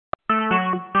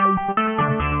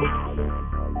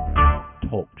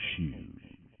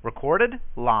Recorded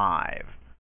live.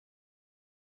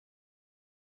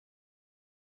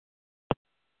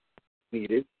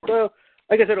 Needed. So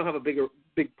I guess I don't have a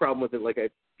big problem with it. Like I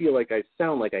feel like I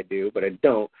sound like I do, but I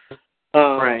don't.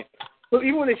 Right. So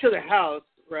even when they show the house,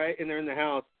 right, and they're in the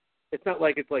house, it's not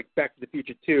like it's like Back to the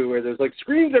Future 2, where there's like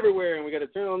screens everywhere, and we got to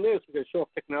turn on this, we got to show off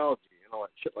technology and all that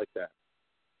shit like that.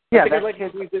 Yeah,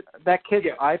 that kid's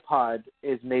iPod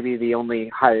is maybe the only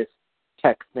highest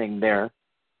tech thing there.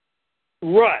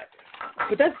 Right,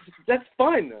 but that's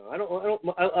fine though.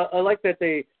 I like that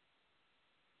they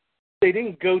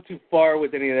didn't go too far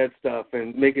with any of that stuff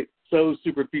and make it so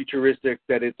super futuristic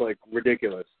that it's like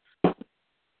ridiculous.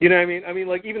 You know what I mean? I mean,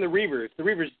 like even the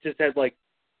Reavers just had like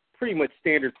pretty much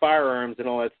standard firearms and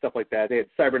all that stuff like that. They had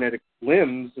cybernetic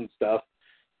limbs and stuff,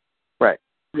 right?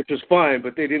 Which was fine,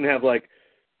 but they didn't have like,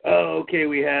 oh, okay,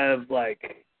 we have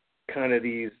like kind of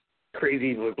these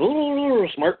crazy like,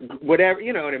 smart whatever.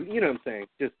 You know what I'm saying?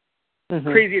 Just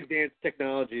crazy advanced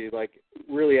technology, like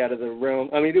really out of the realm.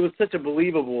 I mean, it was such a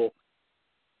believable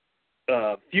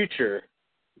future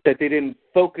that they didn't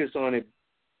focus on it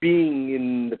being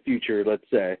in the future, let's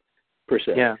say, per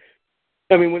se. Yeah.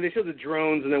 I mean, when they show the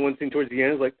drones and then one scene towards the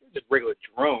end, it's like just regular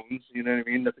drones, you know what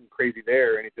I mean? Nothing crazy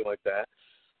there or anything like that.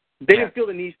 They didn't feel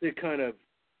the need to kind of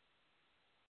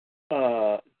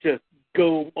just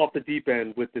go off the deep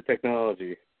end with the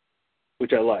technology,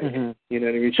 which I like. You know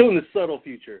what I mean? Showing the subtle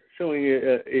future, showing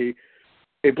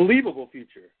a believable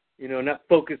future, you know, not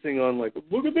focusing on like,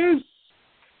 look at this.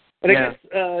 And I guess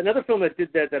another film that did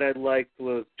that I liked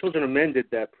was Children of Men did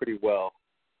that pretty well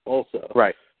also.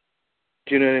 Right.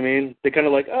 Do you know what I mean? They kind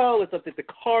of like, oh, let's update the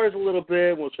cars a little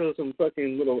bit. We'll show some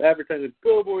fucking little advertising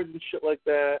billboards and shit like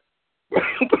that.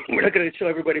 We're not going to show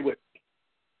everybody what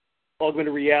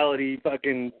augmented reality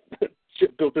fucking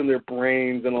shit built in their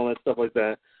brains and all that stuff like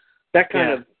that. That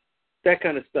kind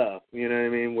of stuff, you know what I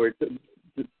mean? Where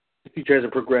the future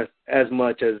hasn't progressed as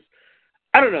much as,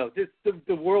 I don't know, just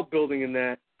the world building in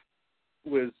that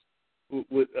was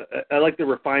I like the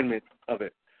refinement of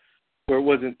it, where it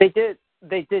wasn't. They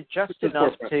did just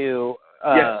enough to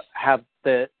have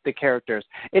the characters.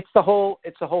 It's the whole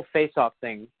face-off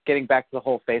thing. Getting back to the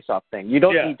whole face-off thing, you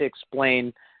don't need to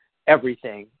explain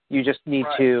everything. You just need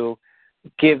to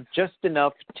give just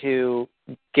enough to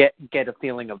get a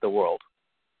feeling of the world.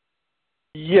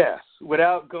 Yes,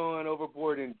 without going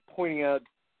overboard and pointing out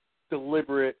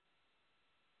deliberate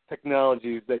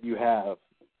technologies that you have.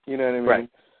 You know what I mean? Right.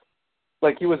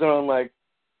 Like he was on like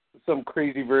some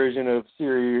crazy version of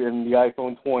Siri in the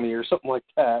iPhone 20 or something like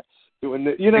that. Doing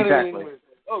the, you know what I mean?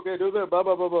 Okay, do that, blah,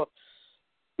 blah, blah, blah.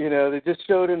 You know, they just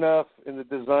showed enough in the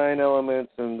design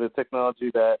elements and the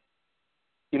technology that,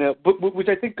 you know, but which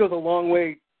I think goes a long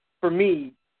way for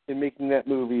me in making that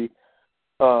movie,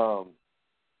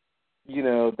 you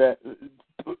know, that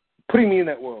putting me in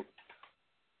that world.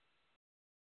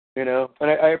 You know, and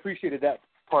I appreciated that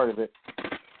part of it.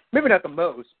 Maybe not the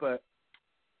most, but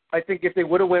I think if they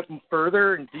would have went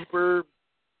further and deeper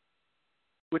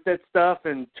with that stuff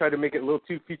and tried to make it a little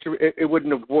too future, it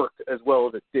wouldn't have worked as well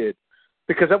as it did,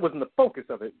 because that wasn't the focus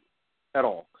of it at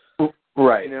all.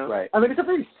 Right, you know? Right. I mean, it's a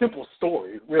very simple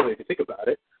story, really, if you think about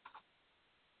it.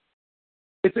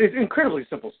 It's an incredibly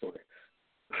simple story.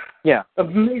 Yeah.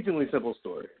 Amazingly simple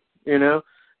story, you know?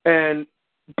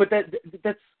 But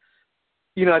that's,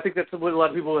 you know, I think that's what a lot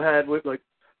of people had with, like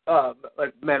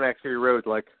Mad Max Fury Road,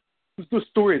 like, there's no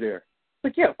story there.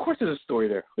 Like, yeah, of course there's a story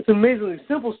there. It's an amazingly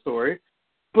simple story,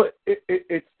 but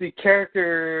it's the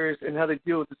characters and how they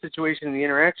deal with the situation and the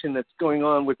interaction that's going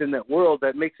on within that world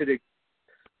that makes it a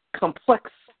complex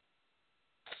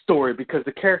story, because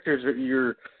the characters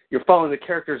you're following the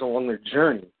characters along their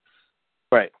journey.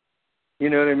 Right. You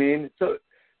know what I mean? So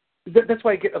that's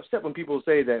why I get upset when people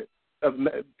say that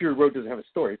Fury Road doesn't have a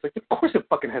story. It's like, of course it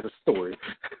fucking has a story.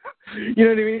 You know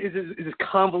what I mean? It's this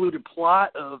convoluted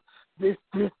plot of this,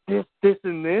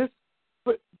 and this.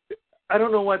 But I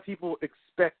don't know why people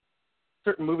expect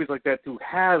certain movies like that to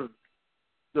have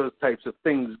those types of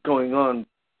things going on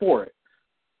for it.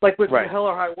 Like with Hell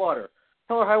or High Water.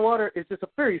 Hell or High Water is just a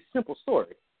very simple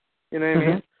story. You know what I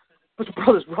mean? But the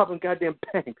brothers robbing goddamn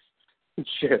banks and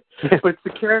shit. But it's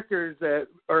the characters that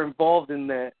are involved in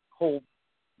that whole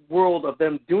world of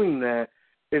them doing that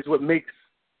is what makes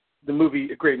the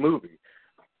movie a great movie.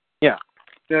 Yeah.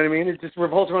 You know what I mean? It just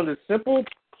revolves around this simple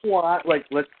plot, like,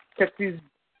 let's catch these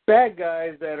bad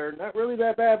guys that are not really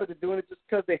that bad, but they're doing it just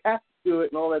because they have to do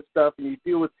it and all that stuff, and you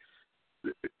deal with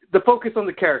the focus on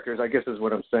the characters, I guess is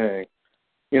what I'm saying.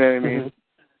 You know what I mean?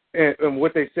 And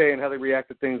what they say and how they react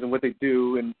to things and what they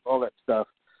do and all that stuff.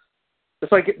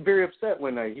 It's like I get very upset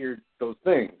when I hear those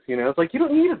things. You know, it's like you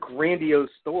don't need a grandiose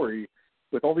story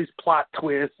with all these plot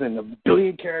twists and a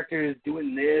billion characters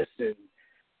doing this and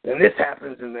this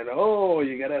happens and then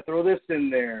you gotta throw this in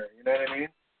there. You know what I mean?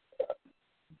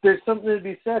 There's something to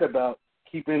be said about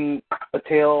keeping a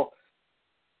tale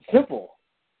simple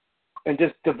and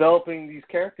just developing these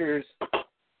characters.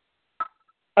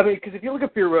 I mean, because if you look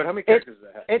at Fear Road, how many characters does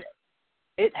it have?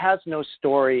 It has no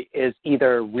story is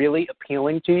either really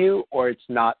appealing to you or it's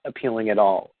not appealing at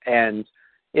all. And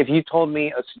if you told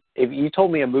me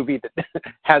a movie that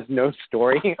has no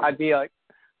story, I'd be like,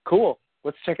 cool,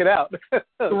 let's check it out. Let's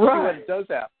see what it does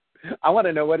have. I want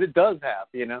to know what it does have,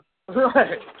 you know?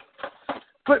 Right.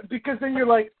 But because then you're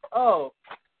like, oh,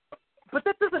 but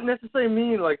that doesn't necessarily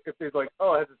mean like if there's like,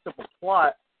 oh, it has a simple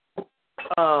plot.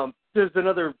 There's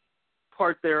another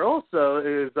part there also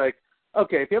is like,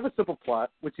 okay, if you have a simple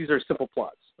plot, which these are simple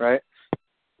plots, right?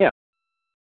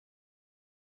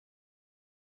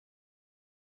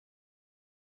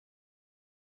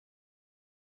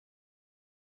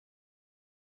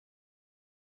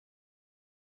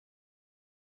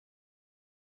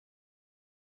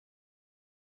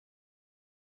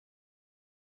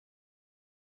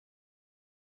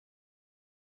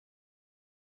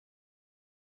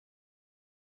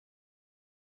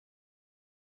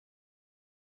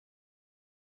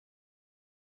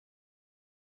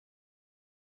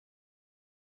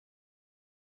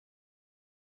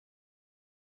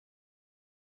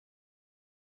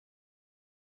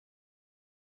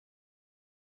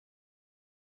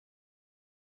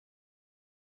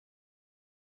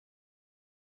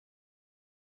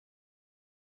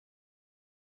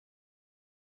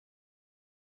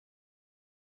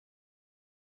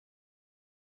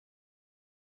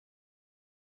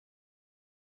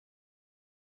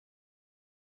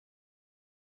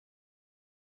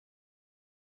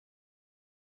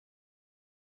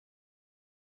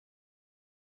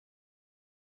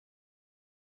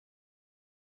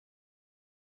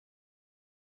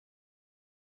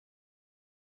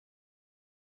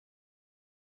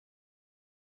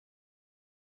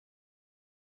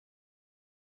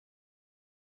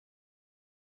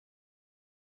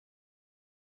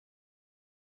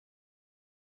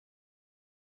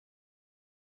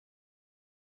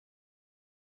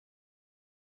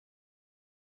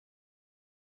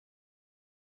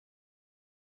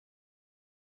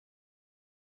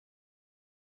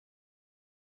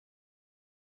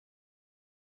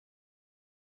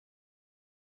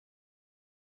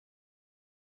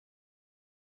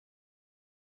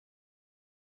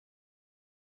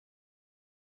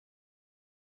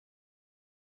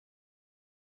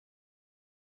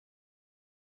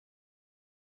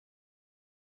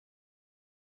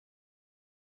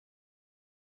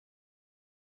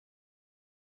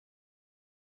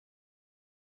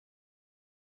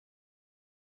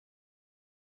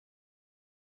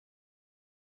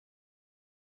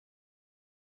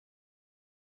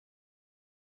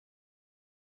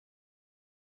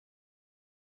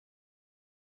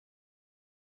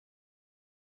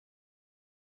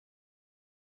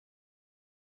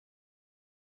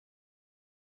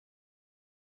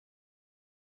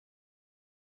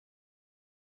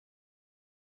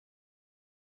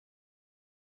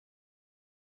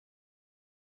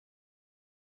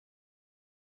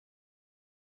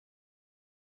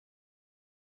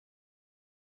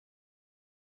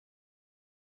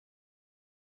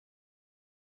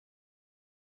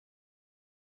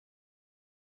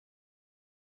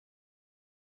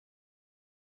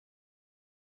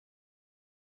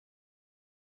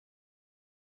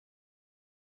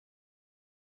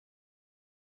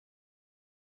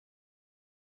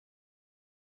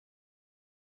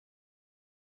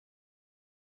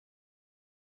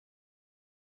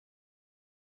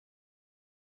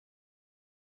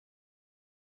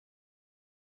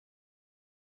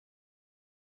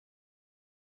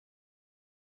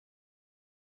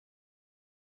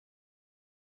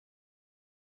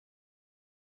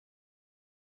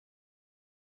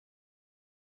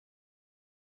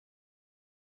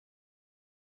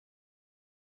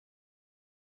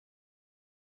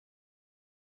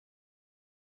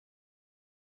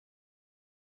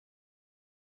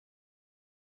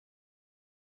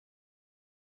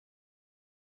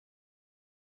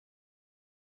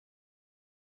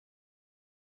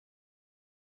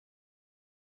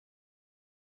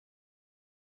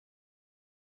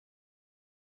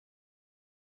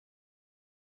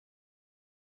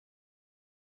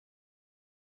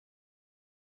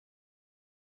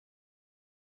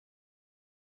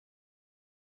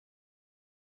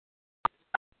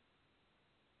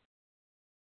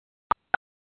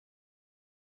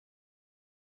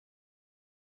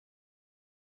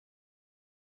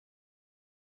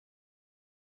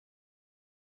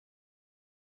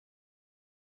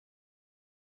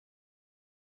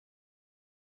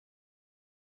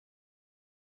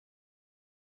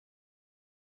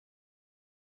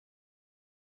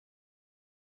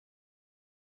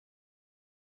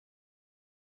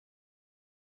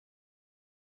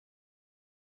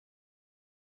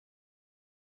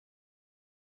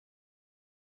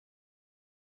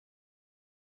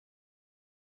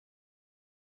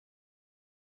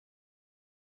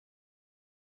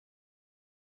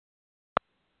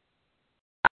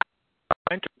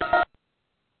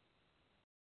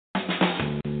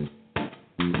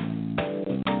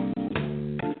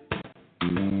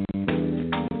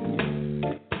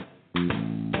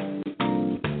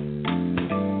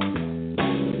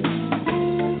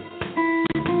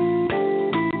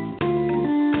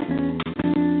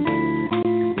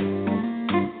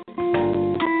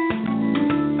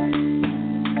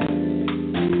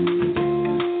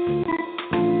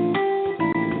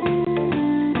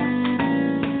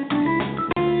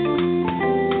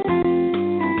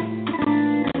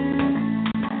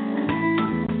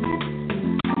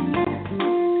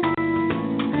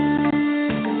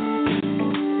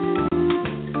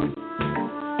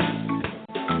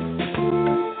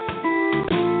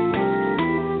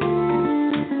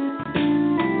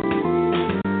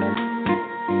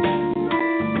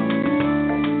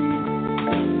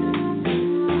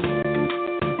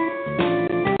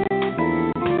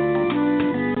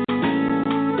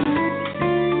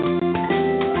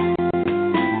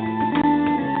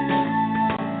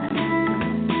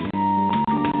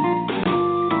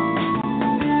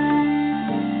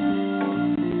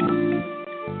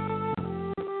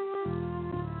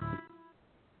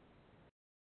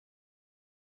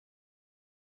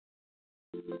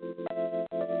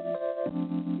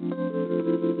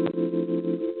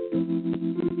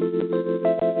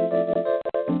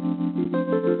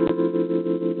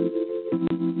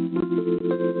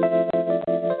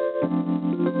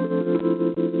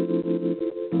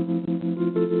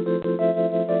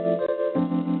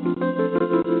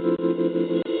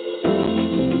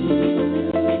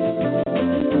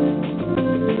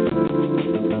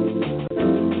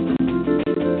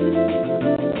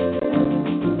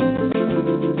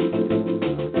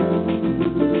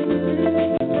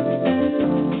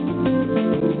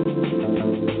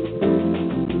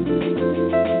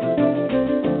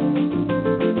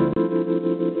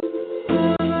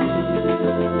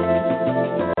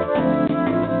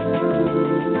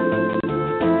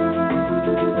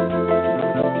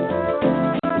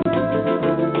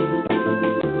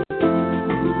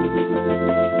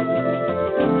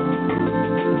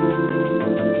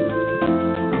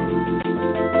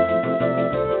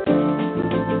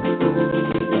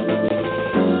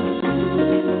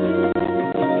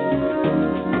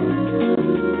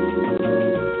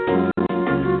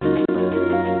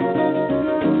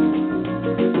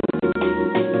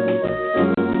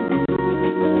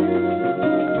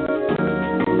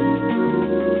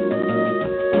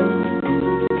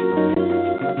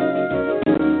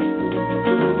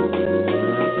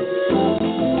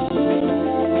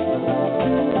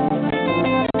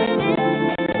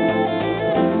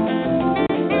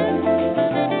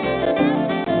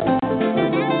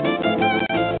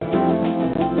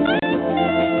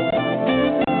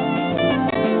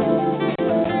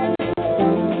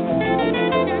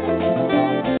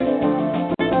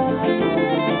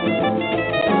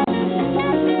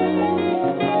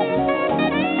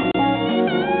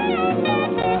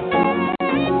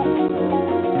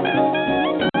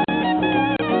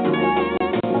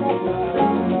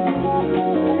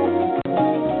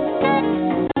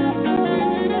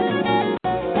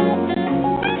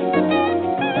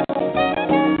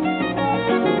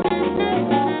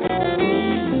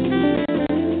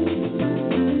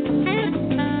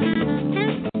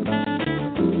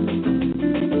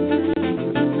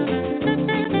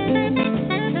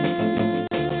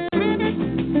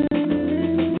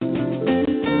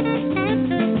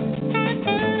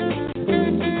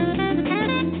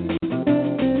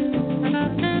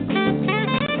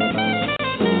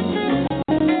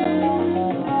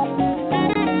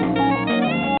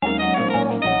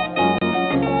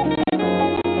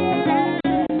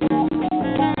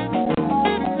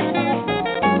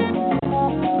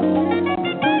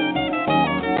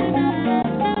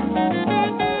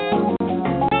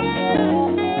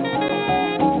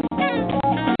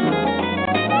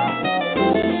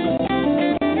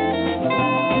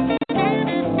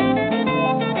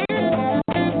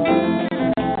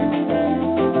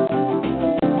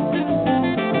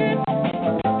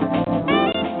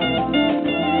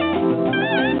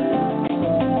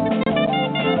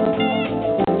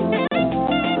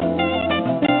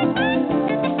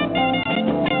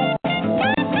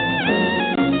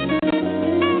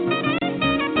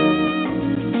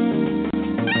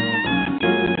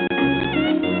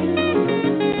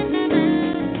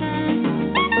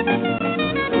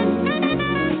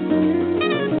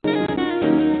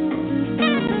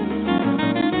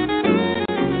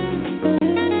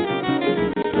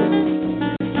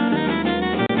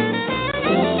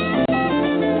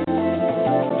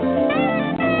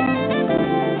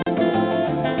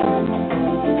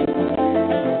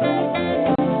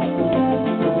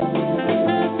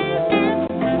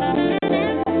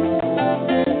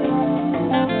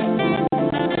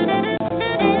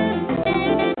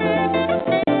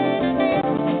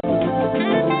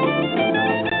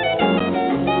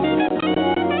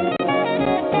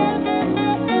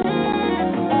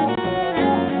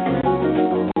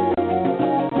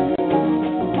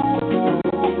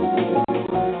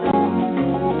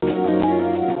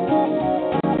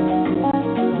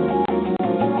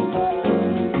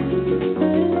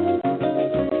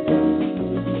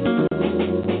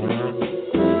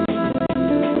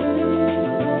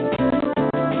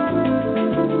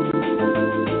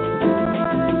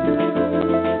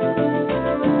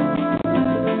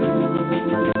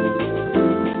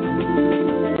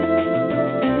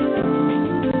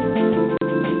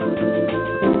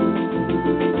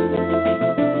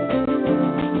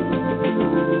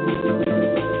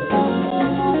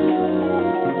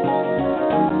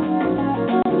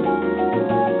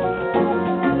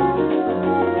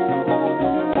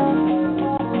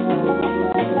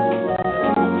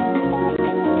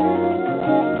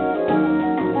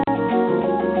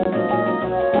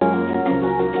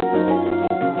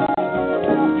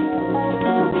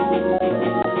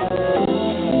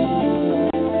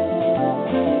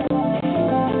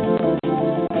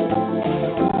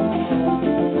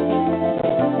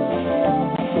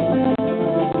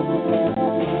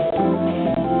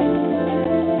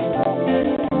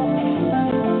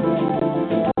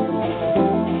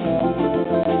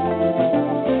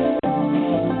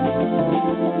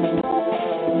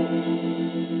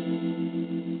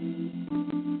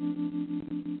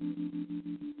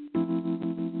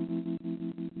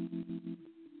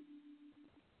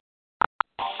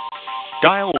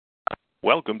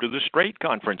 welcome to the straight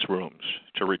conference rooms.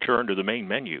 To return to the main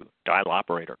menu, dial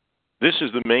operator. This is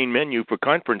the main menu for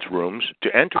conference rooms.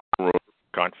 To enter the room,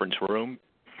 conference room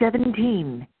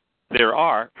 17. There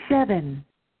are 7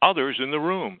 others in the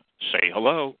room. Say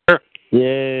hello.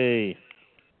 Yay.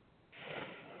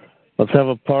 Let's have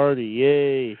a party.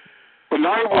 Yay.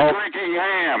 Tonight we're drinking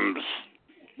yams.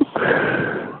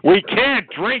 We can't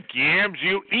drink yams.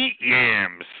 You eat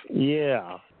yams.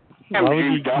 Yeah. Yams,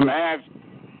 you dumbass.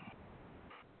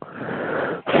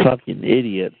 Fucking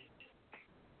idiot.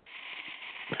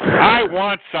 I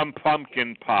want some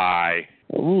pumpkin pie.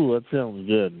 Ooh, that sounds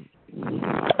good.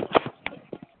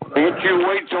 Can't you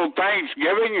wait till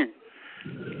Thanksgiving?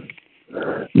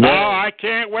 No, I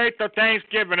can't wait till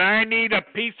Thanksgiving. I need a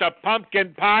piece of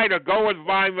pumpkin pie to go with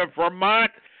my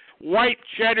Vermont white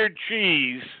cheddar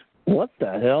cheese. What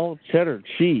the hell? Cheddar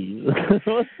cheese?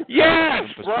 Yes,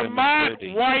 Vermont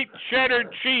white cheddar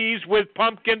cheese with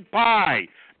pumpkin pie.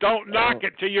 Don't knock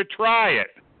it till you try it.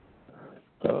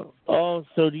 Oh,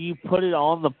 so do you put it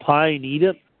on the pie and eat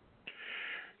it?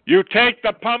 You take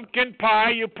the pumpkin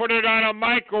pie, you put it on a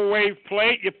microwave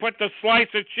plate, you put the slice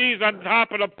of cheese on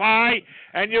top of the pie,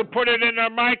 and you put it in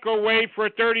the microwave for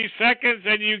 30 seconds,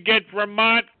 and you get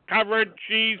Vermont covered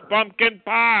cheese pumpkin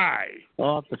pie.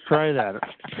 I'll have to try that. It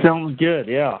sounds good,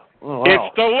 yeah. Oh, wow.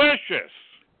 It's delicious.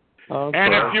 Okay.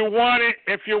 And if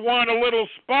you want a little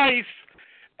spice,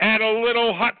 add a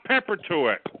little hot pepper to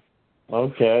it.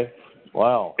 Okay.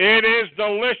 Wow. It is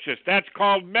delicious. That's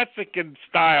called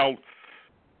Mexican-style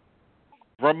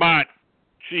Vermont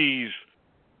cheese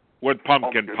with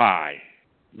pumpkin pie.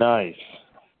 Nice.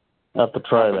 I'll have to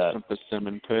try that. Some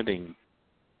persimmon pudding.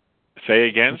 Say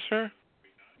again, sir?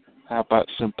 How about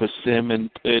some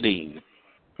persimmon pudding?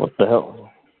 What the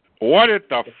hell? What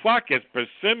the fuck is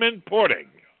persimmon pudding?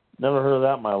 Never heard of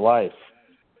that in my life.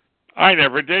 I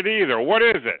never did either. What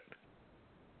is it?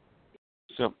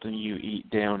 Something you eat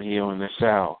down here in the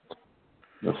South.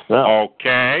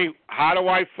 Okay. How do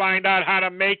I find out how to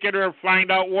make it or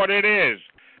find out what it is?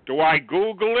 Do I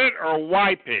Google it or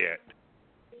wipe it?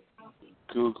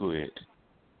 Google it.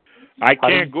 I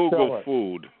can't Google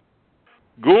food.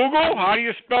 Google? How do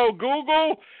you spell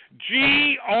Google?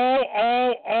 Google.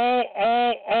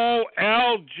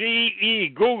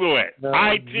 Google it. No,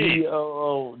 IT.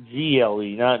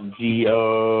 Google, not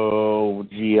Google.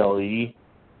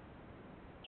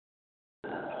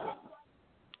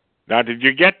 Now, did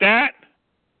you get that?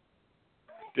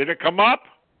 Did it come up?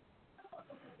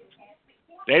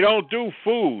 They don't do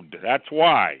food. That's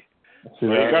why. So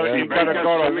you gotta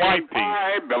go to white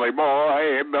pie, Billy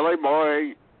boy, Billy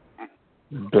boy.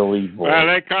 Billy boy.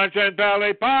 Belly constant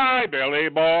belly pie, Billy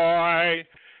boy.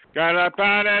 Got a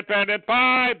penny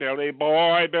pie, Billy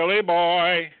boy, Billy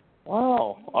boy.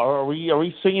 Wow. Are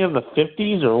we singing in the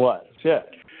 50s or what? Shit.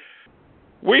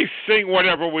 We sing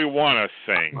whatever we want to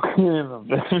sing.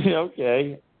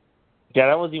 Okay. Yeah,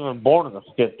 I wasn't even born in the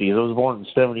 50s. I was born in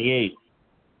 78.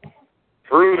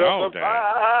 Fruit of the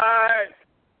pie.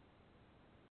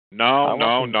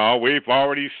 No. We've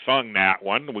already sung that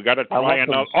one. We got to try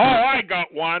another. Oh, I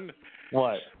got one.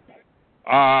 What?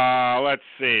 Let's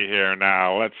see here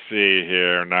now.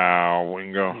 We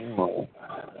can go.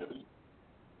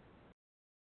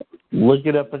 Look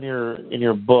it up in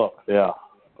your book. Yeah.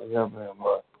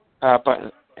 How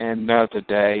about another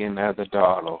day, another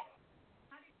dollar?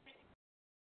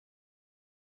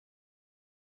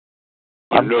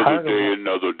 Another day,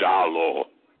 another dollar.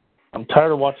 I'm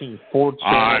tired of watching 4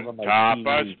 channels on my top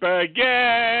TV. of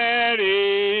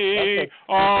spaghetti,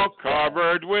 all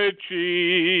covered with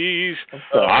cheese.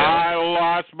 I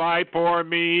lost my poor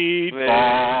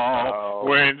meatball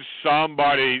when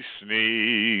somebody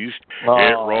sneezed.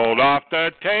 It rolled off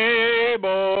the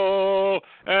table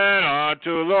and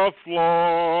onto the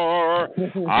floor.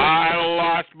 I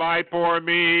lost my poor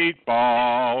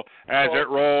meatball as it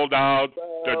rolled out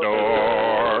the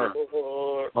door.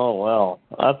 Oh well,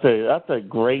 that's a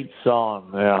great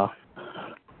song. Yeah.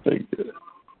 This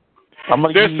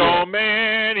old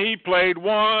man, he played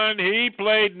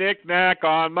knick-knack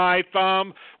on my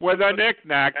thumb with a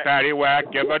knick-knack,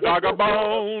 paddywhack, give a dog a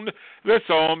bone. This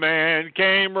old man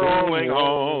came rolling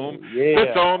home. Yeah.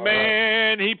 This old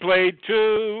man, he played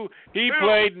too. He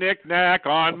played knick-knack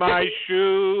on my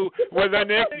shoe with a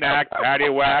knick-knack,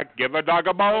 paddywhack, give a dog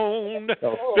a bone.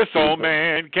 This old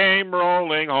man came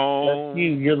rolling home.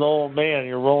 You're the old man.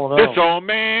 You're rolling This old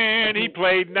man, he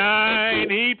played 9.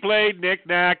 He played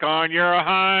knick-knack on your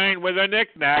hind with a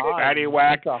knick-knack,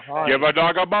 paddywhack, give a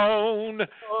dog a bone.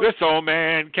 This old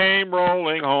man came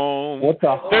rolling home.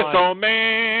 This old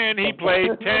man, he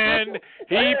played 10.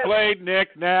 He played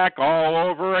knick-knack all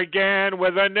over again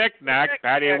with a knick-knack,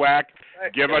 paddywhack,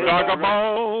 Give a dog a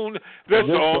bone. This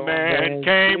old man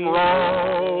came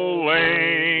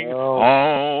rolling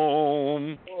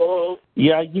home.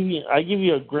 Yeah, I give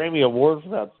you a Grammy Award for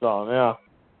that song. Yeah.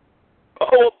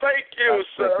 Oh, thank you,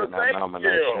 sir. Thank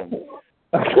you.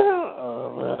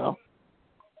 Oh, well.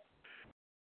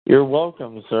 You're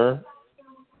welcome, sir.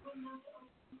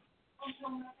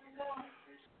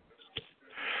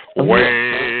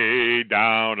 Way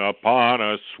down upon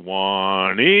a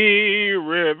Swanee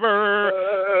River,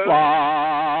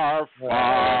 far,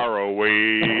 far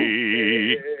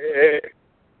away.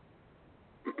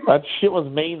 That shit was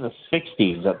made in the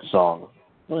 60s, that song.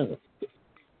 Hey,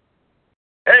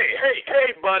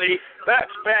 buddy.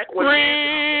 That's back when...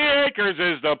 3 acres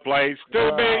is the place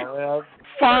to be.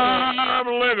 Farm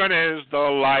living is the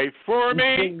life for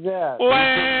me.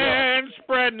 Land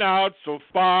spreading out so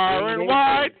far and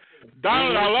wide.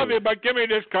 Donald, I love you, but give me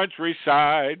this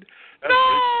countryside. New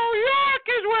York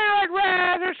is where I'd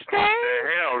rather stay.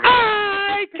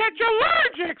 I catch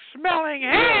allergic smelling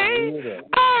hay.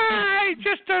 I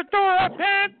just adore a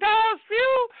penthouse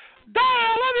view. Donald,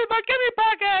 I love you, but give me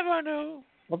Park Avenue.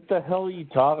 What the hell are you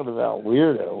talking about,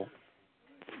 weirdo?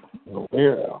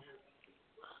 Weirdo.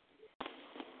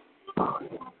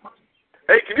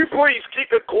 Hey, can you please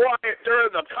keep it quiet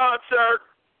during the concert?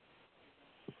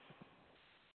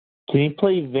 Can you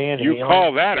play Van Halen? You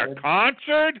call that a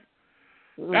concert?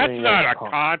 That's not a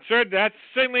concert. That's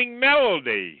singing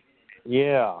melody.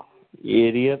 Yeah,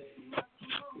 idiot.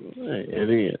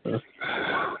 Idiot.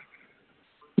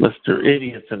 Mr.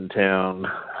 Idiot's in town.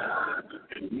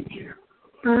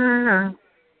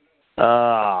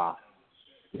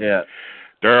 Yeah.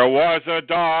 There was a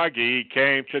dog, he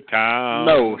came to town.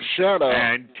 No, shut up.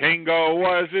 And Tingo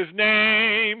was his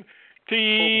name.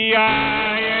 Tingo.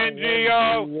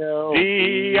 Tingo.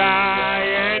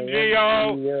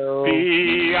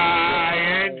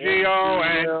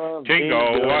 And Tingo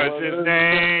was his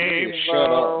name.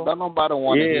 Shut up. Don't nobody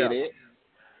want to hear it.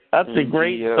 That's a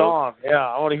great song. Yeah,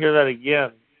 I want to hear that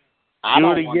again. I do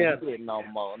don't it want again. to hear it no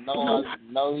more. No,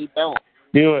 you don't.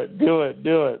 Do it.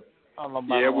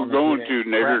 Yeah, we're going to,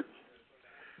 nigger.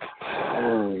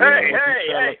 Hey,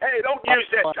 don't use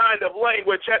that kind of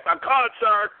language at the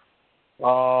concert.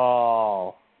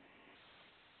 Oh.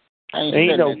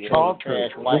 Ain't no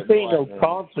concert. This ain't no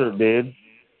concert, dude.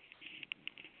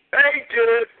 Hey,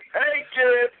 kid.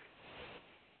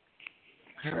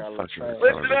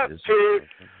 Listen up, kid.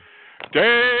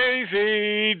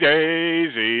 Daisy,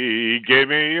 Daisy, give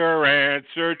me your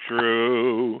answer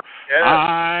true. Yeah.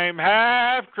 I'm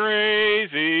half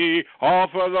crazy, all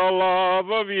for the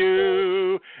love of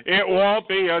you. It won't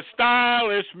be a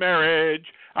stylish marriage.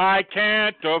 I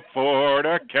can't afford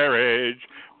a carriage,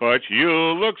 but you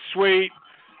look sweet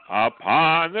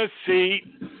upon the seat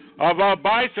of a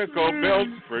bicycle built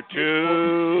for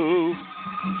two.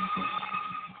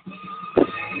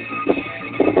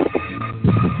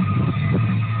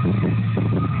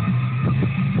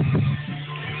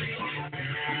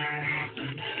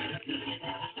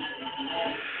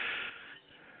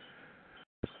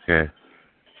 Okay.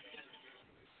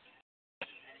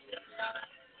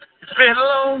 It's been a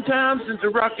long time since the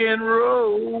rock and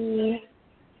roll.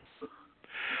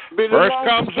 First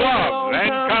comes love, then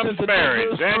comes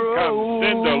marriage, then comes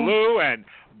Cinderloo and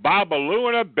Babaloo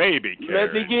and a baby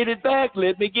carriage. Let me get it back,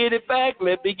 let me get it back,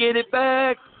 let me get it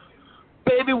back.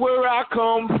 Baby, where I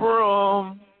come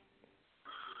from.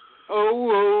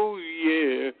 Oh,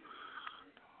 yeah.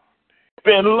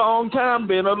 Been a long time,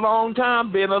 been a long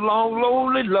time, been a long,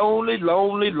 lonely, lonely,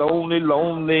 lonely, lonely,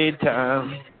 lonely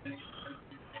time.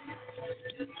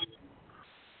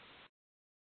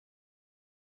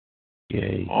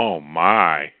 Yay. Oh,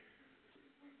 my.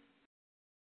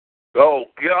 Oh,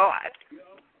 God.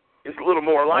 It's a little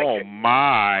more like it. Oh,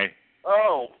 my.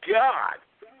 Oh, God.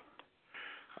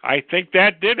 I think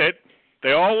that did it.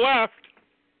 They all left.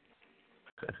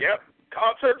 Yep.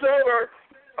 Concert's over.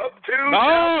 Up to...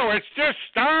 No, it's just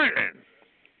starting.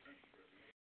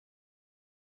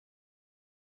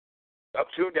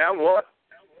 Up to, down what?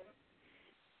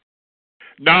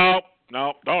 No,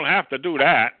 don't have to do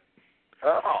that.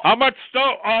 Oh. How much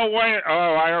snow? Oh, wait.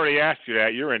 Oh, I already asked you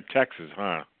that. You're in Texas,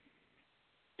 huh?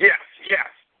 Yes.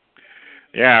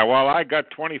 Yeah, well, I got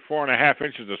 24.5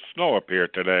 inches of snow up here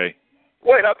today.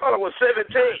 Wait, I thought it was 17.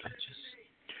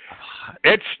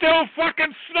 It's still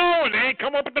fucking snowing. They ain't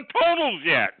come up with the totals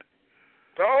yet.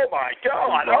 Oh, my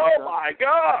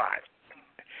God.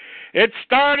 It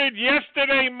started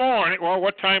yesterday morning. Well,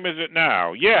 what time is it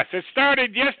now? Yes, it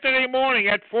started yesterday morning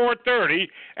at 4:30,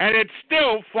 and it's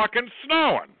still fucking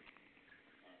snowing.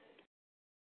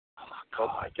 Oh,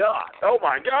 my God.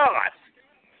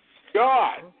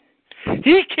 God.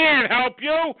 He can't help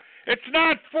you. It's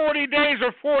not 40 days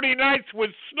or 40 nights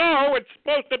with snow. It's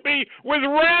supposed to be with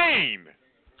rain.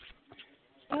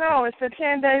 No, it's the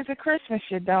 10 days of Christmas,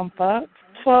 you dumb fuck.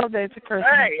 12 days of Christmas.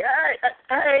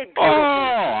 Hey. Oh,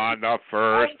 on the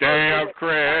first day of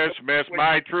Christmas,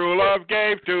 my true love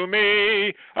gave to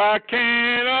me a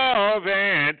can of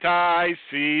anti-seize.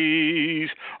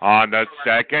 On the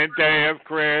second day of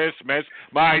Christmas,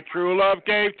 my true love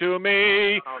gave to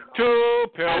me 2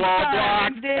 pillow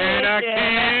blocks and a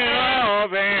can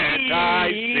of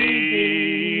anti-seize.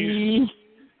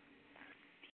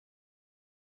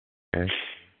 Okay.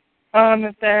 On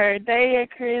the third day of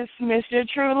Christmas, your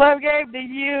true love gave to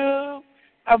you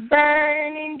a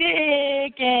burning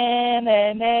dick and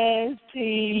an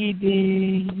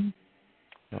STD.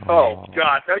 Oh,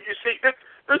 God. Now, you see,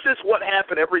 this is what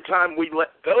happened every time we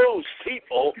let those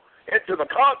people into the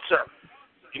concert.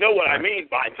 You know what I mean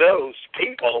by those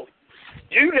people?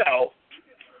 You know.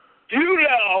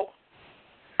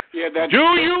 Yeah, that's...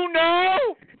 Do you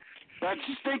know? That's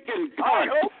stinking I cunt.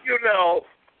 hope you know.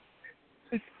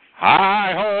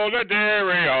 I hold a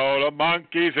dairy, all the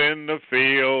monkeys in the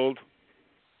field.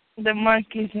 The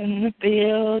monkeys in the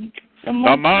field. The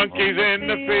monkeys in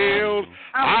the field.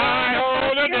 I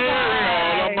hold a dairy,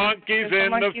 all the monkeys in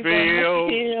the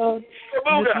field.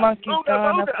 This monkey's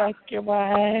gonna fuck your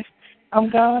wife. I'm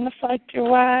gonna fuck your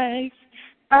wife.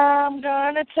 I'm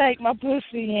gonna take my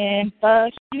pussy and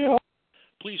fuck you.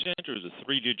 Please enter the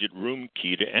 3-digit room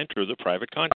key to enter the private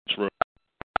conference room.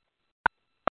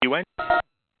 You enter.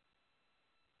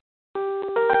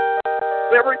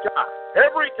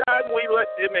 Every time we let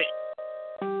them in.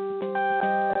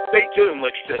 Stay tuned,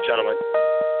 ladies and gentlemen.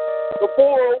 The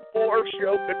 404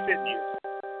 show continues.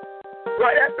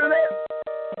 Right after that,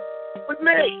 with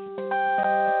me.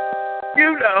 You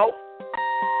know.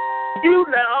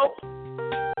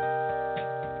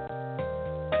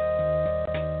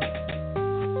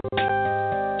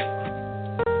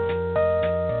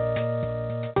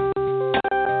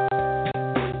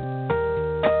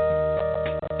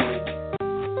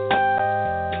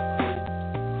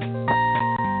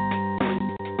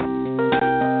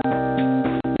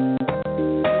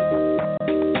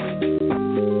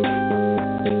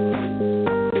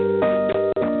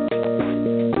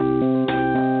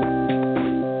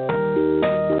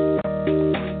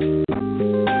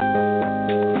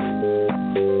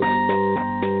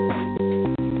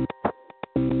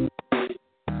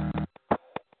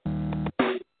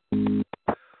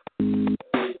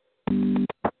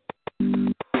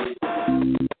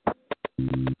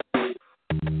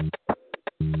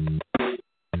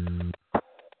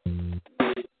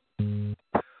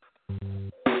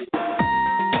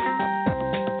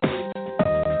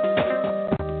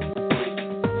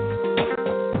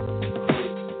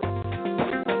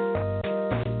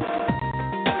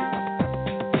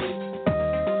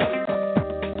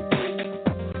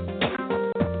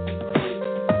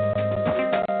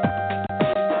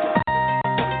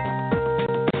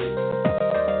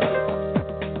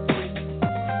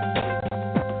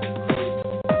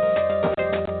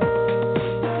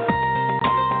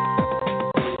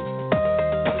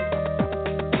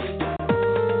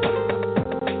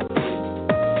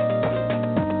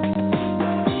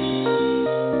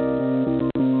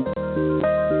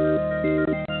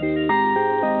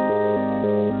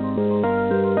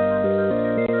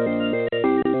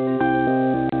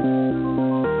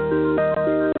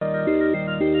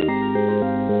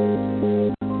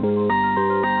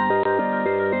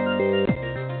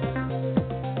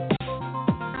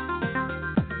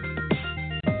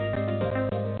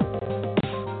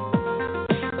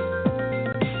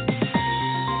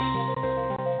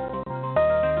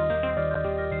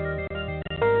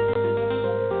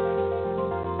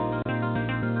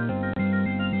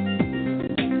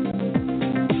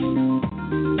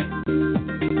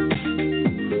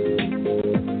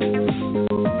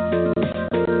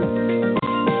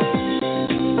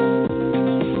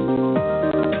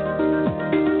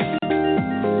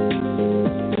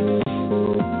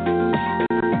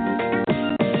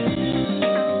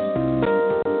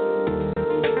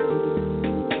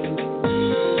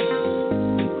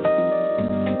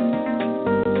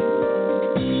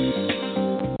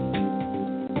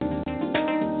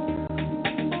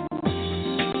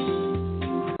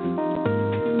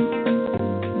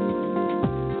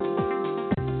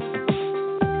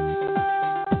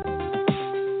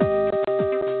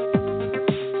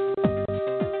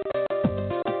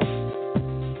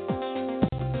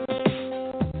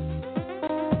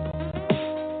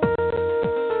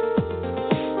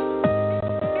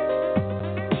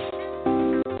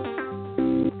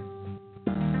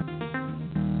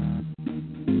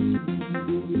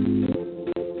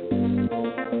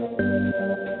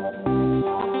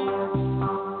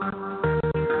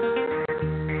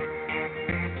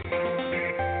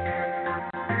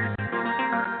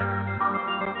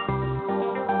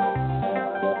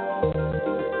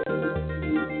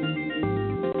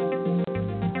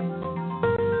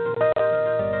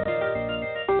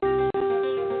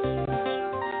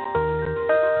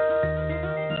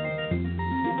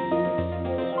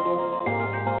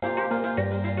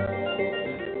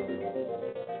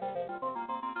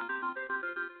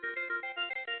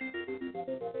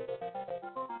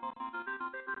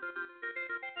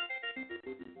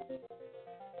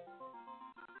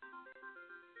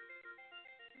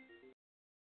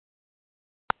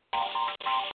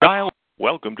 Dial.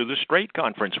 Welcome to the straight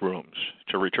conference rooms.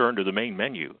 To return to the main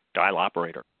menu, dial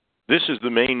operator. This is the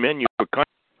main menu for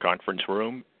conference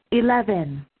room.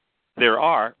 11. There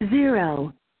are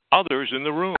 0. others in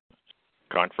the room.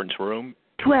 Conference room.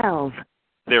 12.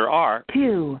 There are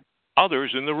 2.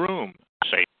 others in the room.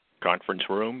 Say conference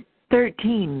room.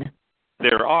 13.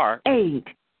 There are 8.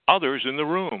 others in the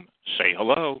room. Say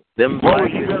hello. Them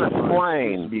black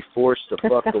swine be forced to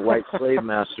fuck the white slave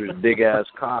master's big ass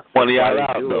cock. 20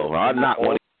 out though. I'm not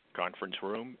one. Conference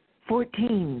room.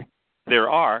 14. There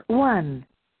are 1.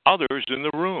 others in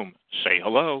the room. Say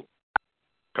hello.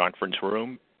 Conference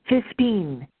room.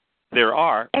 15. There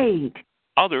are 8.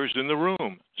 others in the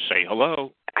room. Say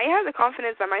hello. I have the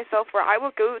confidence in myself where I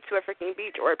will go to a freaking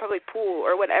beach or a public pool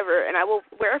or whatever, and I will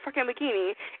wear a freaking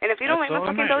bikini. And if you don't like my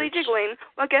fucking belly jiggling,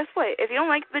 well, guess what? If you don't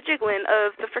like the jiggling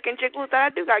of the freaking jiggles that I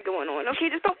do got going on, okay,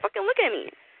 just don't fucking look at me.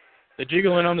 The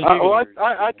jiggling on the jiggling.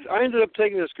 I ended up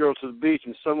taking this girl to the beach,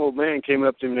 and some old man came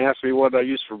up to me and asked me what I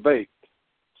used for bait.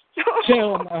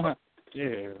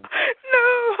 Yeah.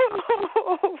 No.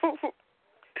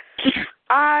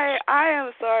 I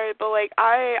am sorry, but like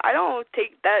I don't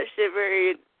take that shit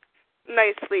very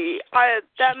nicely.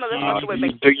 That motherfucker would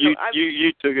make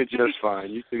you took it just fine.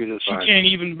 You took it just fine. She can't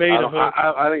even bait a hook.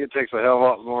 I think it takes a hell of a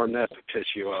lot more than that to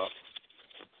piss you off.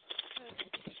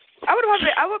 I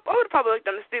would probably look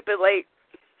dumb stupid. Like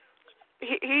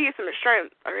he eats some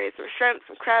shrimp. Alright, some shrimp,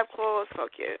 some crab claws.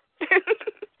 Fuck yeah.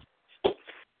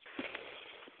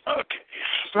 Okay.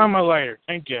 Found my lighter.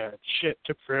 Thank God. Shit,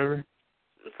 took forever.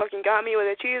 Fucking got me with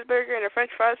a cheeseburger and a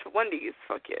French fries for Wendy's.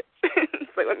 Fuck it.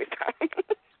 It's like, let me stop.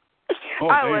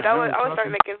 I would start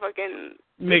making fucking.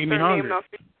 Making me hungry.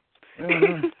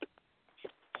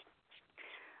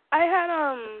 I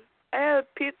had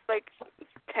pizza, like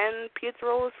 10 pizza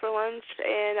rolls for lunch,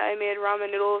 and I made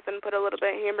ramen noodles and put a little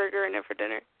bit of hamburger in it for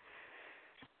dinner.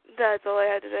 That's all I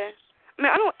had today. I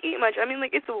mean, I don't eat much. I mean,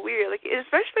 like, it's weird. Like,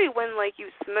 especially when, like,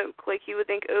 you smoke. Like, you would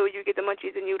think, oh, you get the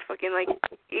munchies and you would fucking, like,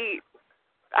 eat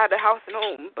out of the house and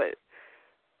home. But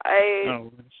I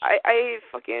don't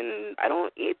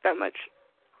eat that much.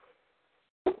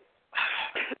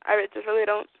 I just really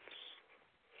don't.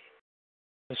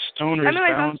 The stoner's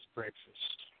balanced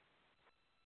breakfast.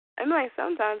 I mean, like,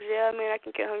 sometimes, yeah. I mean, I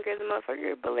can get hungry as a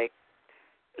motherfucker, but, like,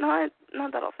 not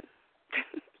that often.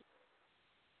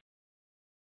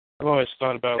 I've always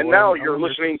thought about. And now you're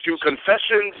listening to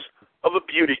Confessions of a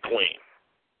Beauty Queen.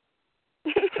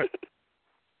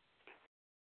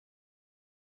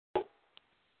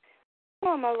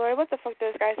 Oh my lord, what the fuck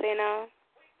does this guy say now?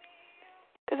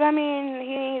 Because I mean,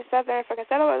 he sat there and fucking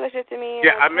said all that shit to me.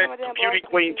 Yeah, I meant the Beauty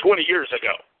Queen 20 years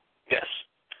ago. Yes.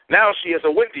 Now she has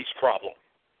a Wendy's problem.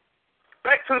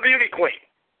 Back to the Beauty Queen.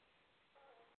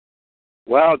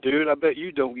 Wow, dude, I bet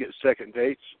you don't get second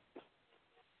dates.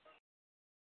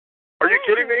 Are you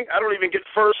kidding me? I don't even get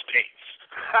first dates.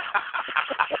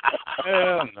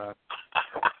 Hell no.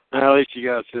 Well, at least you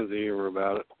got a sense of humor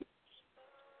about it.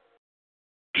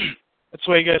 That's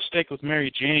why you got to stick with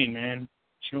Mary Jane, man.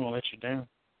 She won't let you down.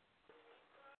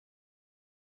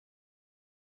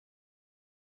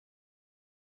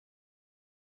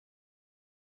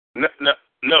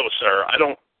 No, sir. I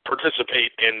don't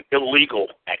participate in illegal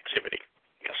activity.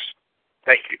 Yes.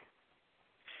 Thank you.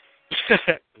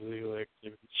 Illegal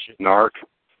activity. Shit. Narc.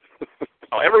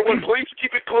 Everyone, please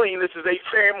keep it clean. This is a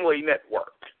family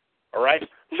network. All right?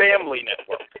 Family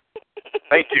network.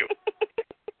 Thank you.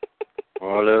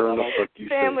 Whatever the fuck you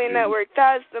Family say, network.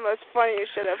 That's the most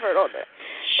funniest shit I've heard all day.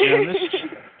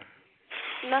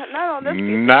 Not on this.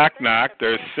 Knock, knock.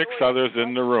 There's 6 others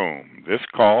in the room. This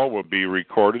call will be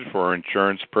recorded for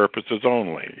insurance purposes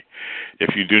only.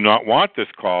 If you do not want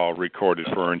this call recorded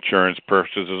for insurance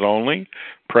purposes only,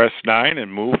 press 9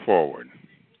 and move forward.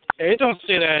 Hey, it don't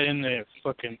say that in the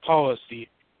fucking policy.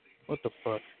 What the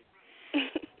fuck?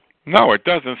 No, it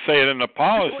doesn't say it in the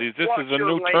policies. This is a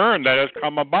new term that has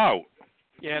come about.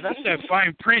 Yeah, that's that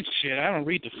fine print shit. I don't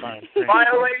read the fine print.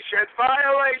 Violation.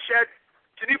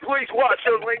 Can you please watch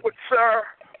your language, sir?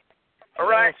 All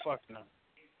right? Oh, fuck no.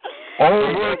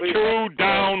 Over 2,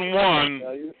 down 1.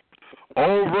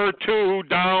 Over 2,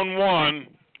 down 1.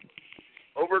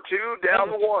 Over 2, down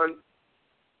 1.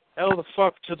 Hell the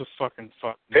fuck to the fucking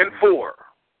fuck. 10-4.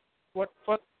 What?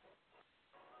 All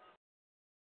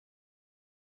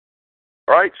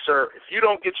right, sir. If you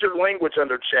don't get your language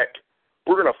under check,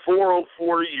 we're going to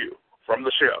 404 you from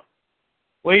the show.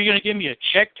 Well, you're going to give me a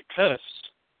check to cuss?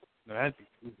 No, that'd be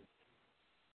cool.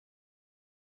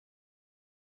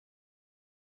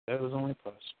 That was only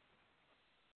possible.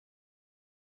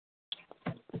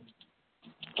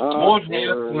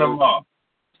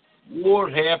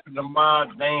 What happened to my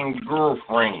damn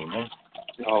girlfriend, man?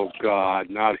 Oh, God,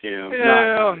 not him.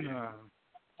 Hell no.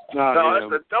 Not No, him.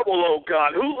 that's a double O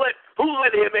God. Who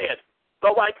let him in? The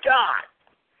white God.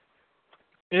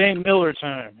 It ain't Miller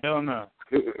time. Hell no.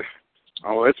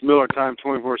 Oh, it's Miller time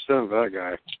 24/7 for that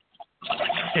guy.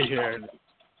 Yeah.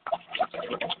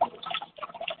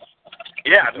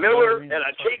 Yeah, Miller and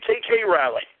a KKK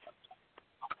rally.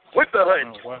 With the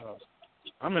hood. Oh, wow.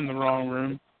 I'm in the wrong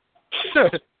room.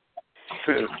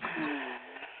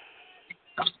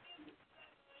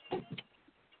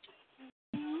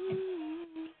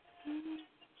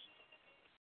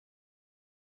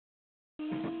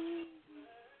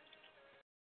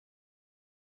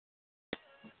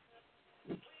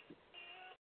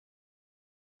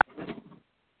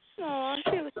 Aw,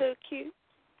 she was so cute.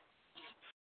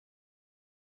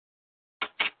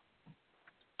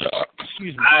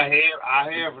 Excuse me. I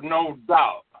have no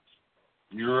doubt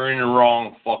you're in the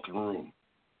wrong fucking room.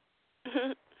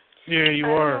 Yeah, you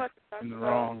are in the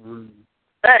wrong room.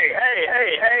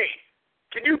 Hey.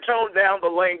 Can you tone down the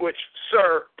language,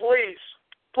 sir? Please.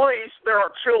 Please, there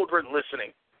are children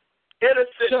listening.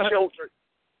 Innocent children.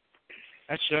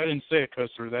 Actually, I didn't say a cuss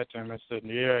word that time. I said,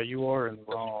 yeah, you are in the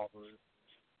wrong room.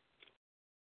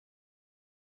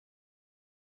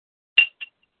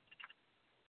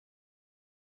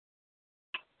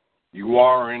 You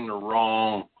are in the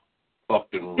wrong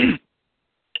fucking room.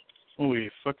 Oh,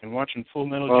 you fucking watching Full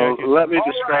Metal Well, Jacket? let me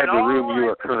describe the room you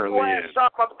are currently in. Last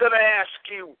up, I'm going to ask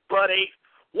you, buddy.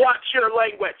 Watch your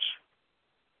language.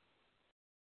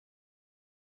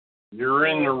 You're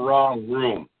in the wrong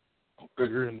room.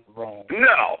 You're in the wrong.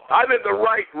 No, I'm in the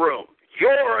right room.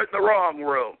 You're in the wrong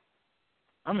room.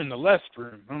 I'm in the left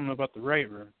room. I don't know about the right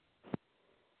room.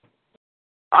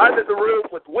 I'm in the room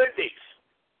with Wendy's.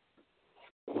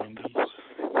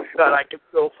 God, I could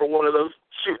go for one of those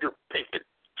sugar bacon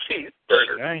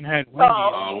cheeseburgers. I ain't had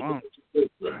Wendy's.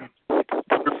 You're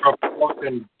a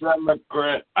fucking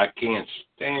Democrat. I can't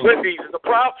stand Wendy's is a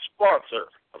proud sponsor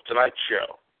of tonight's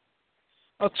show.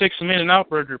 I'll take some In-N-Out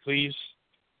burger, please.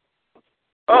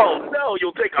 Oh, no,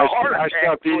 you'll take a heart I attack.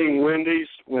 stopped eating Wendy's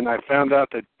when I found out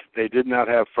that they did not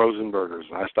have frozen burgers.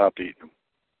 I stopped eating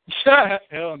them.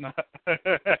 Hell no.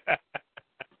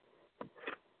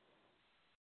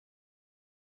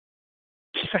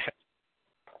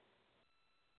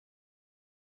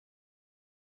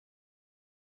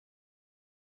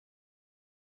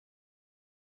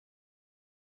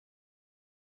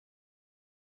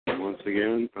 Once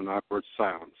again, an awkward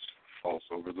silence falls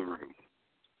over the room.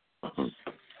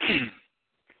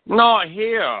 Not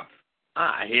here.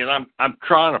 I'm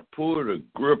trying to put a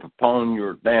grip upon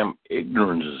your damn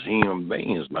ignorance as human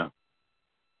beings, man.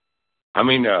 I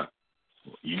mean,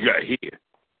 you got here.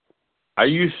 Are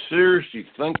you seriously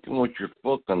thinking what you're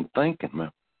fucking thinking,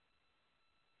 man?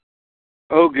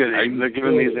 Oh, goody. They're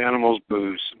giving these animals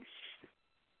booze.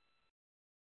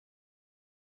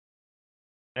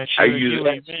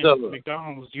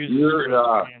 McDonald's uses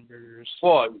hamburgers.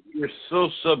 What? You're so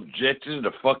subjected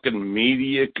to fucking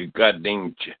media.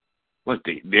 Goddamn,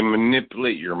 they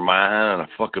manipulate your mind on a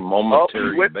fucking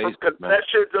momentary basis.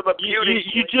 Confessions of a beauty.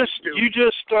 You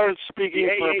just started speaking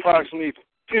for approximately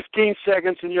 15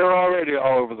 seconds, and you're already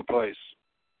all over the place.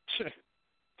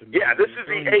 Yeah, this is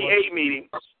the AA meeting.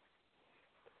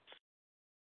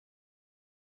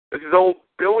 This is old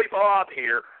Billy Bob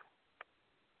here.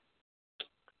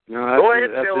 No,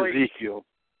 that's Ezekiel.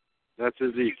 That's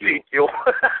Ezekiel.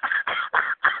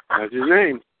 That's his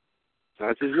name.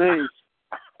 That's his name.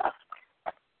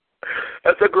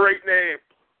 That's a great name.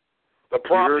 The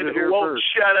prophet who won't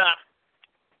shut up.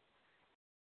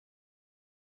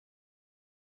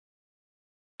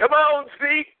 Come on,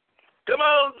 Zeke. Come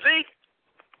on, Zeke.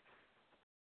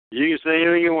 You can say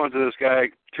anything you want to this guy.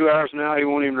 2 hours from now, he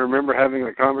won't even remember having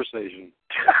a conversation.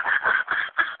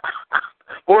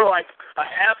 Or like a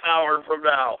half hour from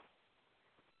now.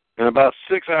 And about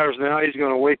 6 hours now, he's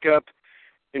going to wake up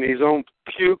in his own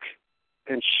puke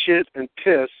and shit and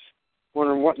piss,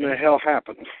 wondering what in the hell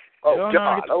happened. Oh,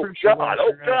 God. Oh, God.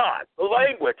 Oh, God. The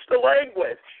language.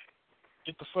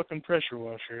 Get the fucking pressure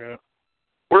washer out.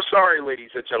 We're sorry,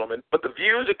 ladies and gentlemen, but the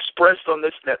views expressed on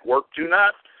this network do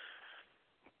not,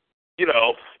 you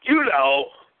know.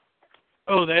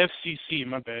 Oh, the FCC,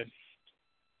 my bad.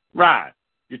 Right.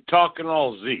 You're talking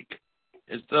all Zeke.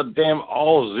 It's the damn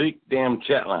all Zeke damn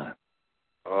chat line.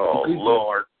 Oh,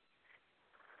 Lord.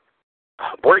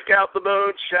 Break out the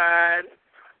moonshine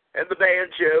and the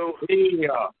banjo.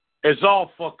 Yeah. It's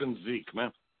all fucking Zeke,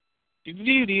 man. The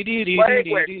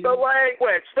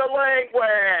language.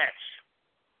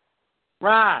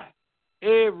 Right.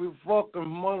 every fucking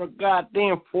mother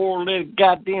goddamn four-legged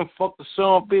goddamn fucking son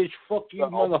of a bitch. Fuck you,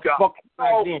 motherfucker.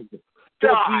 Goddamn.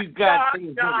 Fuck you,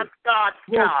 goddamn. Fuck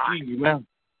you, man.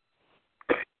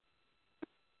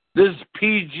 This is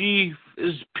PG.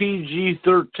 This is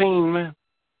PG-13, man.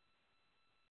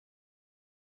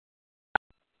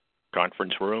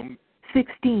 Conference room.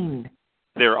 16.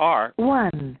 There are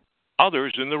 1.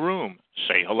 Others in the room.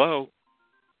 Say hello.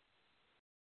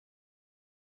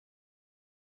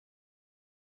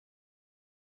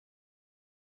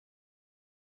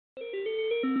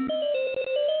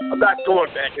 I'm not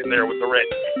going back in there with the red.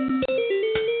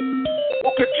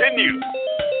 We'll continue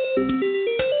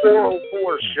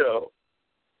 404 show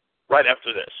right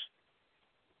after this.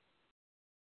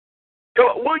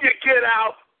 Will you get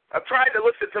out? I'm trying to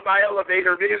listen to my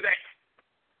elevator music.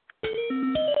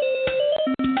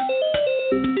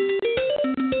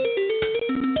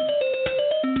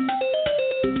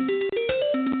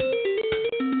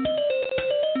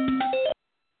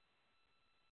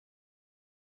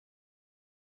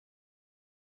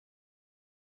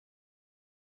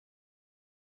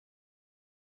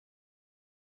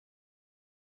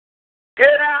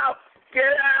 Get out! Get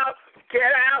out! Get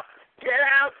out! Get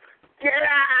out! Get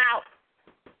out!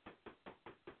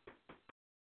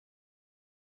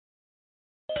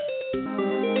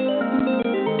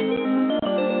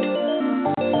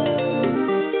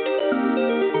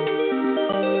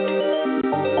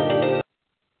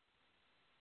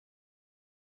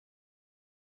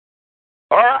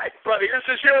 All right, buddy,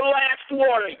 this is your last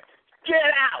warning. Get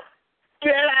out!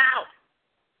 Get out!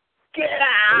 Get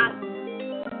out!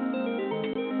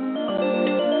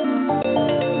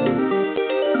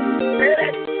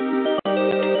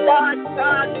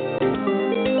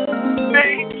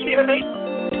 Jimmy.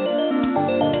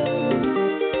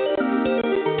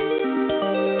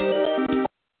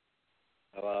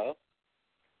 Hello?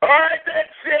 All right,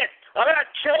 that's it. I'm going to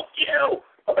choke you.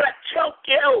 I'm going to choke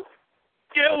you.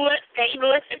 You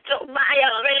listen to my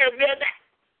elevator music.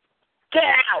 Get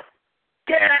out.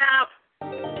 Get out.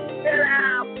 Get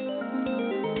out.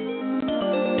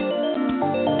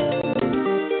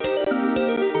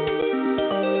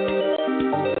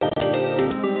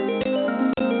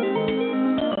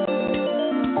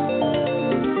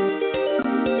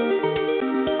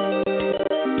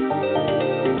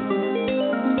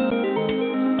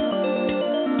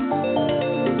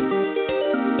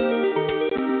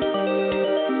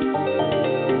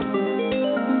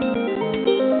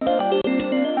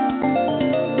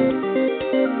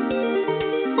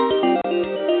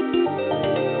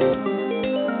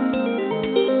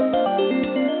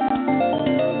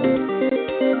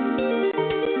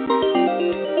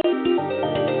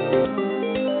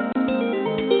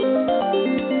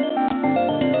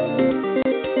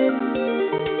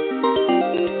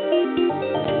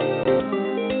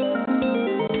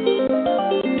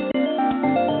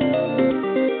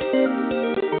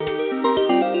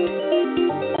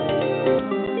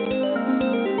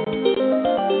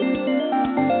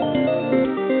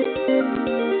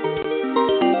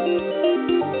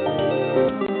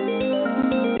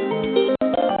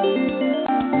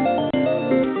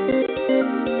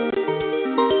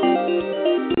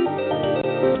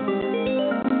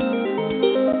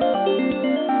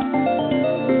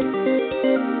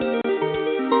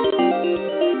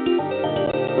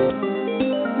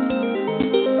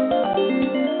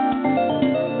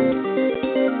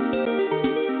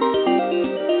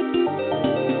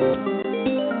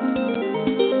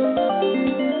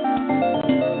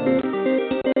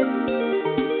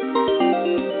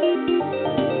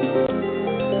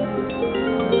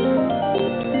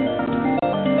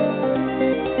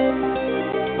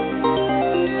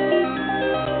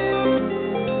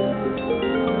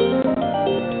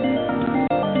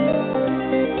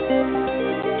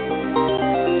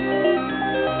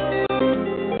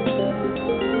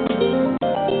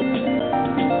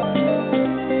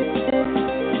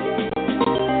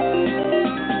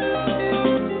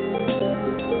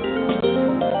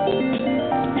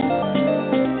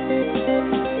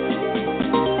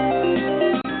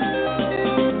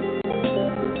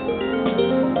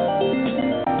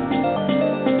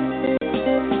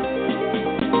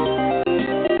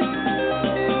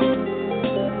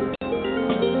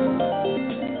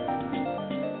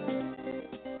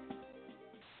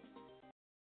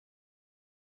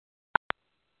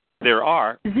 There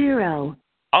are 0.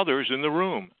 Others in the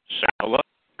room. Say hello.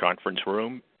 Conference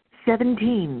room.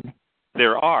 17.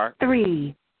 There are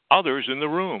 3. Others in the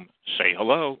room. Say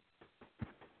hello.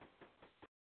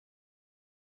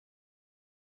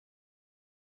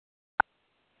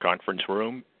 Conference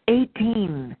room.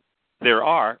 18. There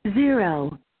are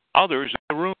 0. Others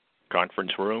in the room.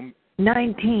 Conference room.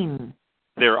 19.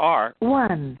 There are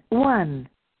 1.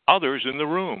 others in the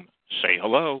room. Say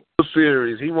hello.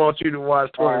 Series. He wants you to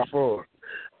watch 24.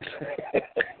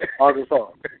 Arkansas.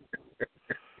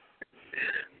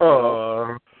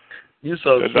 Oh, you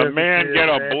so Did the man get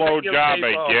a blowjob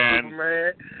again?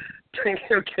 Take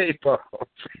your cape off.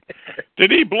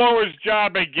 Did he blow his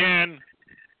job again?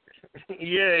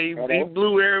 Yeah, he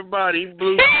blew everybody. He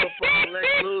blew motherfucking Lex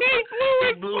Luthor.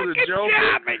 He blew the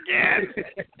Joker. Job again.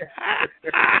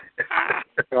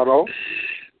 Hello?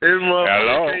 This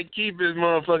motherfucker can't keep his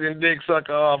motherfucking dick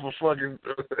sucker off of fucking.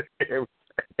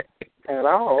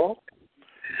 Hello?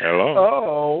 Hello?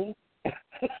 Oh.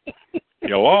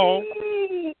 Hello?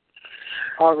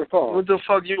 Arkansas. What the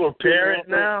fuck, you a parent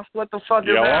now? What the fuck is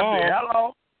happening?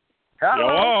 Hello?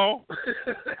 Hello?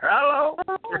 Hello?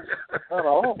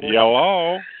 Hello?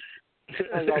 Hello?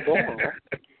 How y'all doing?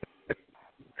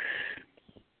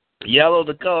 Yellow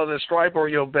the color of the stripe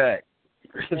on your back.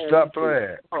 Stop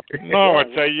playing. No,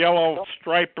 it's a yellow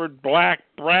striped black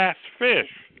brass fish.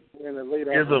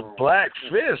 There's a black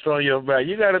fist on your back.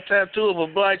 You got a tattoo of a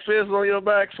black fist on your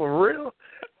back for real?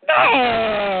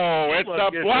 No, it's a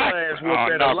black.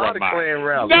 Never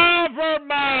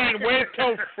mind. Wait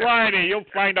till Friday. You'll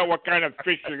find out what kind of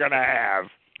fish you're gonna have.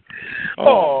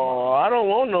 Oh, I don't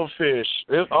want no fish.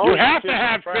 You have to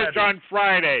have fish on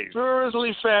Fridays.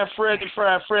 Seriously, fat Freddy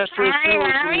fried fresh fish. My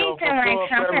mommy doing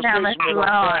something on the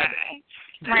floor.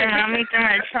 My mommy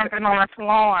doing something on the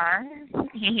floor.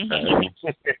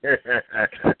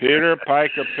 Peter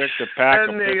Piker picked a pack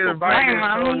of pickle. My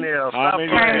mommy.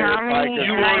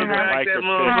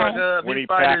 When he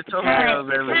packed the toenails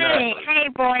every night. Hey,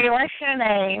 boy, what's your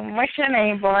name? What's your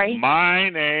name, boy? My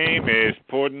name is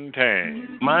Puddin'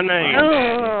 Tang. My name.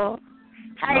 Ooh.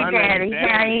 Hi, Daddy.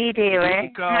 How you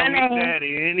doing? My name.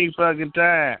 Daddy any fucking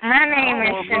time. My name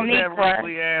is Shaniqua. That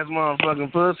ass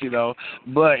motherfucking pussy though,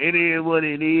 but it is what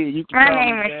it is. You can My call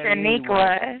name me is Daddy Shaniqua.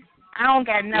 anyway. I don't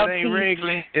got no teeth. It ain't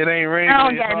wrinkly. It ain't wrinkly. I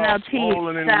don't got no teeth,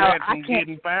 swollen and so wet I and can't.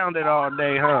 Getting pounded all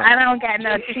day, huh? I don't got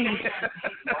no teeth.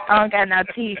 I don't got no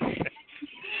teeth,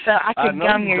 so I can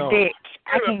gum your dick.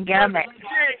 I can gum it. You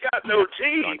ain't got no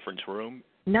teeth. Conference room.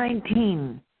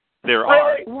 19. There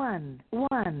are 1.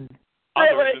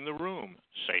 others in the room.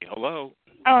 Say hello.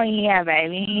 Oh yeah,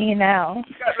 baby. You know.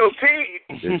 You got no teeth.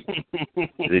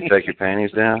 Did he take your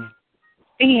panties down?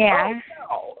 Yeah.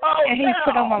 And he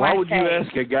put them on Why my would you face.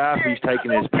 ask a guy if he's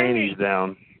taking his panties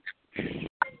down?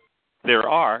 There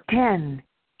are 10.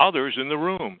 others in the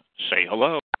room. Say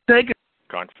hello. Take it.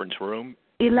 Conference room.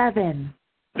 11.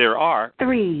 There are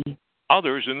 3.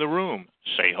 others in the room.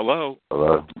 Say hello.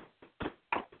 Hello.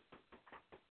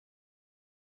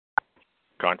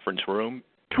 Conference room.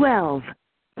 12.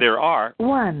 There are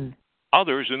 1.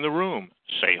 others in the room.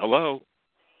 Say hello.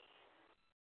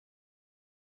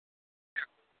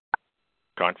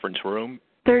 Conference room.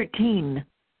 13.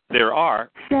 There are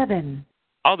 7.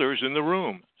 others in the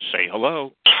room. Say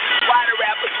hello. Why the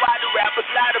rappers, lie the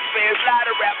fans, lie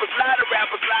the rappers, lie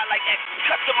like that.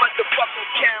 Cut the motherfucking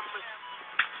cameras.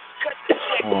 Cut the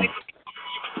shit, nigga.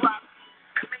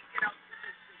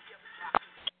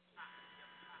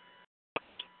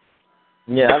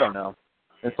 Yeah, I don't know.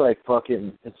 It's like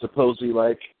fucking, it's supposedly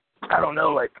like, I don't know,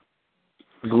 like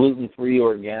gluten-free,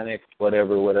 organic,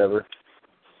 whatever.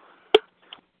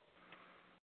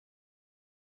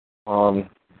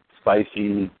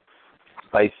 Spicy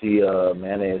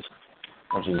mayonnaise,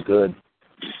 which is good.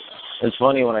 It's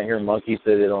funny when I hear monkeys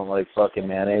say they don't like fucking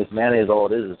mayonnaise. Mayonnaise, all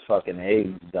it is fucking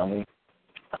eggs, dummy.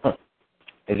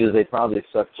 It's just they probably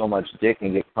suck so much dick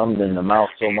and get cummed in the mouth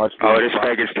so much. Oh, this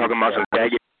fagot's talking about some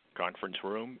faggot. Conference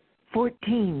room.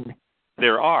 14.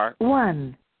 There are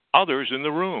 1. others in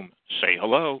the room. Say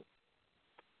hello.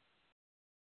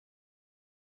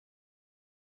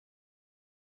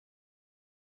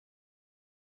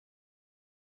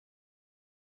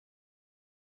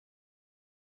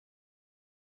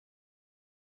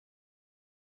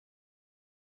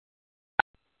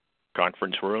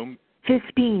 Conference room.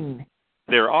 15.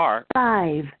 There are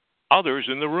 5. others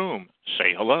in the room.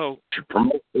 Say hello. To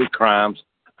promote these crimes.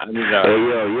 I mean,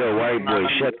 yo, white boy,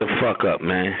 shut the fuck up,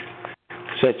 man.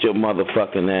 Shut your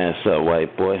motherfucking ass up,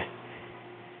 white boy.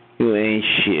 You ain't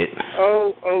shit.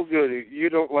 Oh, goody. You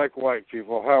don't like white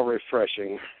people. How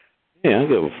refreshing. Yeah, I don't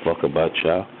give a fuck about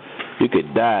y'all. You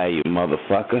could die, you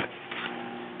motherfucker.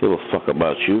 Give a fuck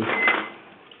about you.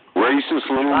 Racist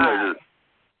little nigger.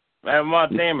 Man, my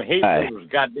damn Hebrews,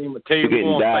 goddamn, I tell you can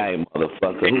one die, thing.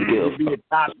 motherfucker. Who gives You be a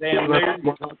top damn nigger.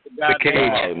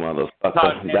 Die,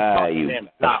 motherfucker. Die, you.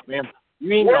 Stop him.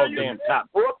 You ain't no damn top.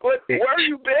 Brooklyn, where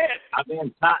you been? I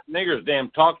damn top niggers damn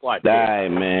talk like that. Die,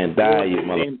 man. Die, you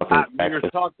motherfucking top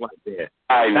niggers talk like that.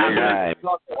 Die, niggers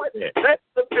talk like that. That's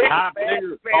the big top bad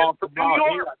niggers man talk from about New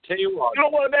here. York. I tell you what. You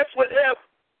don't want to mess with him.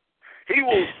 He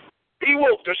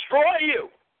will destroy you.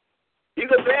 He's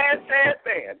a bad man.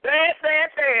 Bad.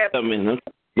 I mean,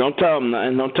 don't tell him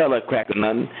nothing. Don't tell that cracker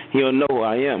nothing. He'll know who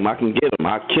I am. I can get him.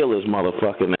 I'll kill his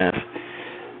motherfucking ass.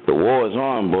 The war is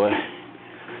on, boy.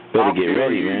 Better get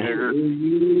ready,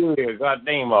 man. Yeah,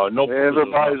 goddamn, no.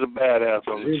 Everybody's a badass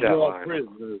on the chat line.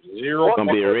 Zero.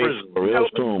 Gonna be a race real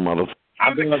soon, motherfucker.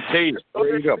 I'm gonna tell you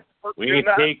straight up. We ain't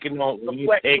taking no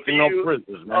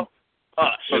prisoners, man.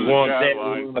 We're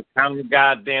going to count the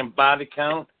goddamn body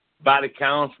count. Body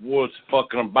counts what's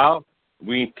fucking about.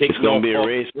 We ain't taking no. It's gonna be a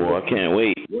race, boy. I can't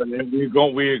wait. We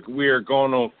are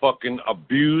going to fucking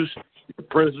abuse the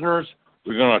prisoners.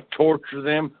 We're gonna torture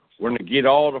them. We're gonna get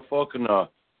all the fucking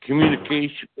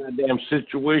communication, goddamn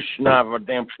situation out of our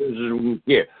damn prisoners we can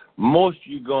get. Most of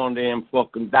you gonna damn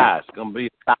fucking die. It's gonna be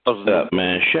 1,000. Shut up,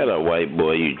 man. Shut up, white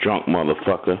boy. You drunk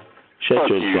motherfucker. Shut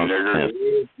your drunk ass.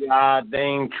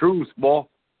 Goddamn truth, boy.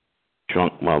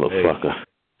 Drunk motherfucker. Hey,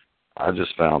 I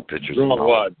just found pictures drunk, of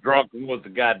what? Drunk with the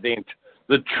goddamn.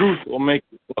 The truth will make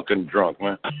you fucking drunk,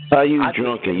 man. How you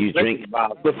drunk and you drink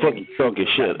the fucking drunk as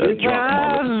shit? A drunk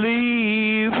I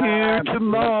leave here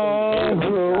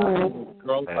tomorrow.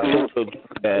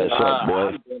 Ass up,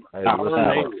 boy.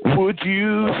 Would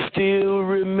you still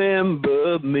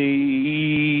remember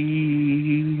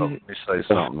me? Let me say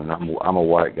something. I'm a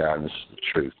white guy, and this is the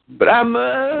truth. But I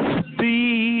must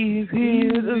be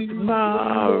here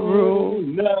tomorrow.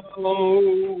 No.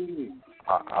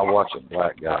 I watch a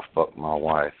black guy fuck my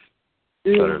wife.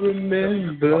 Still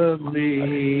remember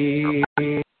me.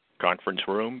 Conference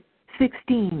room.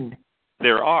 16.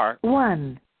 There are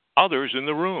 1. others in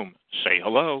the room. Say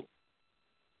hello.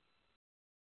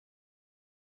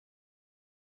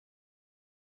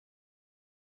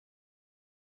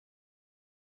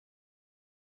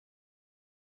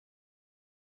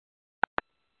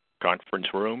 Conference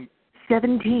room.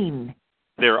 17.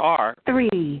 There are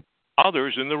 3.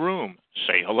 others in the room.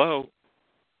 Say hello.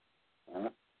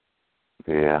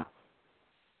 Yeah.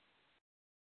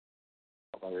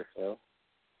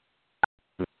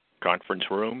 Conference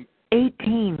room.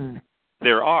 18.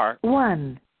 There are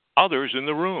 1. others in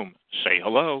the room. Say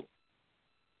hello.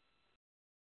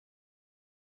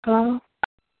 Hello?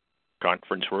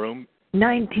 Conference room.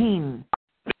 19.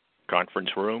 Conference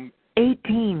room.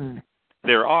 18.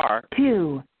 There are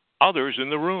 2. others in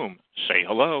the room. Say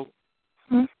hello.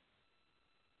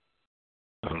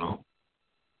 Hello.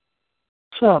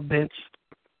 What's up, bitch?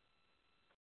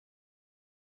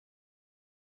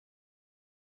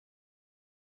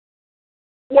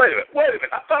 Wait a minute.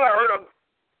 I thought I heard him.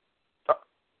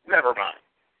 Never mind.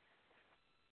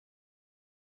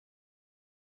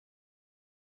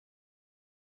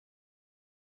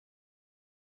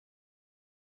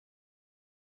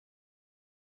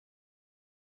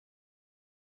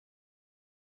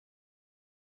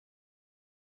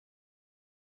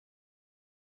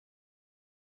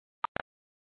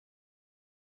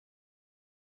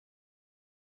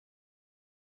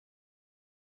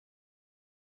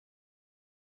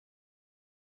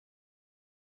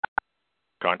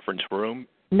 Conference room.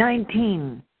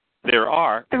 19. There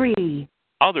are 3.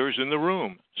 others in the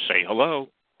room. Say hello.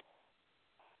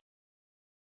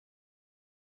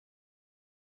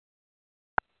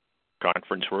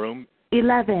 Conference room.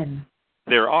 11.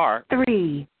 There are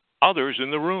 3. others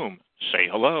in the room. Say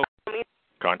hello.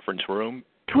 Conference room.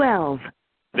 12.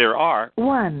 There are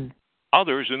 1.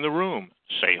 others in the room.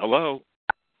 Say hello.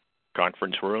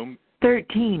 Conference room.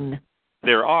 13.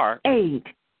 There are 8.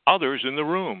 others in the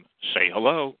room. Say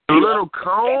hello. A little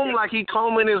comb, like he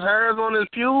combing his hairs on his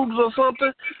pubes or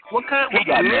something? What kind? He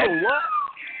got mad. What?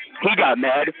 He got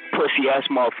mad, pussy ass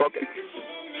motherfucker.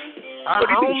 I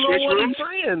don't know what he's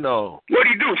saying though. What do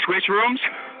you do? Switch rooms?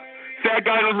 Fat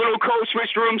guy in a little coat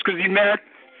switch rooms because he's mad.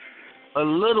 A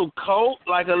little coat,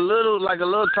 like a little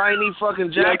tiny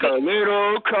fucking jacket. Like a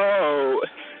little coat.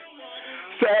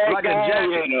 Fat like guy a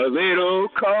jacket. in a little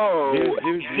coat.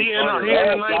 He in a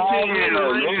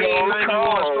 1991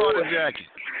 starter jacket.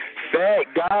 Fat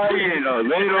guy in a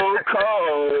little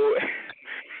coat.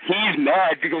 He's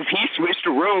mad because he switched the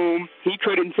room. He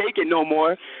couldn't take it no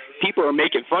more. People are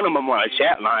making fun of him on a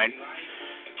chat line.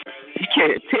 He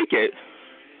can't take it.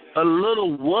 A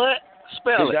little what?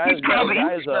 Spell it. He probably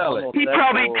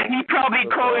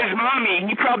called his mommy.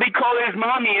 He probably called his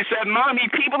mommy and said, "Mommy,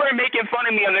 people are making fun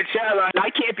of me on the chat line. I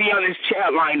can't be on this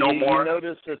chat line no more." You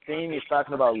notice the theme? He's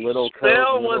talking about little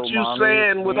Spell coat, what little you mommy.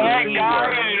 saying with that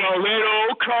guy in a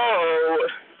little coat.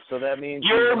 So that means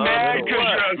you're mad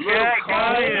because you're that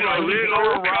guy in a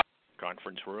little rock.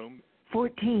 Conference room.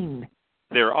 14.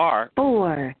 There are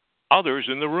 4. others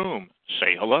in the room.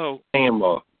 Say hello. I am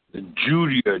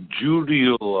Judy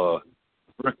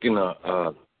freaking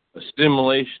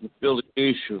assimilation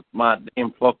affiliation with my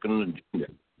damn fucking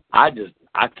agenda. I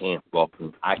can't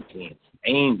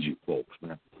stand you folks,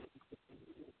 man.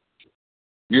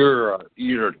 You're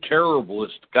a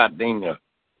terriblest goddamn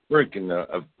freaking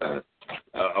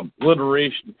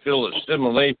obliteration, fill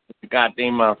assimilation,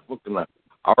 goddamn fucking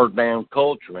our damn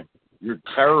culture, man. You're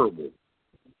terrible.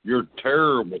 You're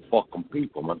terrible fucking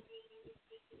people, man.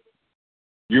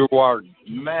 You are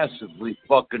massively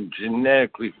fucking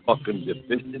genetically fucking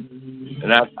deficient,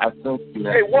 and I think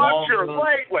that. Hey, watch your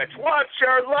language. Watch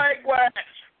your language.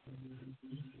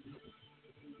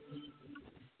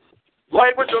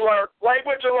 Language alert.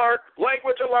 Language alert.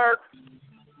 Language alert.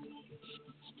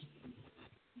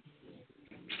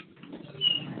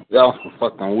 Y'all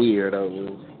fucking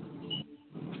weirdos.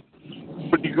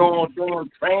 But you going to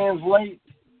translate?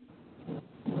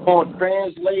 Going to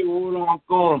translate what I'm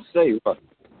going to say?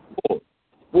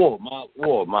 My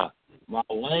language, my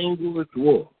language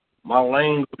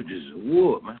is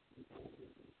what, man?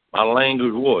 My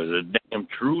language is the damn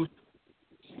truth.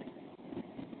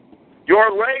 Your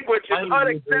language is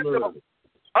unacceptable.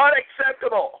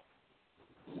 Unacceptable.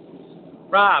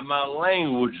 Right, my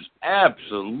language is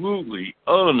absolutely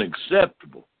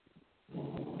unacceptable.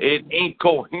 It ain't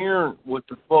coherent with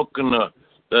the fucking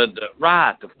the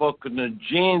fucking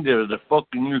agenda, the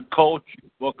fucking your culture, you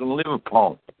fucking live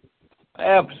upon.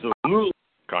 Absolutely.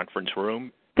 Conference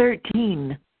room.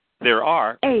 13. There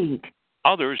are 8.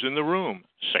 others in the room.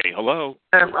 Say hello.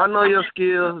 I know your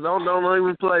skills. Don't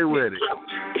even play with it.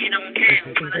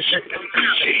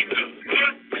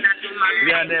 You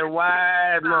got that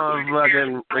wide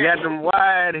motherfucking. You got them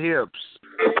wide hips.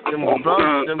 Them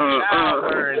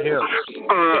child-wearing hips.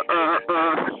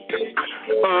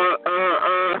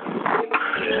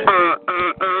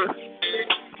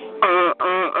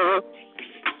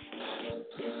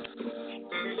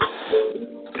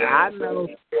 I know.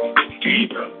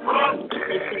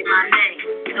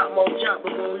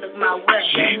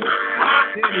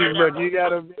 But you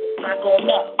gotta.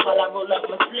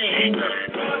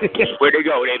 Where'd they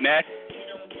go? They mad?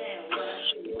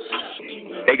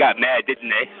 They got mad, didn't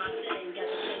they?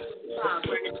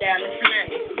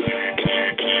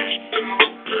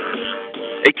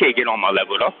 They can't get on my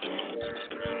level though.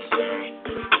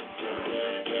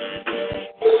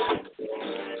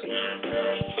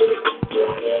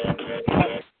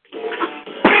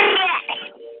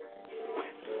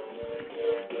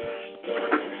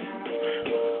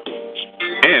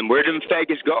 Damn, where did them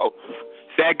faggots go?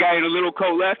 Fat guy in a little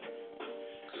coat left?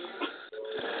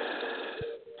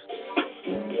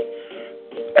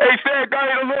 Hey, fat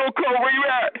guy in a little coat, where you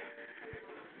at?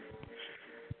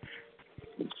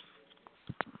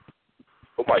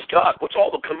 Oh my God, what's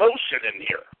all the commotion in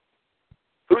here?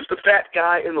 Who's the fat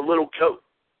guy in the little coat?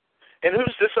 And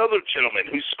who's this other gentleman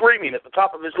who's screaming at the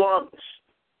top of his lungs?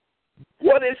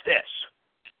 What is this?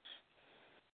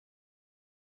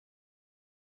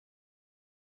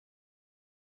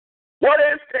 What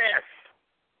is this?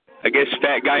 I guess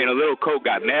fat guy in a little coat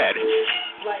got mad.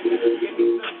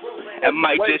 I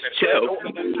might just chill.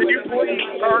 Can you please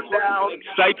turn down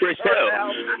Cypress Hill?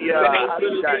 Yeah,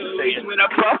 when I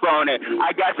puff on it,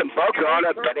 I got some bucks on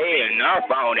it, but they ain't enough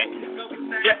on it.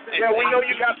 Yeah, we know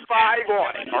you got 5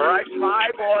 on it. All right, 5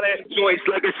 on it. Joints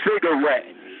like a cigarette.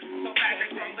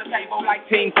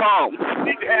 King Kong.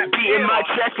 Beating my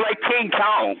chest like King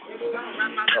Kong.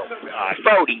 Oh God.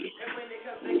 40.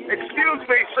 Excuse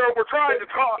me, sir. We're trying to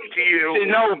talk to you.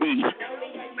 Shinobi.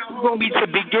 Shinobi to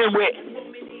begin with.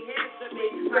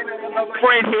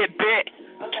 Friend hit bit.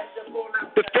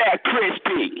 The fat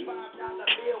crispy.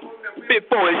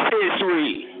 Before his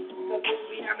history.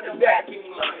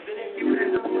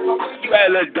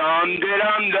 Well,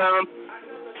 dum-de-dum-dum.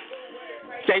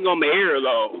 Sang on my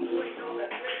earlobe.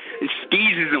 And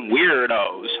skeezers and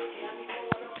weirdos.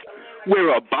 Where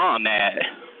a bomb at?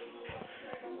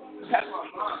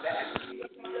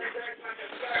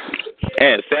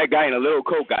 And that guy in a little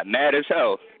coat got mad as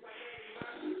hell.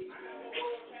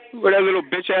 Where'd that little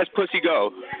bitch-ass pussy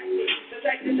go?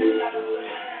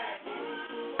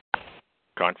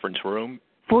 Conference room.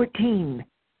 14.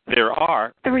 There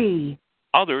are 3.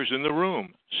 others in the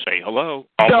room. Say hello.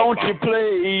 Don't you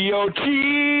play your cheating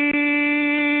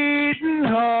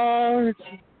heart,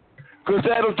 'cause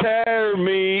that'll tear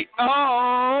me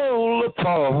all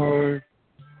apart.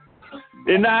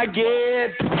 And I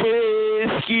get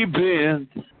whiskey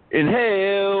bent and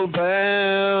hellbound.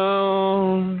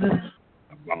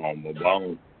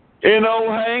 And old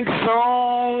Hank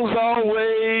songs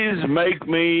always make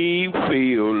me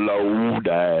feel low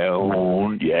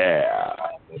down, yeah.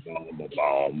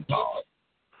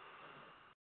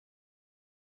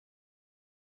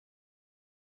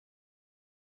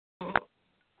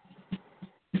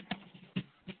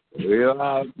 Well,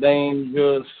 I ain't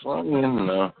just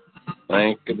singing,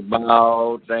 thinking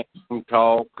about,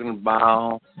 talking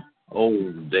about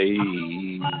old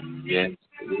days. Yes,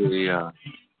 we are.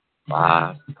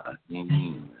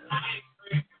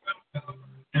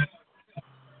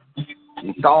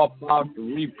 You talk about the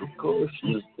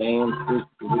repercussions, damn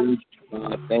situation,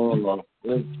 damn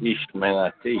man,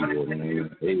 I tell you,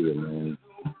 man, hey, man,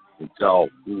 it's all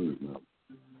cool, man.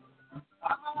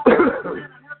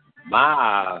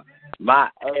 My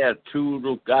attitude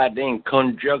of goddamn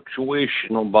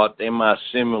conjunctuation about them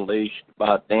assimilation,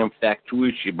 about them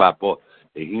factuation, about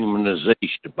the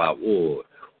humanization, about what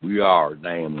we are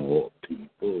damn what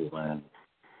people, man.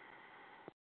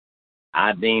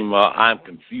 I'm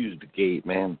confused, Kate,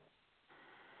 man.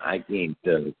 I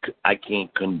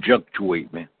can't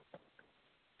conjunctuate, man.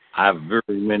 I have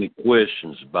very many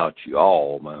questions about you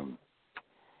all, man.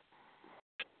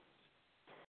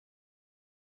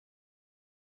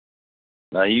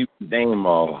 Now you damn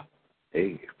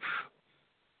hey,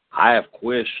 I have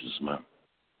questions, man,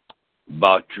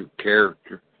 about your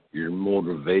character, your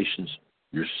motivations,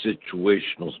 your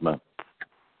situationals, man.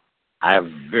 I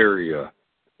have very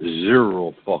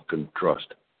zero fucking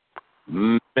trust,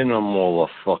 minimal of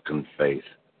fucking faith.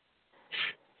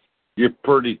 You're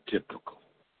pretty typical.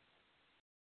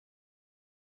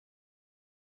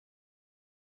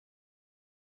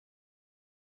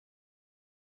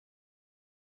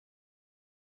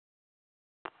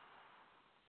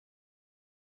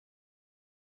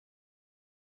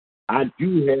 I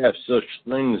do have such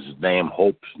things as damn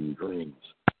hopes and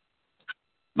dreams.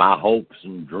 My hopes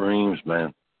and dreams,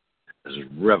 man, is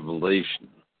revelation.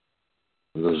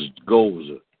 This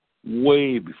goes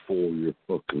way before your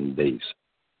fucking days.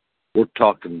 We're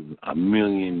talking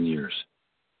 1,000,000 years.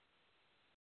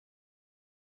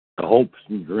 The hopes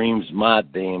and dreams, my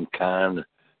damn kind,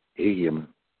 hey,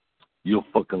 you'll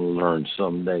fucking learn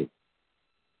someday.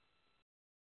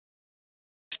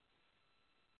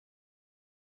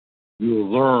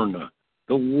 You'll learn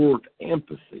the word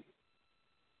empathy.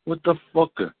 What the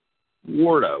fuck?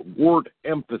 Word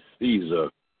empathy is a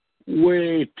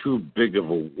way too big of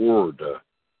a word.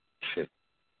 Shit.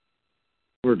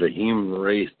 For the human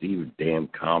race to even damn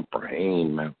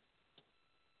comprehend, man.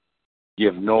 You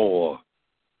have no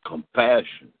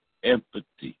compassion,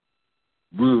 empathy,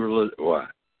 what?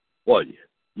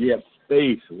 You have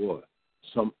faith, what?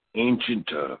 Some ancient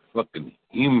fucking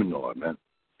humanoid, man.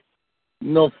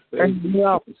 No faith. You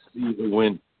have to see the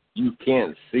wind. You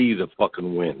can't see the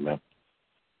fucking wind, man.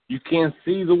 You can't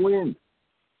see the wind.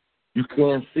 You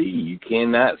can't see. You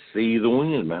cannot see the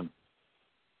wind, man.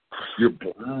 You're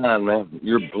blind, man.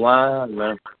 You're blind,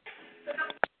 man.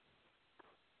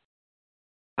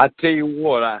 I tell you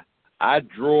what, I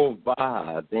drove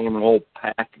by a damn old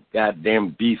pack of goddamn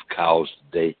beef cows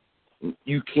today. And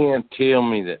you can't tell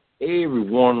me that every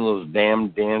one of those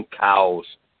damn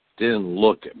cows didn't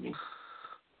look at me.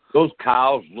 Those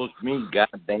cows looked me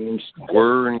goddamn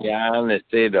square in the eye and they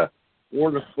said, where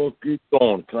the fuck are you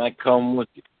going? Can I come with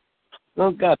you?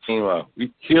 No, goddamn,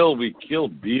 we kill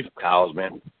beef cows,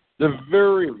 man. They're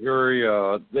very, very,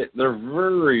 they're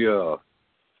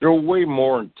way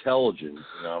more intelligent,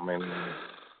 you know what I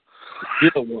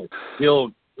mean?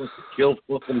 Kill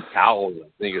flipping cows, I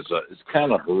think it's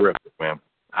kind of horrific, man.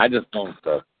 I just don't,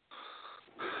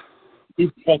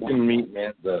 eat fucking meat,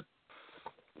 man.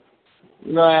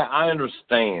 I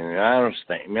understand,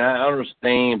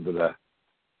 but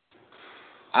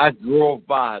I drove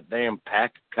by a damn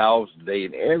pack of cows today,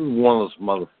 and every one of those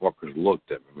motherfuckers looked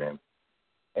at me, man.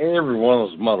 Every one of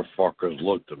those motherfuckers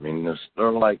looked at me, and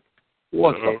they're like,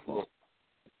 what the fuck?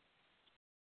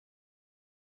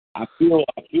 I feel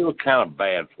kind of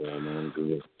bad for them, man,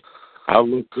 because I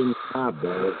looked in the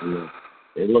eyeballs, and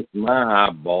they looked in my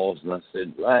eyeballs, and I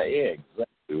said, yeah,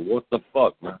 exactly, what the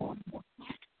fuck, man?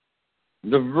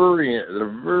 They're very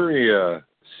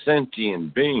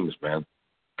sentient beings, man.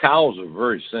 Cows are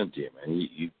very sentient, man.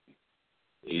 You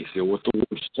say, what's the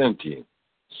word sentient?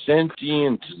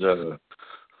 Sentient is the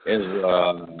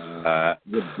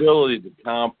ability to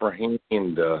comprehend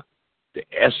the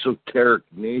esoteric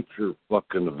nature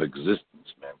fucking of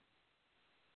existence, man.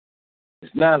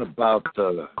 It's not about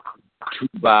the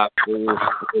 2x4,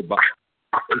 4x.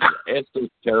 It's the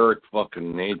esoteric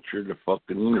fucking nature of the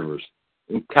fucking universe.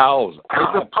 And cows.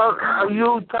 What the fuck are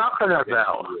you talking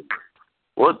about?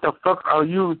 What the fuck are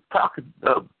you talking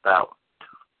about?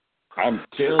 I'm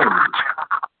telling you,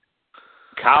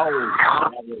 cows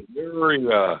have a very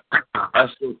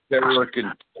esoteric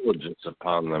intelligence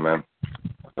upon them, man.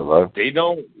 Hello? They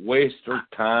don't waste their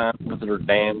time with their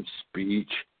damn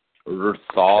speech or their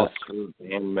thoughts or their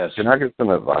damn messages. Can I get some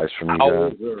advice from you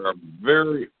Cows guys? are a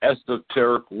very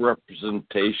esoteric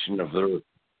representation of their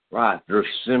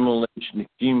assimilation,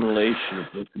 accumulation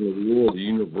of the world, the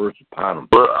universe upon them.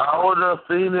 But I would have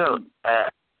seen it.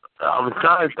 I'm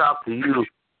trying to talk to you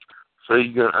so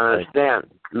you can understand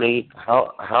me.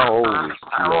 How old is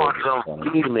I want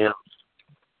some females.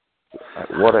 At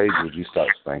what age would you start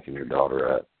spanking your daughter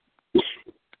at?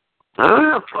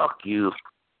 Fuck you.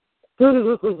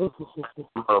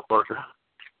 Motherfucker.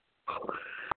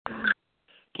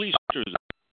 Please,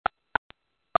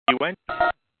 you went.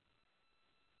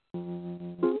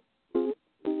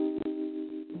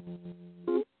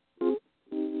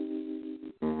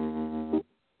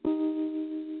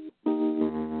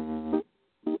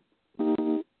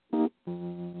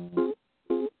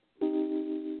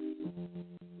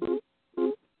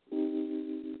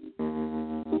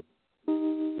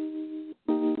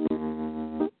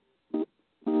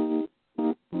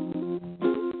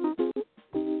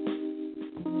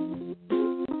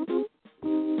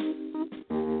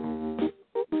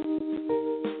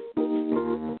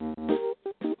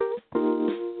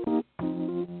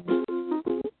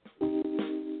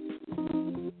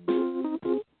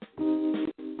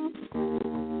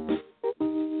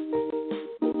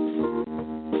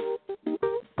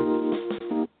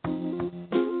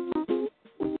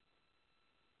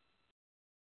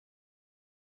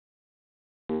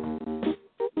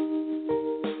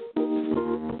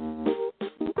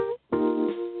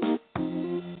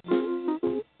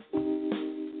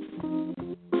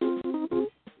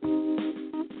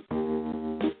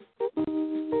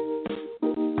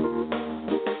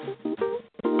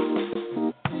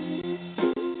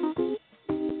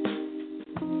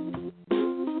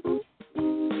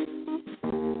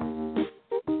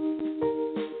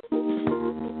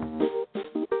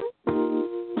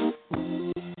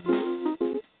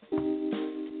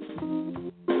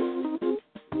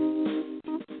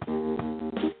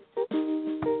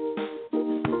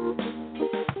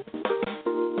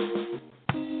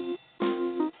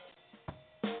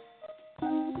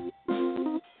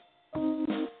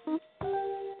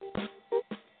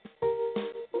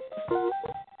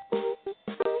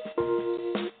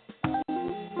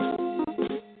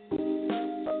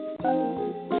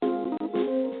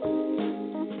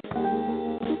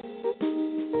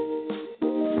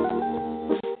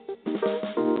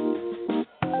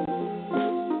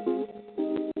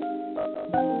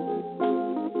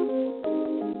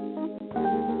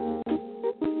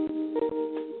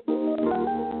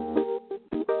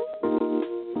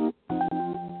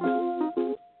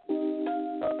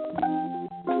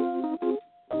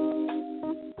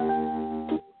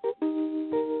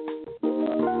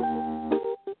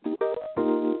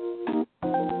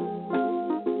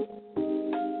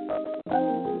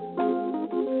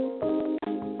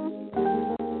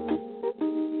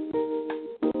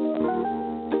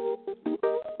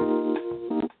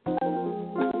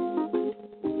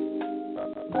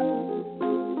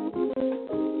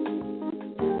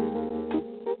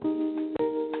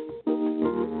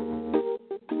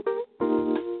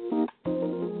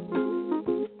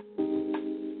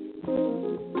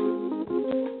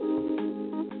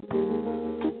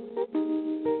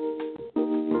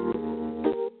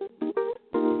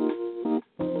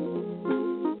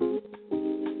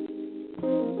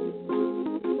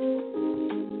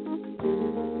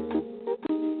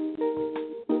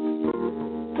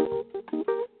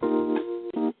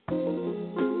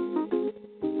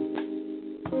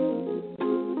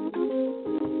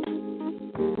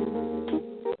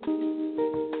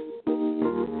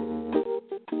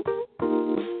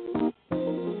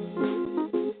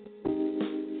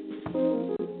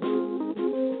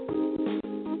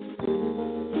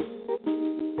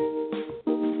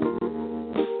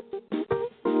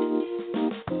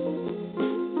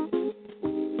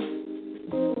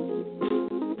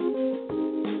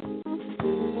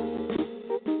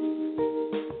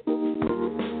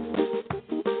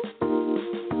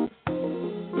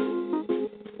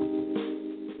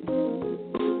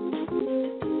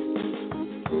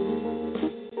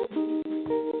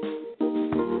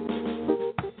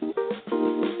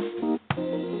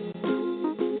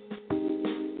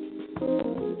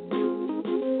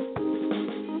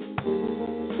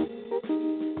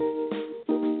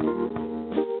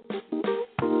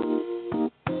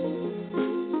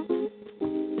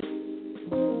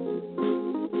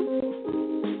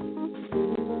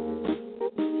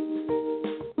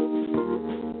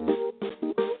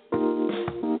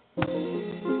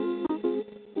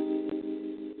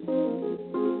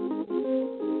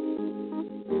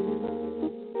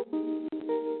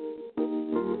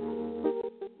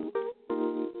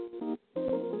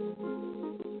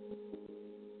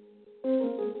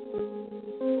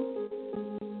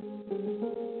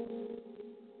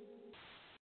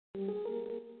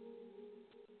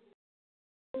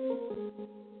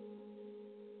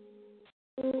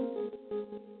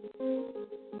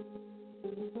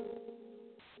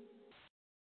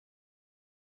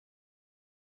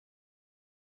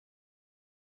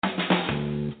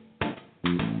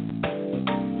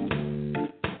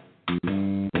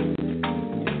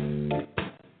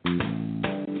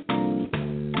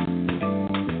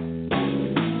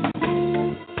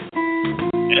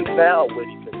 And now,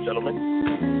 ladies and gentlemen,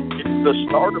 it's the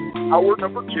start of hour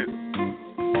number 2.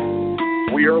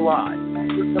 We are live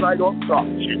here tonight on Talk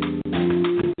Show.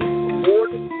 Ford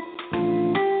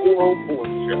 404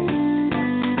 Show.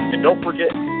 And don't forget,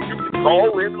 you can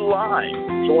call in live.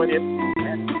 Join in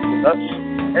with us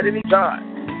at any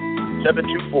time.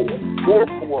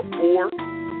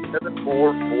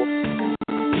 724-444-7444.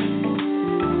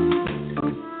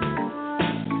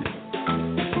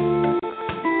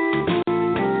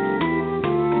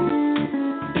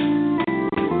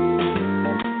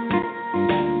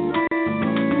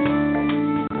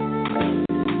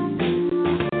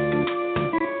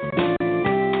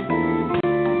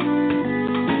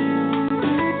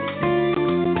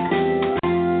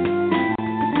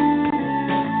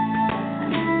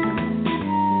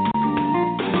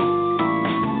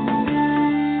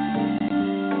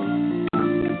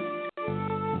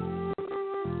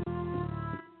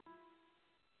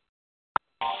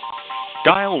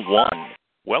 Dial 1.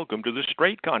 Welcome to the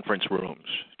straight conference rooms.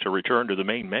 To return to the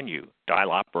main menu,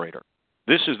 dial operator.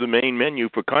 This is the main menu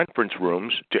for conference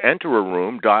rooms. To enter a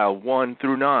room, dial 1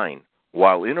 through 9.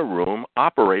 While in a room,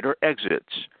 operator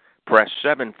exits. Press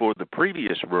 7 for the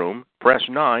previous room. Press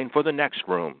 9 for the next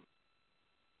room.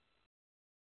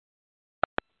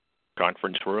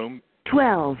 Conference room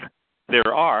 12.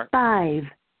 There are 5.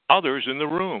 others in the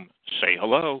room. Say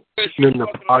hello. In the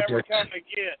project.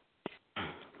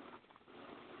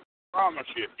 Promise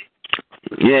you.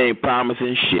 You ain't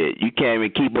promising shit. You can't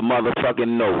even keep a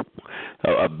motherfucking note.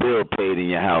 A bill paid in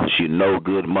your house, you no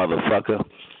good motherfucker.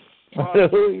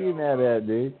 Who you mad at,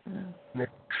 dude?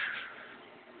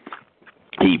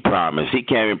 He promised. He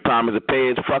can't even promise to pay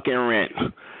his fucking rent.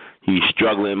 You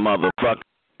struggling motherfucker.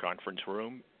 Conference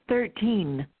room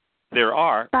 13. There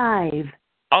are 5.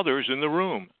 others in the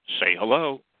room. Say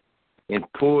hello. And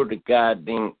pour the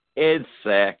goddamn Ed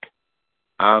sack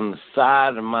on the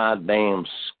side of my damn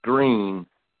screen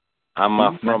on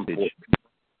my front porch.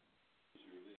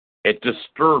 It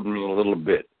disturbed me a little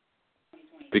bit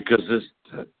because this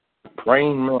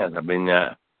praying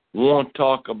man, want to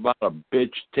talk about a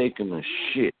bitch taking a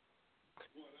shit.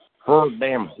 Her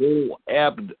damn whole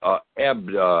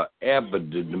abdominal.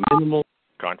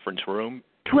 Conference room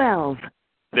 12.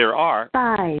 There are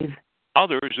 5.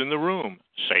 others in the room.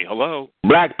 Say hello.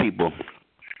 Black people.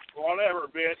 Whatever,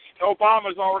 bitch.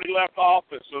 Obama's already left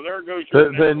office, so there goes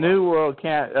the new world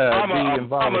can't be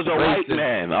involved. Obama's a white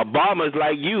man. Obama's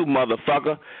like you,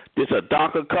 motherfucker. Just a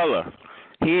darker color.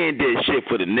 He ain't did shit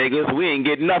for the niggas. We ain't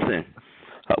get nothing.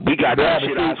 We got that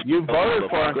shit out. You voted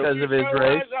for him because of his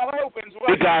race.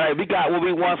 We got what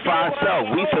we want for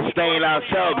ourselves. We sustain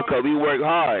ourselves because we work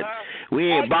hard.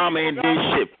 We ain't bombing this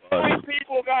shit for us. White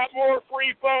people got more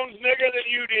free phones, nigga, than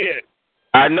you did.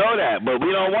 I know that, but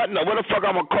we don't want no. What the fuck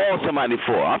I'm gonna call somebody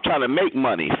for? I'm trying to make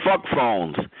money. Fuck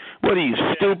phones. What are you,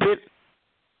 stupid?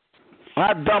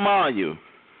 How dumb are you?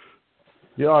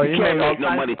 You can't make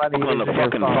no money on the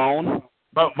fucking phone.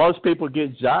 But most people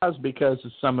get jobs because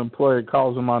some employer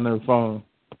calls them on their phone.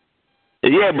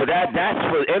 Yeah, but that's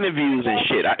for interviews and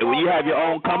shit. When you have your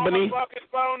own company. Fucking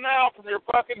phone now from your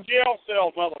fucking jail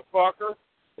cell, motherfucker.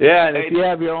 Yeah, and if you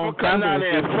have your own come down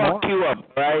there and fuck you up,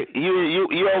 right?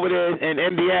 You over there in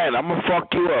Indiana, I'm gonna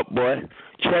fuck you up, boy.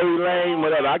 Cherry Lane,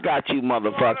 whatever. I got you,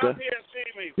 motherfucker.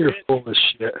 You're full of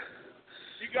shit.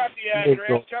 You got the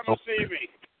address. Come and see me.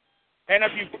 And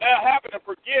if you happen to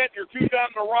forget, you're too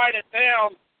dumb to write it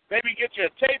down. Maybe get you a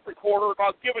tape recorder, and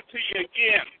I'll give it to you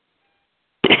again.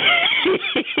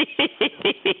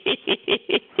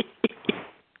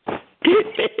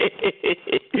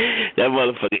 That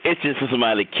motherfucker itching for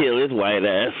somebody to kill his white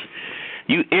ass.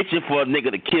 You itching for a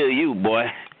nigga to kill you,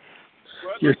 boy.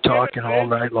 You're talking all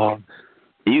night long.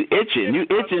 You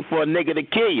itching for a nigga to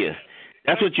kill you.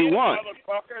 That's what you want.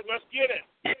 Motherfucker, let's get it.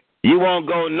 You won't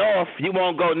go north. You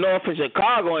won't go north in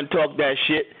Chicago and talk that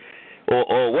shit,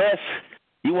 or west.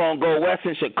 You won't go west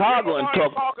in Chicago and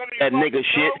talk that nigga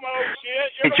shit.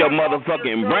 Get your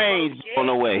motherfucking brains blown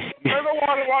away. You're the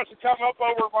one who wants to come up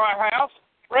over my house.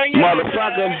 Bring your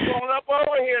motherfucker. Going up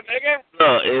over here, nigga.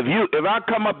 If I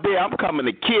come up there, I'm coming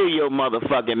to kill your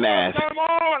motherfucking ass. Come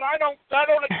on, I don't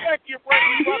expect you to bring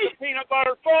me fucking peanut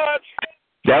butter fudge.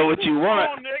 That what you want?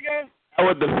 Come on, nigga. That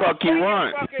what the fuck you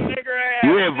want?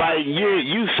 You invite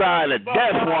you sign a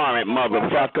death warrant,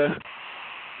 motherfucker.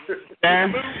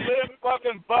 Man,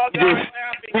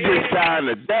 you just signed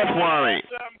a death warrant.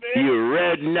 You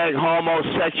redneck,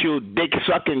 homosexual, dick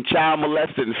sucking, child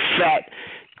molesting, fat,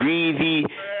 greasy,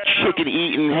 chicken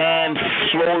eating hands,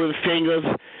 swollen fingers,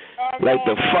 like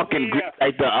the fucking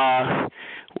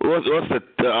what's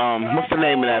the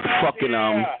name of that fucking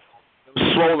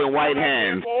swollen white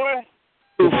hand?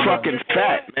 too fucking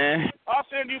fat, man. I'll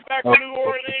send you back to New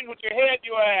Orleans with your head,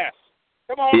 you ass.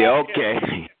 Come on. Yeah,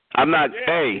 okay. I'm not.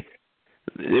 Hey,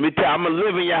 let me tell you, I'm gonna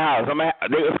live in your house.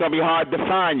 It's gonna be hard to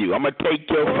find you. I'm gonna take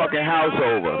your fucking house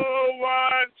over.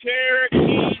 101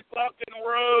 Cherokee fucking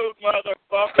road,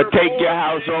 motherfucker. I'm gonna take your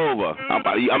house over. I'm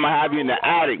gonna have you in the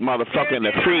attic, motherfucker, in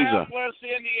the freezer.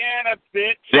 Indiana,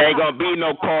 bitch. There ain't gonna be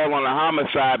no call on a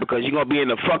homicide because you're gonna be in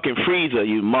the fucking freezer,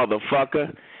 you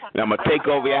motherfucker. And I'm gonna take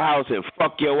over your house and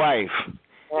fuck your wife.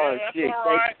 Oh shit,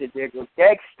 right.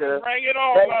 Dexter. Bring it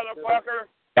on, motherfucker.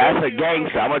 That's a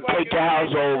gangster. I'm gonna take your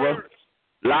house over,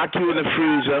 lock you in the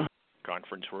freezer.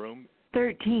 Conference room.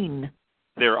 13.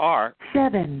 There are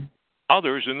 7.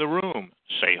 others in the room.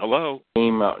 Say hello.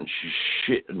 Came out and she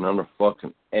shit another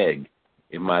fucking egg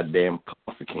in my damn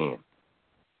coffee can.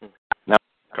 Now,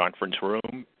 conference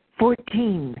room.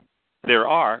 14. There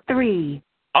are 3.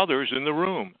 others in the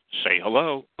room. Say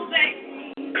hello.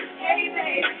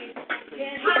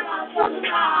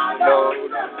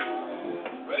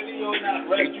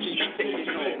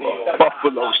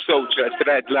 Buffalo soldiers,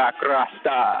 red like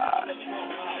Rasta.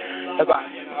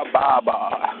 Baba.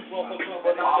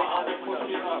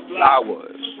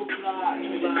 Flowers.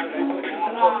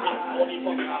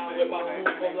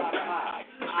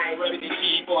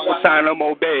 Sign them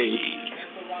obey.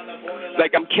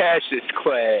 Like I'm Cassius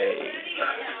Clay.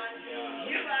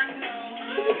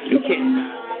 You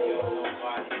can't.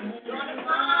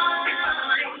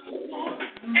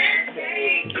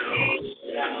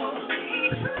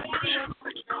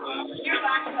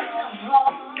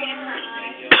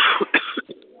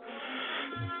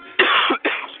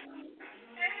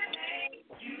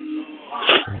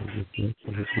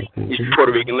 These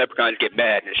Puerto Rican leprechauns get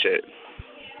mad and shit.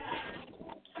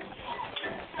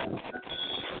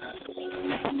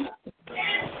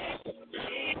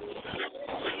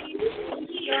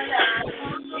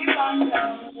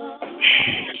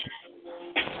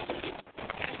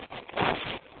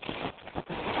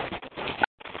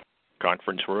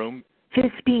 Conference room.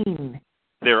 15.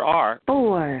 There are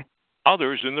 4.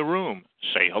 others in the room.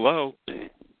 Say hello.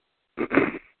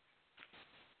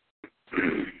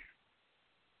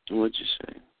 What'd you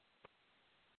say?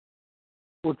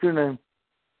 What's your name?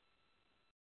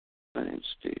 My name's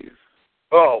Steve.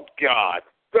 Oh, God.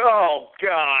 Oh,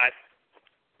 God.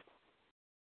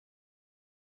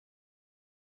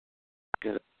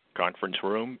 Conference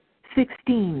room.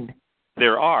 16.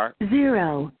 There are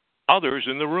 0. others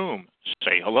in the room.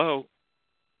 Say hello.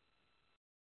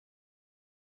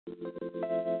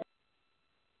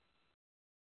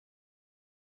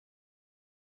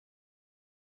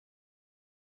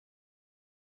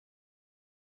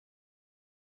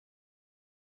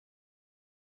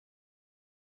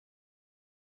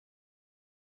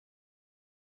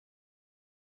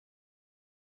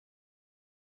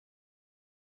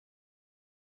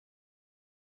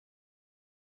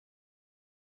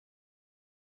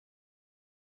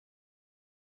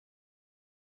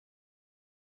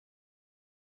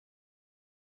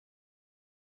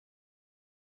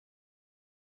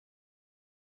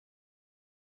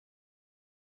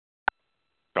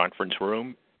 Conference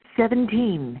room.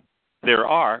 17. There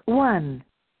are 1.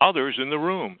 others in the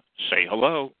room. Say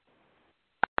hello.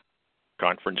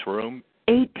 Conference room.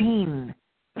 18.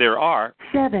 There are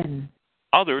 7.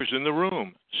 others in the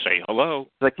room. Say hello.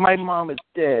 Like, my mom is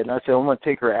dead. And I said, I'm going to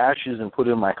take her ashes and put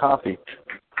it in my coffee.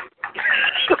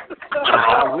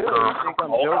 I will. You think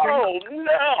I'm joking? Oh,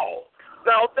 no.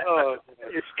 No, that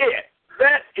is it.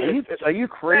 Are you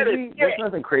crazy? There's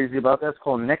nothing crazy about that. It's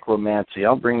called necromancy.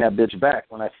 I'll bring that bitch back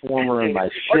when I form her in my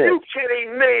shit. Are you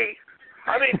kidding me?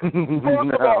 I mean,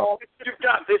 first of all, you've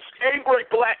got this angry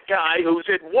black guy who's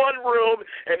in one room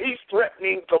and he's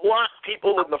threatening to lock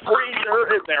people in the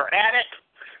freezer in their attic.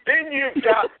 Then you've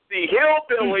got the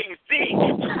hillbilly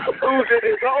Zeke, who's in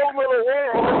his own little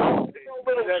world, his own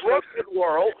little drunken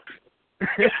world.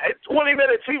 Yeah, in 20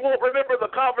 minutes he won't remember the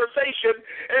conversation,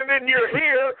 and then you're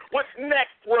here with Neck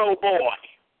Row Boy.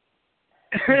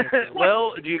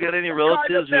 Well, do you got any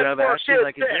relatives who have ashes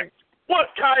I can drink?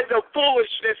 What kind of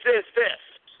foolishness is this?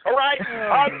 All right?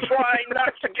 I'm trying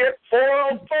not to get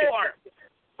 404.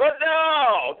 But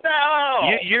no.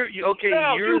 You're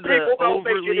the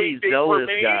overly zealous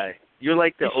guy. You're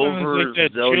like the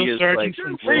overzealous, like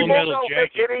Full Metal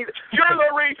Jacket. You're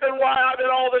the reason why I'm in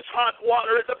all this hot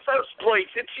water in the first place.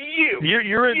 It's you.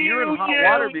 You're in hot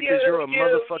water because you're a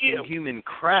motherfucking human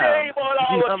crab.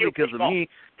 Not because of me,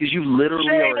 because you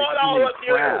literally are a human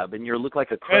crab, and you look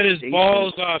like a crustacean. Cut his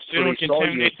balls off so they don't saw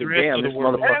you contaminate the rest of this the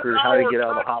world. motherfucker is how to get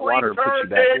out of the hot water and put you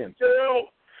back in.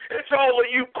 It's all of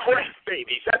you crap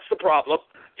babies. That's the problem.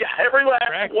 Yeah, Every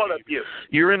last one of you.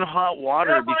 You're in hot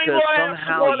water because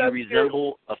somehow you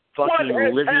resemble a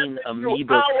fucking living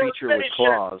amoeba creature with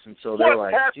claws, and so they're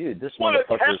like, dude, this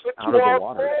motherfucker's out of the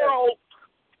water.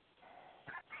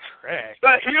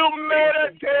 The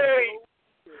humidity.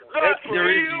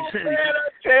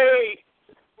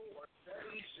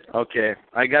 Okay,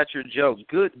 I got your joke.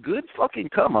 Good fucking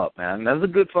come up, man. That's a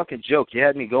good fucking joke. You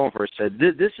had me going for a second.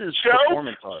 This is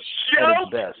performance art at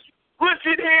its best.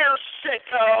 Listen here,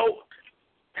 sicko.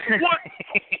 What?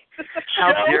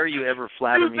 How dare you ever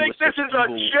flatter me with such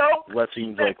evil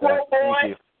blessings like that? Thank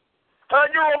you.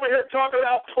 You're over here talking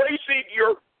about placing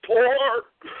your poor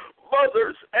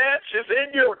mother's ashes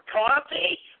in your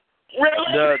coffee?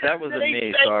 Really? No, that wasn't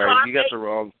me. Sorry, you got the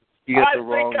wrong. You got the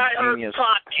wrong genius.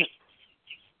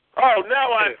 Oh,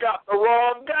 now I've got the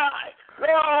wrong guy. No,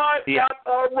 I've got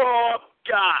the wrong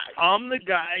guy. I'm the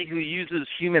guy who uses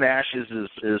human ashes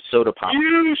as soda pop.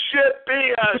 You should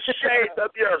be ashamed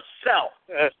of yourself.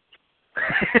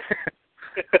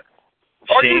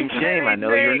 Shame. I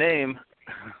know your name.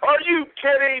 Are you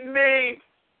kidding me?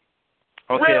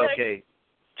 Okay, really? Okay.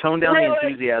 Tone down the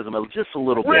enthusiasm just a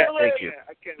little bit. Really? Thank you.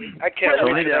 I can't.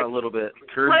 Tone it down a little bit.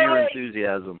 Curb your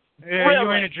enthusiasm. Yeah,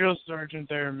 you ain't a drill sergeant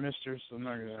there, mister, so I'm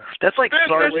not gonna... That's like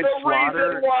Sergeant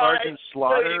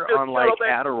Slaughter on, like,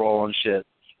 Adderall and shit.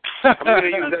 I'm going to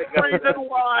use that reason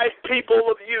why, people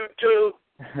of YouTube.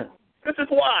 This is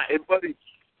why. Hey, buddy,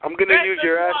 I'm going to use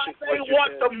your ashes. They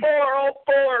want the moral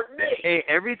for me. Hey,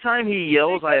 every time he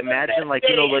yells, I imagine, like,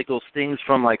 you know, like those things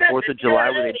from, like, 4th of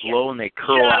July where they blow and they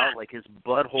curl out, like his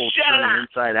butthole turning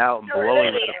inside out and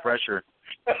blowing with the pressure.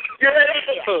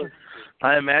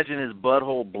 I imagine his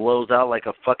butthole blows out like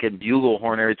a fucking bugle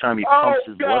horn every time he pumps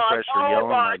his blood pressure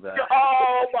yelling like that.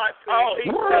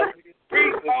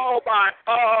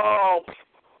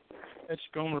 That's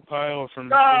Gomer Pyle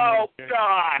from... Oh,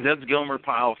 God. That's Gomer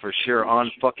Pyle for sure,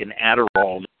 on fucking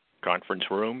Adderall. Conference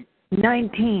room.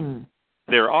 19.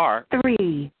 There are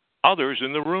 3. Others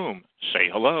in the room. Say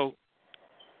hello.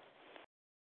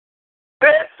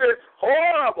 This is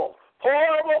horrible.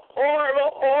 Horrible,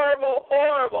 horrible, horrible,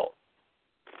 horrible.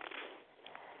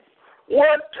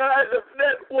 What kind of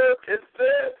network is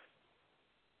this?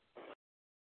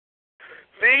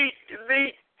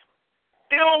 The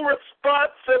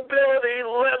irresponsibility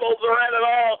levels are at an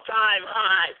all-time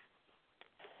high.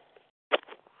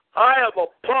 I am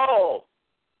appalled.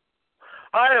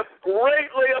 I am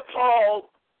greatly appalled.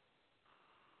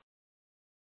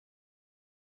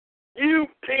 You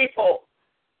people,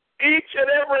 each and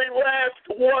every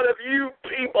last one of you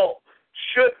people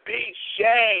should be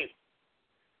shamed.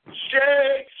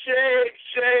 Shame, shame,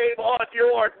 shame on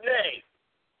your name.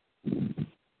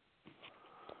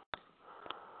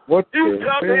 What you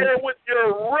come here with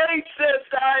your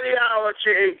racist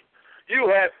ideology. You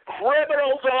have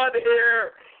criminals on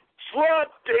here, drug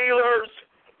dealers,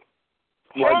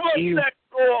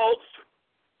 homosexuals,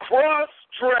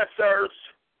 cross-dressers.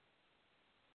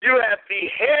 You have the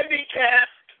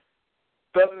handicapped,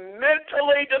 the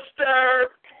mentally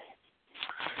disturbed.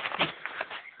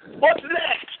 What's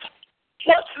next?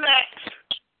 What's next?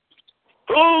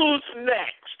 Who's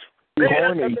next? We're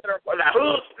horny.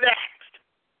 Who's next?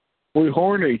 We're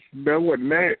horny. That what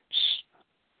next?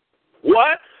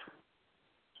 What?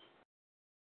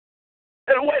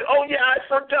 And wait, oh yeah, I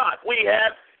forgot. We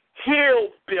have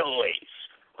hillbillies,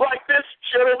 like this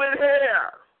gentleman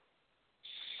here.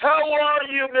 How are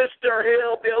you, Mr.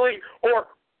 Hillbilly? Or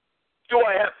do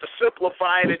I have to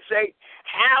simplify it and say,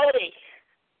 howdy?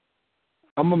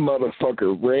 I'm a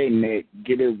motherfucker redneck.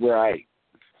 Get it right.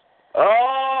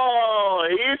 Oh,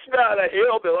 he's not a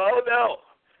hillbilly. Oh, no.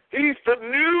 He's the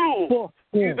new.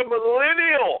 He's a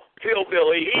millennial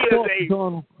hillbilly. He is a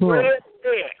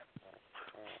redneck.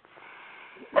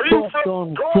 Are you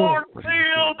from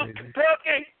Cornfield,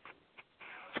 Kentucky?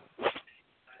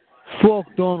 Fuck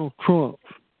Donald Trump.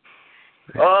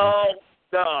 Oh,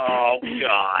 no,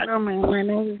 God. Oh, my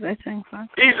goodness, I think so.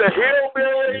 He's a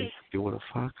hillbilly You want to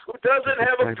fuck? who doesn't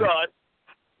have a gun.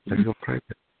 Let's go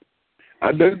private.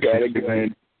 I do got a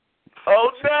gun.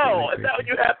 Oh, no. And now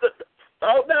you have to.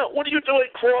 Oh, no. What are you doing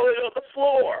crawling on the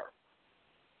floor?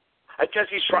 I guess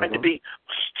he's trying to be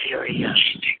mysterious.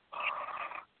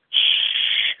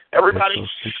 Shh. Everybody.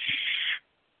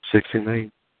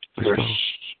 69. Let's go.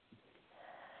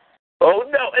 Oh,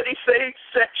 no. And he's saying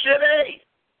Section 8.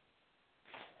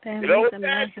 Damn, You know he's what a that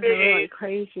massive means? really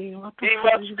crazy. What the He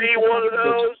fuck must is be this one of about?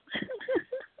 those.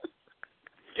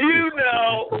 You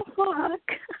know. What the fuck?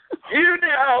 You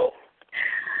know.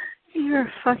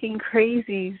 You're fucking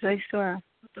crazy, I swear.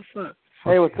 What the fuck?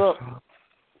 Hey, what's up?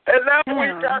 And now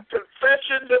we've got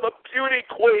Confessions of a Beauty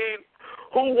Queen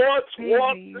who once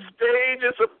walked the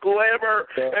stages of glamour,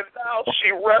 and now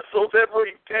she wrestles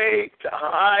every day to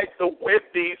hide the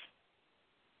Wendy's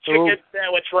chicken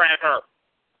sandwich wrapper.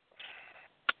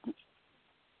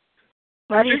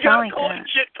 Why do you sound like got that?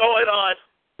 shit going on.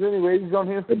 Anyway, he's on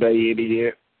here. The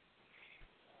idiot.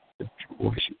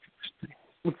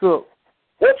 What's up?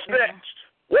 What's next?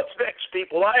 What's next,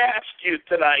 people? I asked you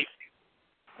tonight.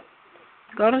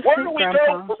 Go to Where sleep, do we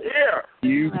Grandpa. go from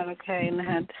here? Not okay in the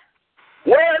head.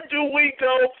 Where do we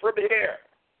go from here?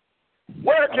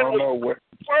 Where else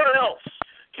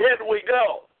can we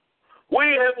go?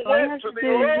 We have went to the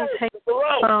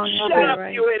road. Shut up,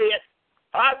 you idiot.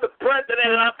 I'm the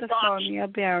president of the phone. You'll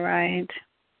be all right.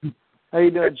 How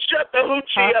you doing? Shut the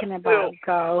hoochie Talking up, about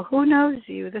go. Who knows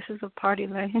you? This is a party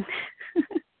lane.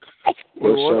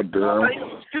 What's up, girl?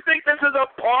 You think this is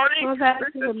a party? Well, that's this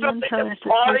is the something to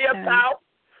mental party institution. about?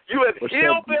 You have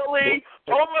hillbilly,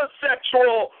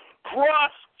 homosexual,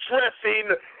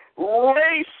 cross-dressing,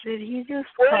 race. Did he just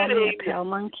call me a pale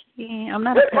monkey? I'm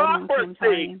not a pale monkey. I'm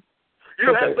sorry.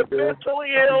 You have the mentally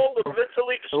ill, the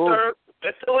mentally disturbed,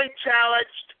 mentally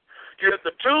challenged. You have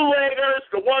the two-leggers,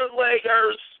 the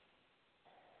one-leggers.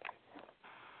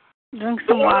 Drink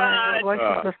some water. Your voice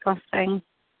is disgusting.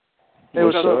 Hey,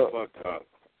 what's up?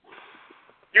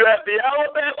 You have the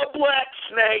Alabama black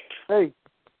snake. Hey.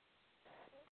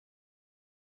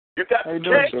 You got the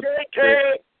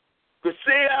KKK, the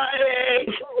CIA.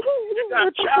 You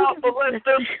got child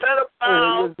molesters,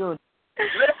 pedophiles,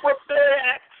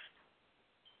 necrophiliacs.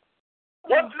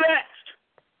 What's next?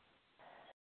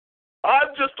 I'm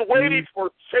just waiting for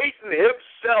Satan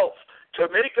himself to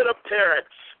make an appearance.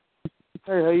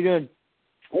 Hey, how you doing?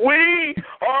 We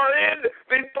are in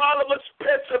the bottomless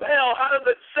pits of hell. How does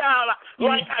it sound?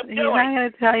 Like I'm He's doing? not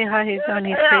going to tell you how he's doing.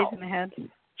 He's crazy in the head.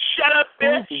 Shut up,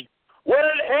 bitch. Where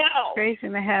in hell? Crazy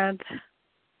in the head.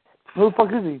 Who the fuck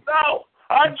is he? No,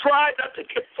 I tried not to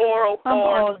get 404. Some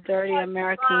old dirty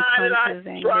American punches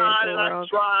angry at the world. I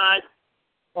tried.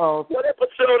 Oh. What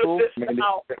episode is this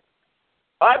now?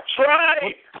 I've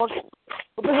tried. What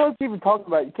the hell is he even talking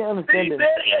about? You can't understand These it.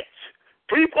 idiots.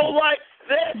 People like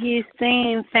this. He's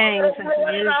saying things as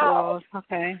usual.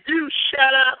 Okay. You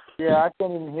shut up. Yeah, I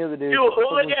can't even hear the dude. You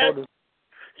hooligan.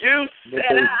 You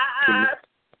shut up.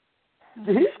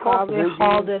 He's probably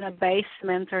hauled in a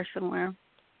basement or somewhere.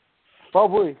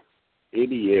 Probably.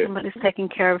 Idiot. Somebody's taking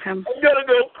care of him. I'm gonna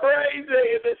go crazy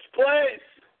in this place.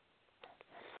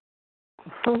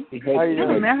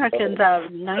 Americans are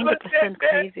 90%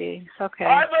 crazy. It's okay.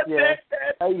 I'm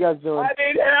addicted. How you guys doing? I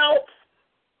need help.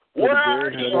 Where are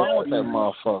you? Wrong with that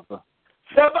motherfucker?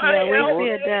 Somebody yeah, help we see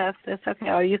me. a death. It's okay.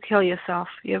 Or you kill yourself.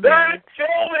 You're They bad.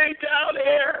 kill me down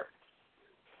here.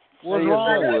 What's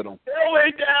wrong with him? Kill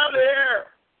me down here.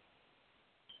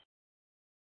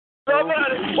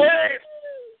 Somebody, please.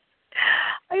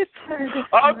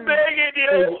 I'm begging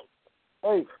you.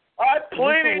 Hey. I'm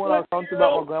pleading what I was talking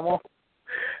about my grandma?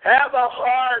 Have a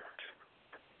heart.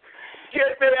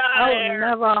 Get me out of I here.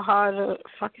 would never hard a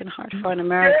fucking heart for an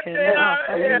American. Get me out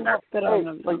of here. Spit on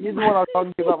them. Like, you're the one I was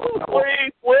talking about my grandma.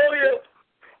 Please, will you?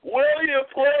 Will you,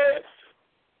 please?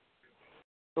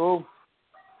 Oh.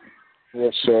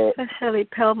 What's up? Especially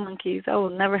pale monkeys. I will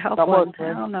never help Not one. much,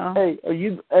 man. I don't know. Hey, are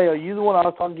you the one I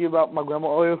was talking to you about my grandma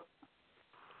oil?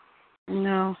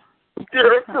 No.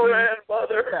 Your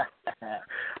grandmother.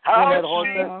 How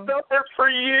she that? suffered for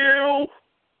you.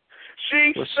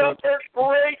 She suffered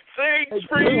great things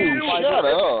for you. Shut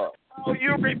up. How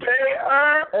you repay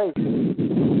her. Hey.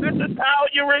 This is how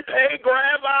you repay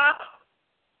Grandma.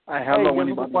 Hello,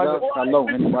 anybody else? Hello,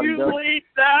 anybody You else? leave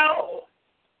now.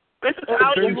 This is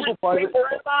how you repay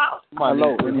Grandma.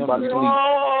 Hello, anybody else?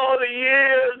 All the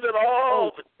years and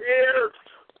all the tears.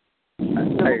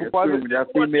 Hey, excuse me, that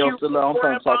female still on? I'm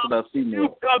trying to talk to that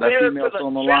female. That female still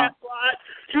on the line?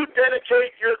 You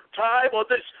dedicate your time on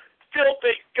this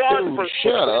filthy gun for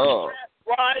shut up.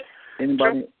 Right?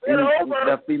 Anybody?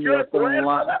 That female still on the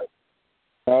line?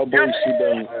 I believe she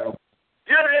doesn't have.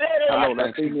 You're an idiot. Hello,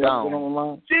 that female still on the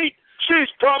line? She's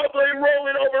probably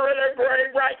rolling over in her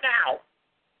grave right now.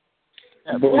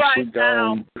 I believe she Right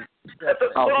now. gone.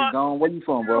 Oh, she gone? Where you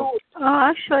from, bro?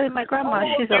 Oh, actually, my grandma,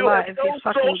 she's alive. You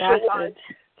fucking bastard.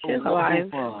 She's alive.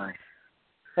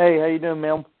 Hey, how you doing,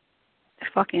 ma'am?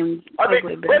 Fucking I ugly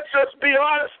mean, bitch. let's just be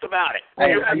honest about it.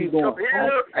 Hey, you how you doing?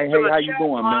 Hey, how you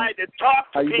doing, man? And talk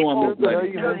to How you people. doing, Miss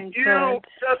Lady? You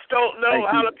just don't know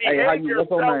how to behave how you? What's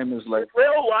yourself your name, Miss Lady? in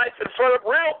real life in front of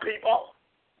real people.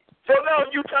 So no,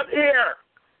 you come here.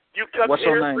 You come What's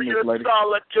here your name, for Miss your Lady?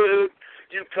 solitude.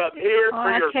 You come here Oh,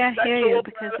 for I your can't hear sexual you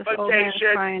because this old man's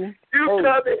gratification. crying. You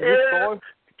come here to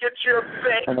get your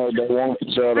fix. I know they won't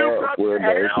shut You up, come will to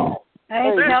they? hell.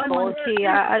 Hey, tell Monkey,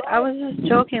 I was just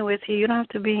joking with you. You don't have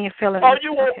to be in your feelings. Oh,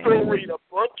 you won't go read a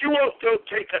book. You won't go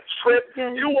take a trip.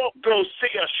 You won't go see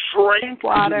a shrink. Drink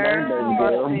water.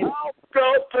 I'll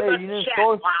go to the chat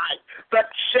line. The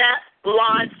chat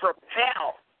line from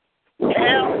hell.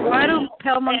 Hell. Why do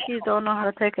pale monkeys don't know how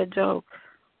to take a joke?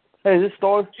 Hey, is this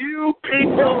Star? You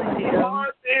people are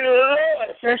in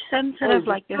They're sensitive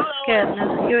like your skin.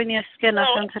 You and your skin are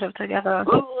sensitive together.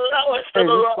 Hey, is this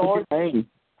Star? Hey.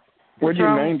 Where'd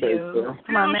your name base, sir?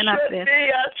 Come on, man up there.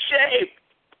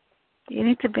 You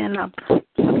need to bend up. All of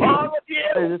you.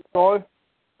 Hey, is this Star?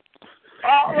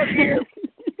 All of you.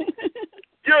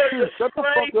 You're a Shut the fuck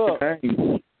up.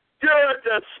 disgrace. You're a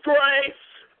disgrace.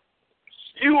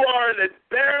 You are an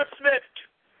embarrassment.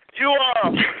 You are a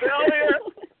failure.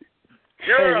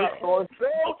 You're a filth.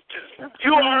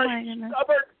 You are a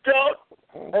stubborn goat.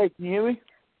 Hey, can you hear me?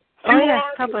 Oh, yeah,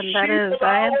 stubborn. That is.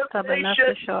 I am stubborn, that's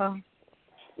for sure.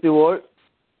 You what?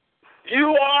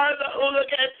 You are the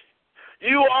hooligan.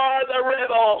 You are the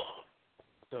rebel.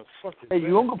 The fuck is you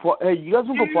guys want to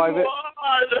go private? You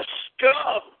are the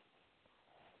scum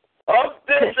of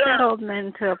this Take that earth. old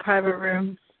man to a private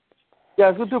room. Yeah,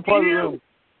 let's go to a private room.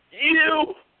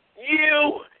 You,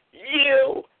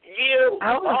 I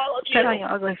would all of spit you. on your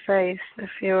ugly face if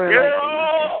you were like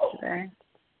today.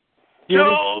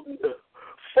 Doomed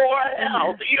for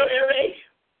hell. Do you hear me?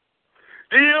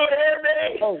 Do you hear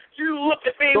me? Oh, you look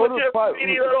at me with your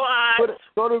pretty little eyes.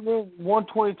 Go to room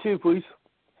 122, please.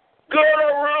 Go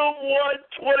to room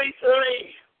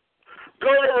 123. Go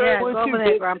to room Yeah, go over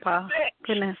there, Grandpa.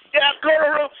 Goodness. Yeah, go to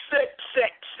room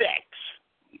 666.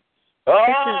 This is a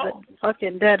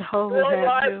fucking dead hole we Your have,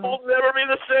 life dude. will never be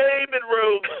the same in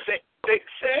room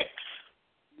 666.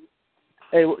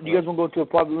 Hey, you guys want to go to a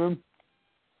private room?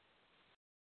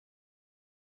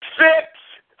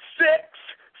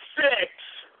 666.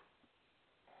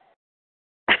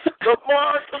 The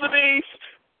mark of the beast.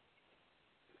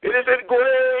 It is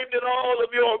engraved in all of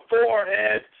your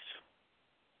foreheads.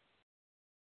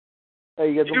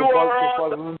 Hey, you guys You want to are go to a on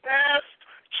private the room? fast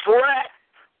track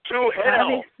to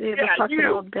hell. Obviously, the fucking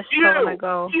old bitch told me to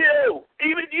go.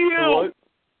 Even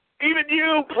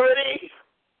you, pretty.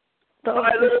 The old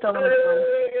bitch told me to go.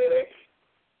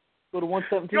 Go to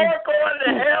 117. You're going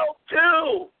to hell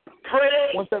too,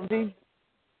 pretty. 117.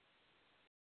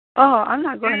 Oh, I'm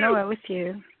not going nowhere with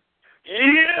you.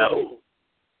 You.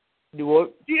 Do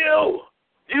what? You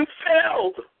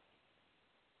failed.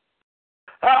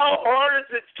 How hard is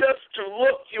it just to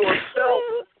look yourself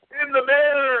in the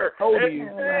mirror and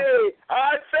say,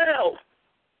 I failed?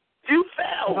 You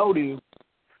failed. How old are you?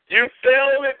 You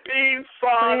failed at being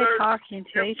fathers. Who are you talking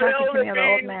to? You You're talking failed to me at about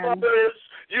old being man. mothers.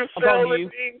 You failed at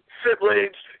being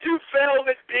siblings. You failed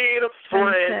at being a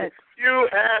friend. You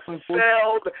have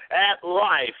failed at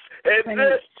life. And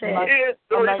this is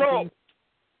the result.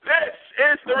 This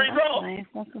is the result.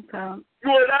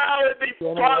 You are now in the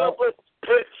bottomless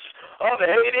pits of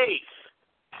Hades.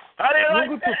 How do you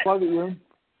like that? Private room.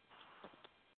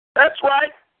 That's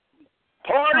right.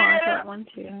 Party I it don't up. want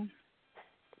to.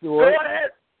 Go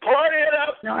ahead. Party it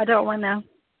up. No, I don't want to.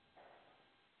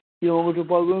 You don't want to go to a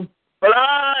private room? But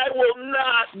I will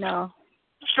not join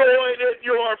in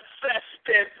your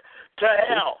festive to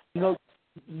hell. Do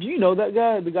you know that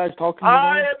guy? The guy's talking to you?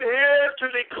 I am here to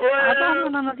declare I don't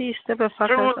want none of these stupid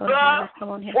fuckers to come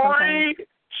on here the sometimes. free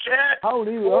chat How old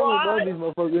are you? I don't know these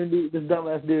motherfuckers. This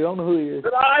dumbass dude. I don't know who he is.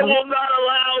 that I will not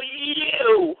allow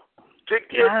you to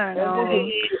get I don't know.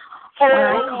 paid When for I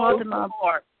called him up,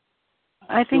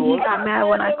 I think he got mad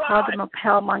when I called him a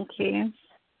pale monkey.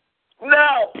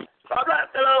 No, I'm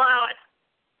not going to allow it.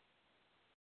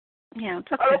 Yeah,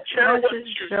 it's okay. I don't care I was what just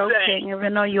you joking, say.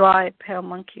 even though you are a pale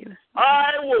monkey.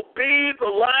 I will be the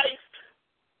light.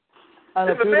 I in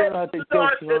the feel midst like I of take the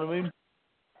jokes, you know what I darkness. mean?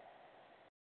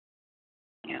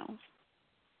 Yeah.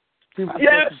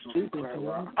 Yes,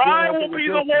 I will be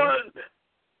the one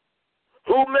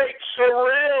who makes a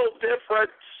real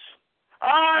difference.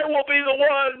 I will be the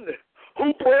one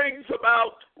who brings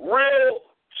about real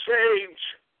change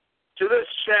to this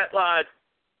chat line.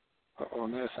 Oh,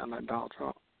 that sounds like Donald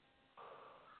Trump.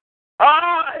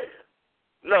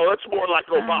 No, that's more like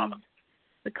Obama.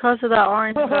 Because of that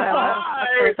orange guy,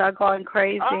 fuckers are going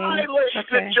crazy. Ladies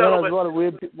and A gentlemen, lot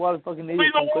of fucking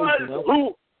idiots going crazy, you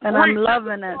know? And I'm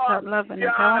loving it. I'm loving it.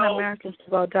 I want Americans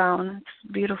to go down.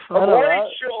 It's beautiful. I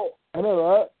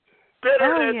know that.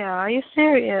 Oh, yeah. Are you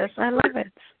serious? I love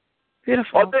it.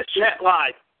 Beautiful. On this chat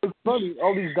line. It's funny,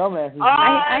 all these dumbasses.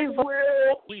 I will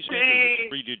Please be enter the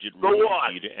three-digit the room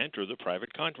one. key to enter the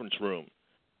private conference room.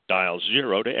 Dial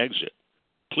 0 to exit.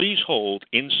 Please hold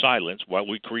in silence while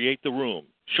we create the room.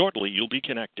 Shortly, you'll be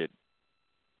connected.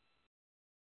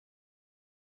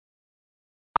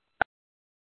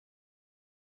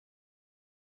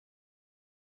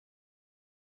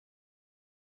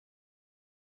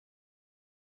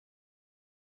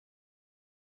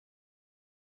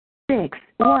 6,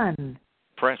 1.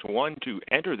 Press 1 to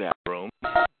enter that room.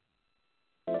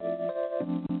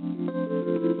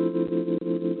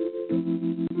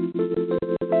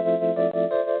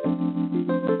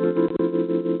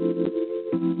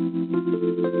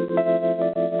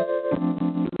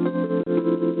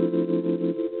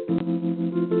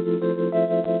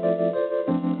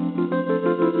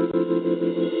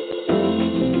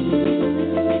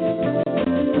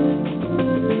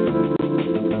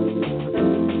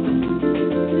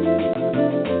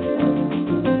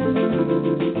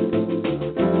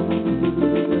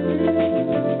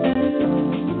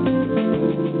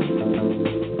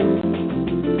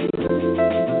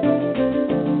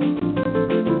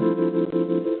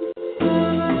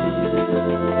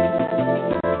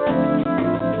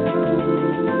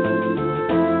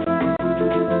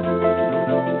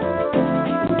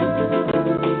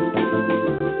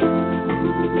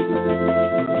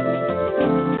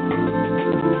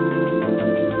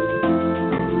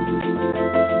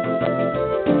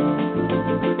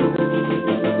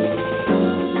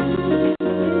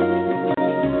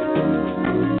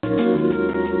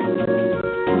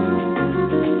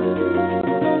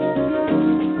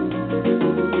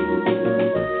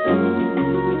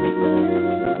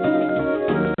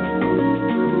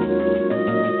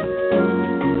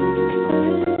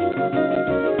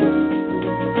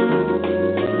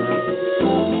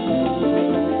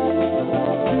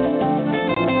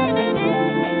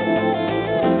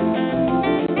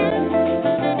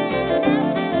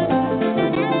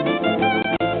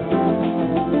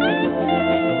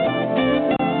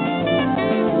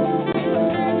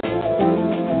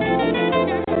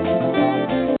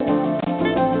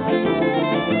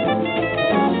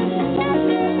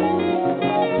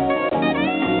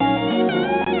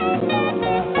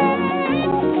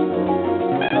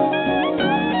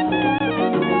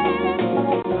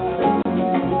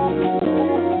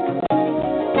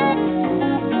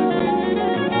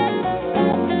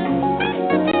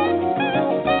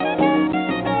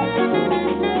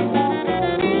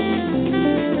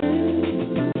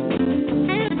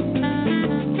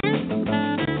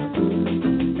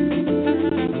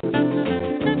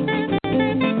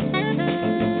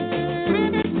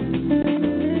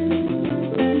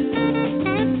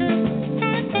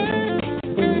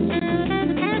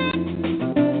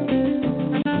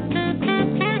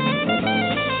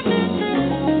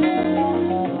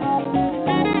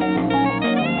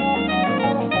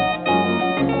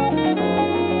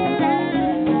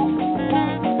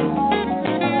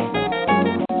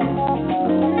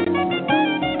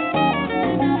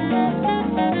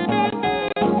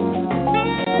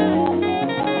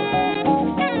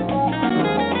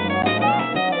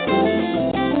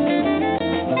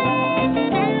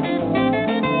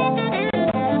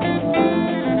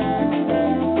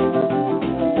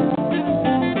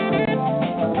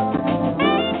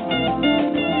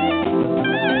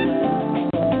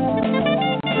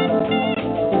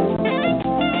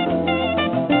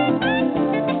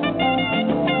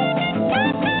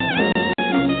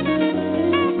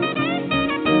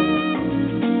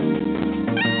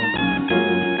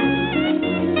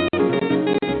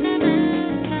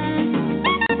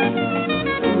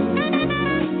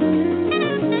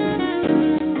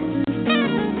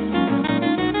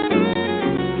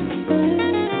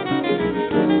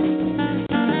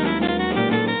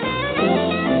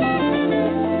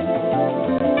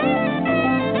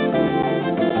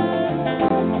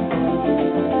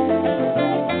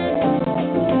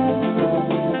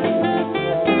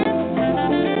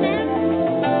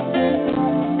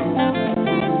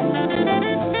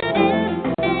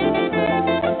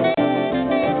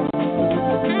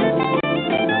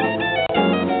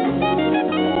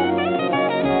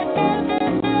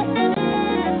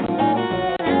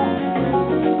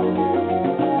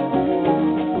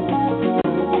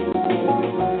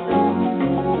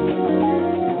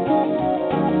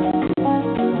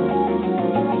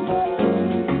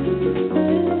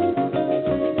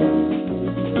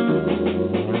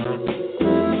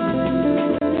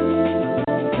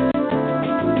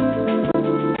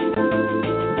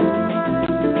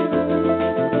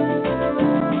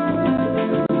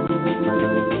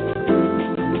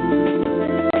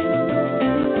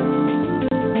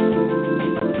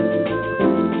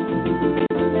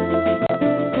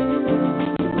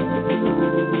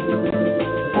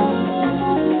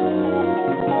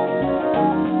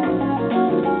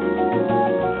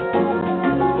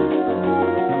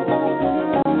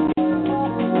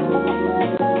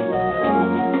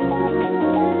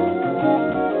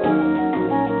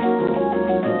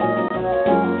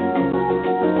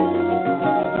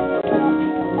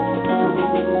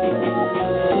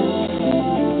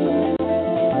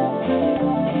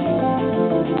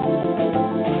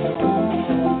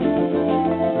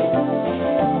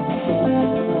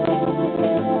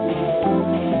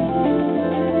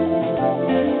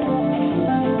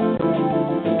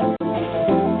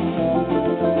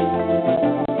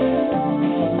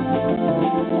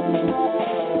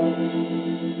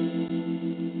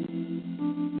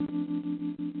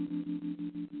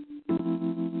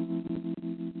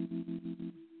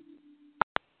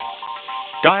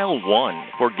 Dial 1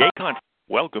 for gay conference.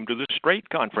 Welcome to the straight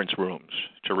conference rooms.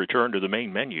 To return to the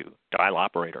main menu, dial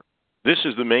operator. This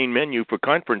is the main menu for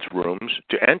conference rooms.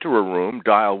 To enter a room,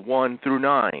 dial 1 through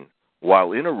 9.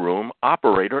 While in a room,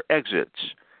 operator exits.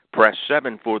 Press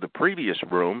 7 for the previous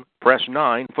room. Press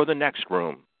 9 for the next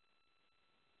room.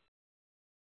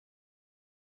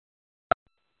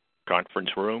 Conference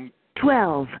room.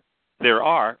 12. There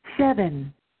are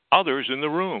 7. others in the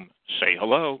room. Say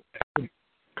hello.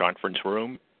 Conference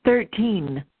room.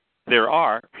 13. There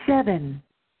are 7.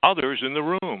 others in the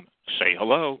room. Say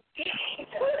hello.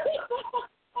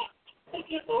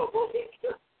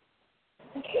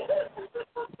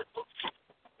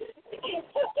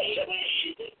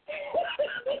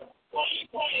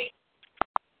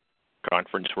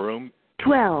 Conference room.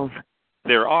 12.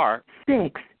 There are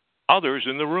 6. others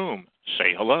in the room.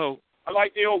 Say hello. I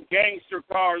like the old gangster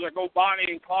cars that go Bonnie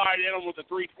and Clyde in them with the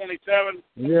 327.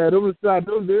 Yeah, those I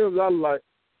like.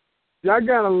 Yeah, I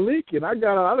got a Lincoln. I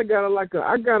got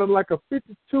a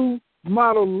 52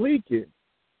 model Lincoln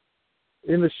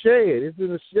in the shed. It's in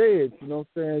the shed. You know what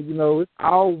I'm saying? You know, it's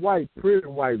all white, pretty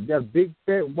white. Got big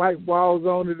fat white walls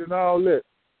on it and all that.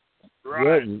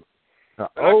 Right.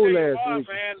 Old ass Lincoln.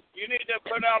 Man, you need to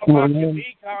put out a bunch of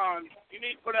decon. You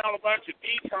need to put out a bunch of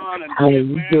decon and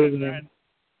shit, man, and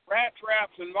rat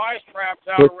traps and mice traps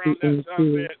out around that son of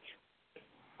a bitch.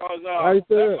 Because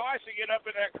that mice will get up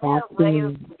in that car,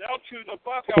 brother. They'll chew the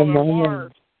fuck out of the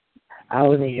cars. I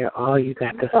want to hear all you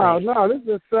got to say. Oh, no, this is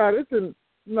inside.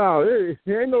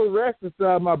 There ain't no rats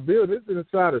inside my building. It's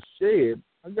inside a shed.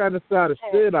 I got inside a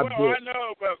shed I built. I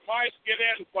know, but mice get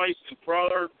in places,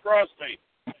 brother. Trust me.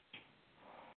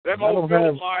 Them old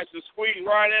field mice will squeeze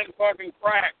right in fucking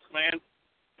cracks, man.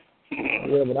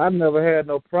 Yeah, but I never had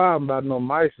no problem about no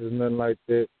mice or nothing like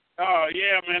that. Oh,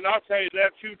 yeah, man, I'll tell you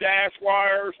that. 2 dash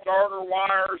wires, starter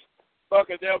wires,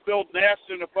 fucking, they'll build nests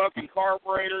in the fucking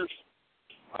carburetors.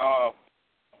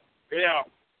 Yeah.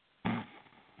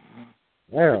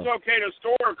 It's okay to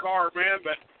store a car, man,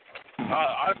 but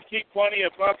I keep plenty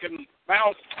of fucking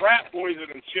mouse rat poison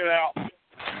and shit out.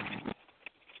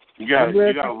 You gotta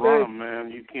run them,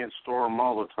 man. You can't store them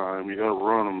all the time. You gotta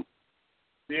run them.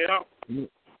 Yeah.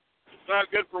 It's not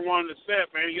good for one to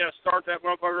sit, man. You gotta start that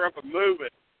motherfucker up and move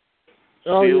it.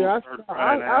 Oh yeah,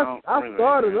 I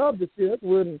started up the shit.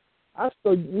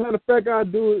 Matter of fact, I'll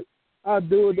do it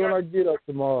when I get up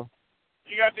tomorrow.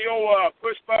 You got the old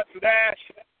push button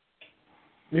dash?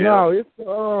 Yeah. No, it's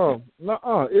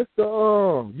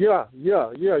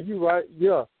you right,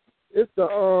 yeah. It's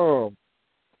the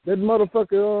that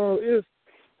motherfucker is.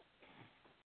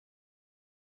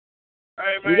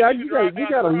 Hey man, you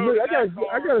gotta look.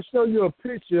 I gotta show you a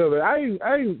picture of it. I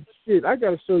ain't shit. I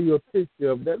gotta show you a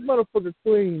picture of it. That motherfucker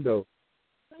clean though.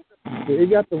 It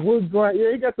got the wood grain. Yeah,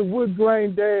 it got the wood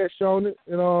grain dash on it.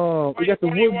 And it got the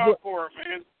what do you want for it,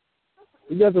 man?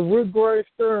 It got the wood grain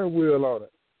steering wheel on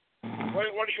it. What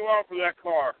do you want for that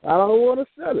car? I don't want to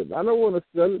sell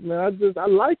it. Man. I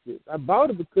like it. I bought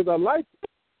it because I like it.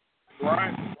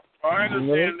 Right. I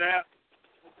understand that.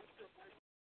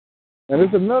 And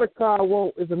there's another car I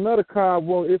want.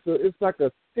 It's like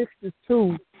a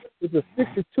 62. It's a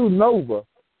 62 Nova.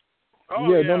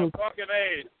 Oh yeah, fucking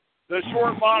A. The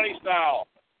short body style.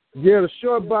 Yeah, the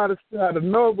short body style. The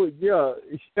Nova. Yeah,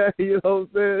 you know what I'm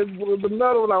saying. It's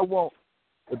another one I want.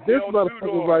 But this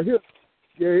motherfucker right here.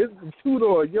 Yeah, it's a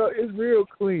 2-door. Yeah, it's real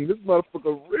clean. This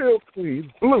motherfucker real clean.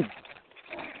 It's blue.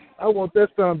 I want that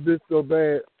son of a bitch so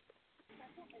bad.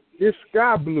 It's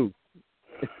sky blue.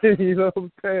 You know what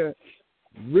I'm saying?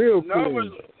 Real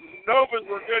clean. Novas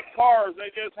were good cars. They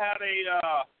just had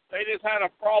a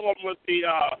problem with the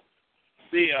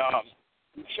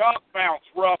shock mounts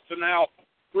rusting out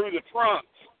through the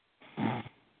trunks.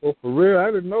 Well, for real, I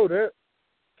didn't know that.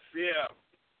 Yeah.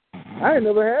 I ain't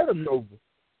never had a Nova.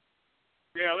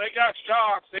 Yeah, they got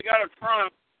shocks. They got a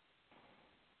trunk.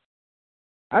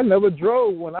 I never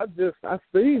drove one. I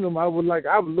seen them. I would love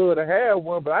to have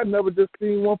one, but I never just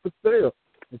seen one for sale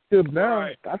until now.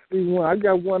 Right. I seen one. I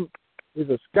got one. It's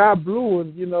a sky blue,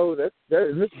 and you know and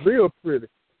it's real pretty.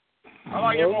 I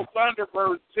like your little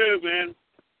Thunderbird too, man.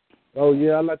 Oh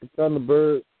yeah, I like the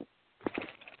Thunderbird.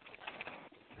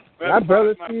 I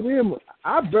barely see them.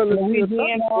 See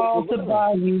them all to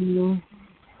buy you.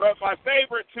 But my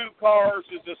favorite 2 cars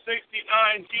is the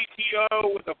 '69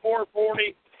 GTO with the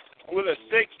 440 with a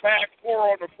 6-pack 4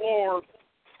 on the floor,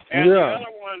 and the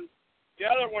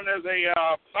other one is a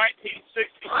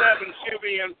 1967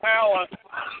 Chevy Impala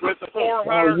with the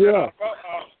 400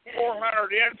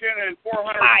 engine and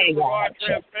 400 watt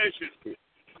transmission.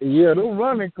 Yeah, those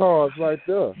running cars right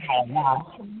there. Yeah,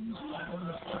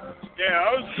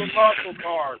 those are the muscle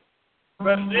cars.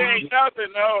 But there ain't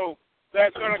nothing, though,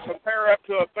 that's going to compare up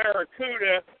to a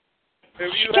Barracuda.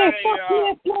 If you had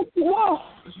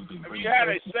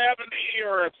a 70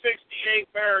 or a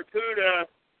 68 Barracuda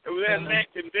within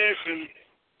mint condition,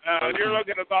 you're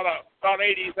looking at about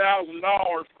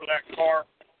 $80,000 for that car.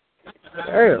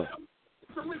 Damn.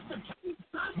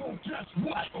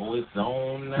 Oh, it's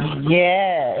on now.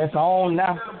 Yeah, it's on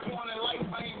now.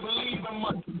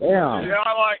 Damn. Yeah,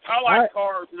 I like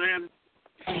cars, man.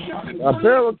 A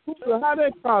Barracuda, how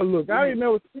that car look? I ain't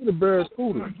never seen a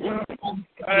Barracuda. And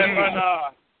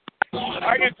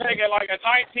I can take it like a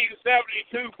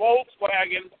 1972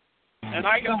 Volkswagen, and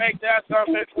I can make that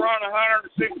something that's run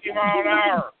 160 miles an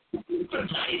hour.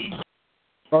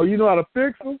 Oh, you know how to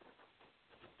fix them?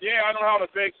 Yeah, I know how to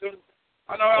fix them.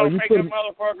 I know how to make them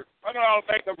motherfuckers. I know how to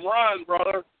make them run,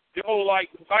 brother. The old like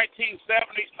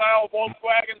 1970 style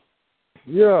Volkswagen.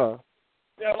 Yeah.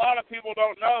 Yeah, a lot of people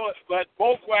don't know it, but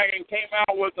Volkswagen came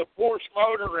out with a Porsche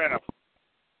motor in them.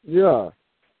 Yeah.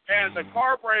 And the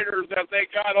carburetors that they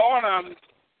got on them,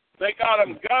 they got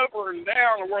them governed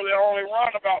down where they only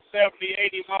run about 70,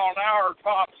 80 mile an hour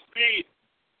top speed.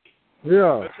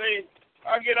 Yeah. But see,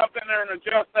 I get up in there and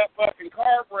adjust that fucking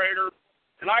carburetor,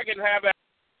 and I can have that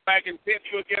back and pit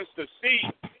you against the seat.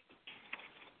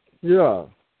 Yeah.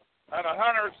 At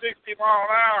 160 mile an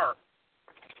hour.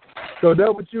 So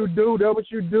that what you do? You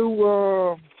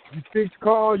fix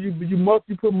cars. You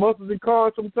put muscles in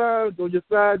cars sometimes on your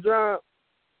side drive.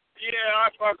 Yeah, I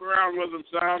fuck around with them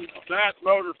some. That's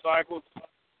motorcycles.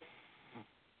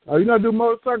 Oh, you not do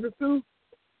motorcycles too?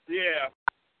 Yeah.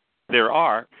 There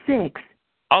are 6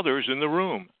 others in the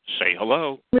room. Say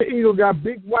hello. The Eagle got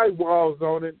big white walls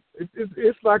on it.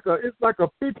 It's like a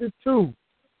 52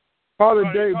 Harley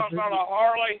Davidson. Talking about a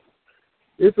Harley?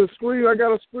 It's a scream. I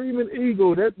got a screaming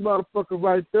Eagle. That motherfucker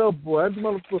right there, boy. That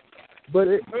motherfucker. But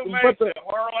it. Who makes it?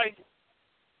 Harley?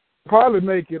 Harley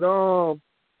make it.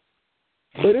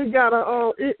 But it got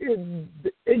a.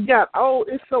 It got old.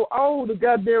 It's so old. The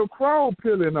goddamn chrome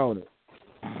peeling on it.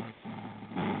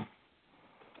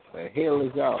 The hell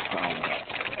is y'all talking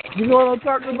about? You know what I'm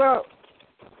talking about?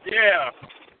 Yeah.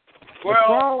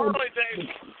 Well,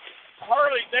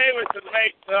 Harley Davidson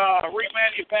makes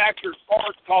remanufactured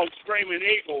parts called Screaming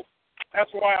Eagle.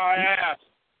 That's why I asked.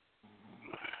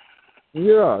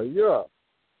 Yeah.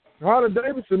 Harley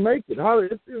Davidson make it.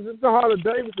 It's a Harley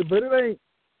Davidson, but it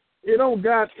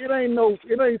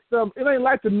ain't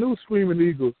like the new Screaming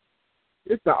Eagles.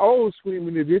 It's the old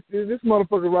Screaming Eagle. This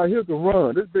motherfucker right here can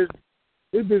run. This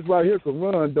bitch right here can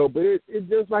run though, but it's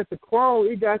just like the chrome.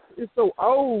 It's so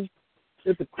old.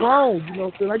 It's the chrome, you know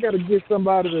what I'm saying? I got to get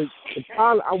somebody to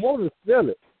pilot. I want to sell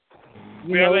it.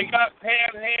 You know? They got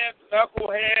panheads,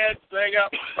 knuckleheads. They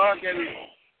got fucking,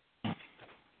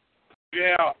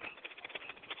 yeah.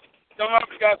 Some of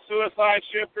them got suicide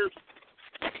shifters.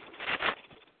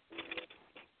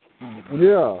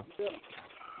 Yeah.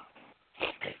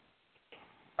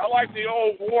 I like the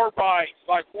old war bikes,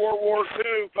 like World War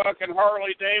II fucking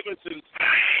Harley Davidsons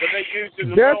that they used in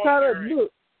the military. How that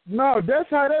look. No, that's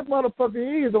how that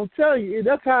motherfucker is. I'm telling you,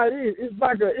 that's how it is. It's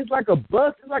like a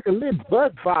bus. It's like a lit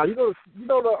bus body. You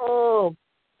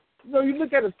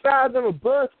look at the size of a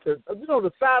bus. The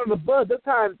side of the bus. That's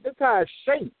how it's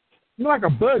shaped. You know, like a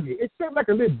buggy. It's shaped like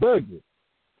a lit buggy.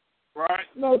 Right.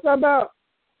 You know what I'm talking about?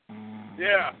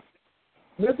 Yeah.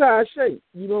 That's how it's shaped.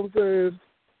 You know what I'm saying?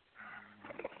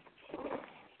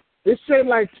 It's shaped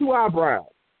like two eyebrows.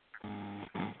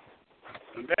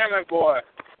 Damn it, boy.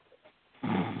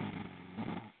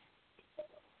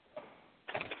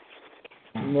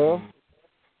 No.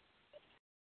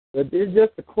 But it's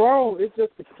just the chrome. It's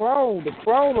just the chrome. The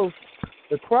chrome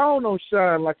don't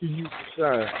shine like it used to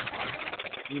shine.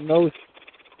 You know?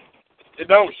 It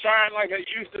don't shine like it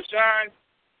used to shine?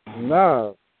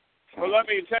 No. Well, let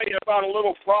me tell you about a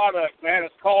little product, man.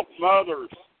 It's called Mothers.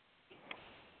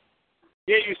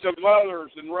 Get you some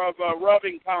Mothers and rub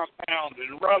rubbing compound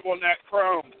and rub on that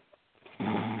chrome.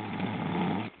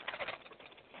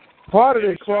 Part of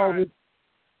that chrome is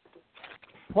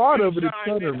covered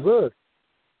rust.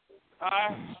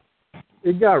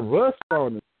 It got rust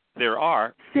on it. There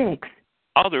are 6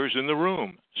 others in the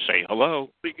room. Say hello.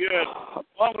 Pretty good. As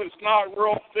long as it's not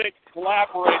real thick,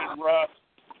 collaborated rust.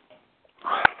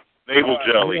 Navel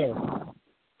jelly.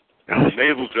 Yeah.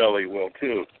 Navel jelly will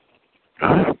too.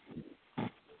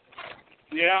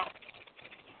 Yeah.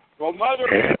 Well,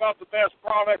 Mother is about the best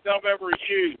product I've ever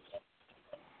used.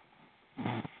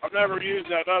 I've never used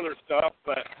that other stuff,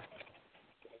 but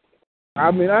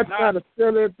I mean, I try to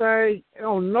sell that thing.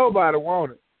 Don't nobody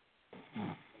want it.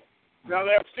 Now,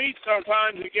 their feet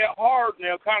sometimes they get hard and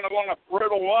they'll kind of want to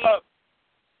brittle up.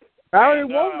 I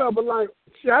didn't want number like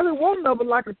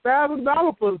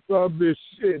 $1,000 for some of this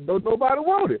shit. Don't nobody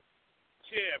want it.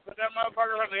 Shit, put that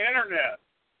motherfucker on the internet.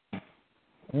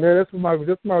 Yeah, that's what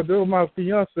my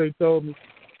fiance told me.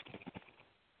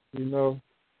 You know.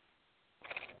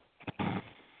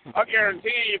 I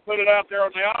guarantee you put it out there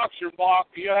on the auction block,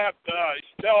 you have to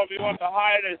tell them you want the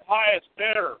highest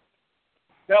bidder.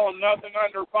 Tell them nothing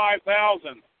under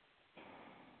 5,000.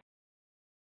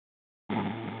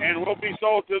 And we'll be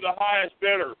sold to the highest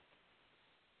bidder.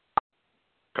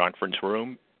 Conference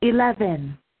room.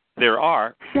 11. There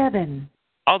are 7.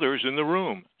 others in the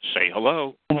room. Say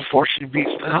hello. Before she beats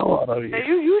the hell out of you. Hey,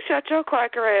 you shut your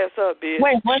cracker ass up, bitch.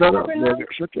 Wait, shut up, nigga.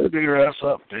 Shut your nigger ass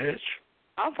up, bitch.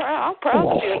 I'm proud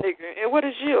of you, nigga. And what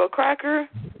is you, a cracker?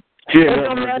 Yeah, it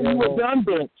don't matter, you a dumb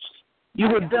bitch.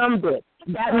 You a dumb bitch.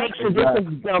 That makes a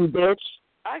difference, dumb bitch.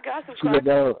 I got some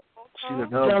crackers.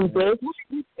 Dumb bitch.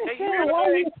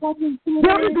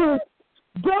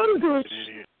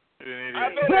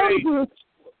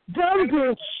 Dumb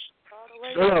bitch.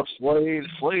 Shut up, Slade.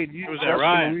 You was that,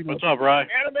 Ryan? What's up, Ryan?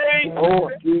 Oh,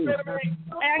 dude. Hey,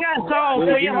 I got a song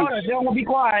for you. Hold on, don't be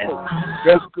quiet.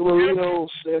 Jessica Marino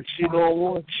said she don't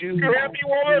want you. She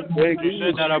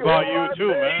said that about you,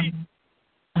 too, man.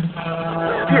 I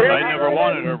never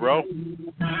wanted her, bro.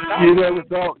 You never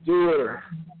talked to her.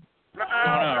 What's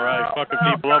going on, right? Fucking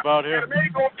people up out here. Me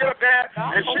gonna get that,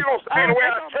 and she gonna say the way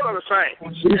I tell her to say.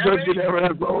 She said she never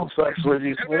had phone sex with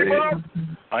you, Slade.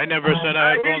 I never said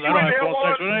I don't have phone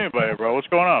sex with anybody, bro. What's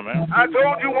going on, man? I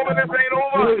told you, woman, this ain't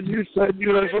over. You said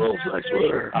you had phone sex with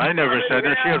her. I never said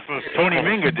that. She had Tony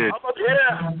Minga did.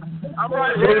 I'm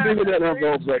right Tony here. Minga didn't have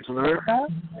phone sex with her.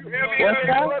 What's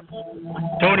that?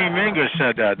 Tony Minga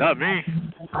said that, not me.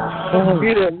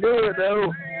 He didn't do it,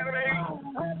 though.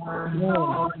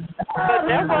 But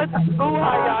that wasn't cool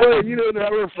how y'all. Wait, you didn't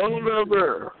have her phone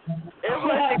number. It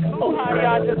wasn't cool how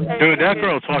y'all just. Dude, that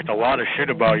girl talked a lot of shit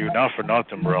about you, not for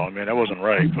nothing, bro. I mean, that wasn't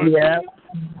right. But Yeah.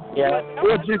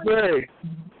 What'd she say?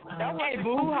 That wasn't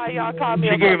cool how y'all called me.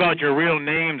 she gave out your real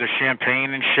name, the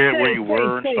champagne and shit, where you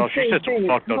were and stuff. She said some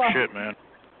fucked up shit, man.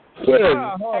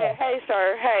 Hey,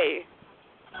 sir. Hey.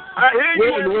 I hear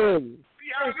you. When?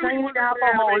 Sing with the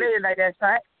alcohol like that,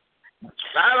 right?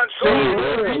 Silent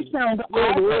You sound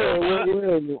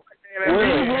awesome.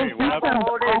 You sound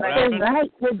awesome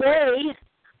right today.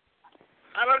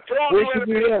 I done told Where you. should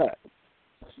do that?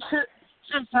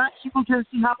 She can just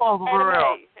see hop over for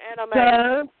real.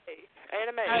 Anime.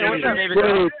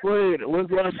 Wait. When's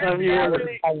the last time you heard it?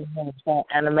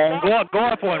 Anime. Go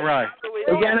off one, right?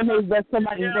 The anime that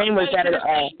somebody's name was at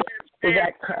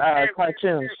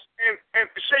cartoons. And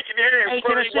shaking your hand in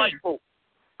front of these white folk.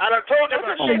 I done told you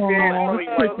about shaking your hand in front of these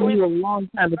white folk. It took me a long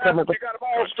time to come up with. You got them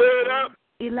all stirred up.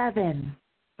 11.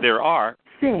 There are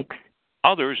 6.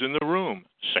 others in the room.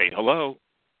 Say hello.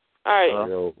 All right.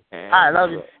 I love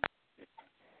you.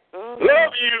 Love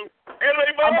you.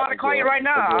 I'm about to call you right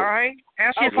now, all right?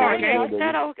 Answer your phone, okay?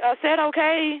 I said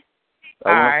okay.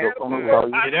 All right.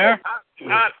 You there?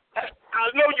 I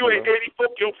know you ain't 80.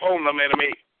 Fuck your phone number,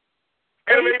 enemy.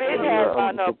 You did have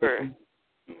my number.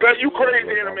 Cause you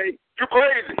crazy, enemy. You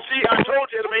crazy. See, I told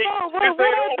you, enemy. What I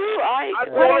do? I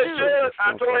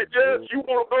told that judge, you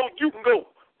wanna go, you can go.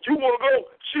 You wanna go,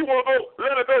 she wanna go,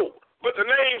 let her go. But the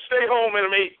name stay home,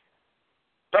 enemy.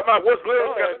 Talk about what's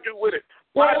love got to do with it.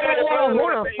 Whoa,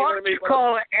 what the fuck you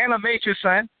call it animation,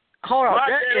 son? Hold on,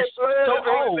 that is so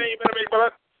old.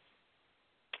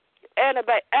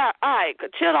 Anime, Ike,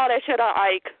 chill all that shit out,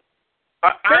 Ike.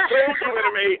 I told you,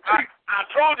 enemy. I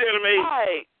told you, enemy.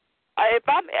 Ike, if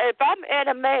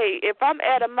I'm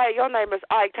anime, your name is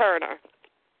Ike Turner.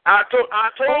 I told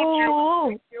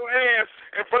you, your ass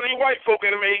in front of you white folk,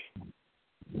 enemy.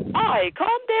 Ike,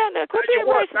 calm down there. Quit being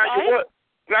racist, Ike.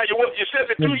 Now you're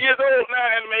 72 years old now,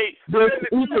 enemy. Bitch,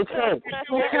 eat the cake.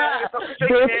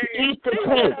 Bitch, eat the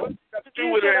cake.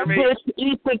 Bitch,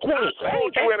 eat the cake. I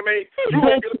told you, enemy.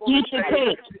 Bitch, eat the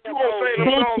cake. You gonna say them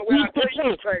song the way I tell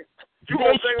you to sing. You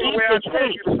gonna sing the way I tell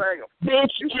you to sing them.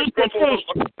 Bitch, eat the cake.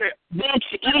 Bitch,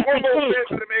 eat the cake.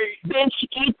 Bitch,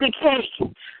 eat the cake.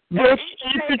 Bitch,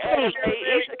 eat the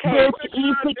cake. Bitch,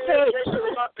 eat the cake.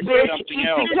 Bitch, eat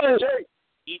the cake.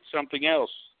 Eat something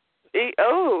else.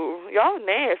 Oh, y'all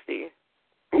nasty.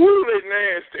 Ooh, they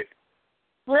nasty.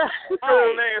 So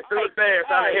nasty with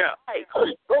dance out of here.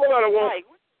 Don't let her walk.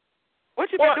 What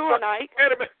you been doing, Ike?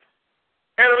 Enemy,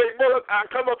 brother, I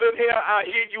come up in here, I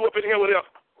hear you up in here with them.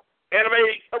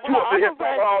 Enemy, you up in here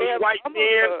calling all these white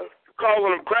men,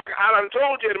 calling them crack. I done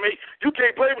told you, enemy, you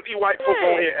can't play with these white folk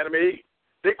on here, enemy.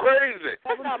 They crazy.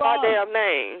 That's not my damn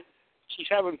name. She's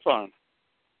having fun.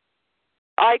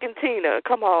 Ike and Tina,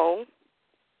 come on.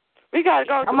 We gotta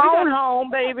go. I'm on home,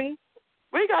 baby.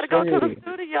 We gotta go to the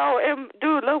studio and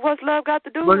do What's Love Got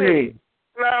to Do with it.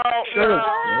 No, I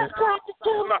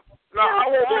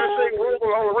want you to sing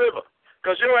Rolling on the River.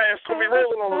 Because your ass going to be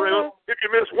rolling on the river. If you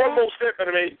miss one more step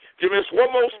of me, you miss one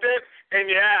more step and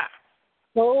you're out.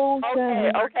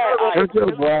 Okay. Shut your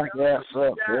black ass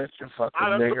up, bitch. You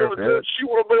fucking nigger, bitch. She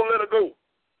want to go let her go.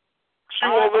 She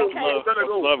want to let her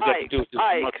go. Love got to do with this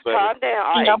much better. Calm down,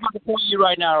 Ike. I'm about to call you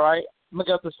right now, right? I'm going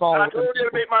to get this phone. I told you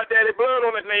to make my daddy blood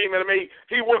on that name at me.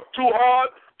 He worked too hard,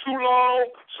 too long,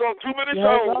 sung too many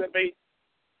songs at me.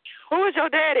 Who is your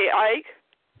daddy, Ike?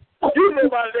 You know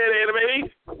my daddy at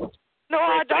me. No,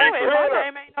 I don't. My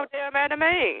name ain't no damn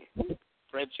enemy.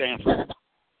 Fred Sanford.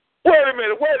 Wait a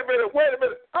minute.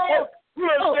 Oh,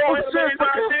 you done stole his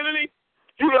identity?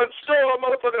 You done stole a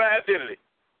motherfucking identity.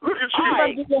 Look at you.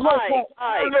 Ike. See,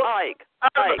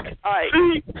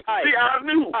 I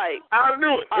knew it.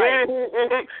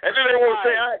 And then they want to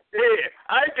say, Ike dead.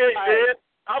 Ike ain't dead.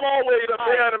 I'm always up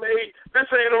there to me.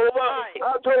 This ain't over.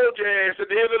 I told your ass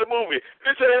at the end of the movie.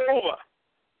 This ain't over.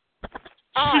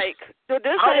 Ike, I'm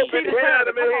up in here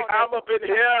to me. I'm up in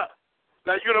here.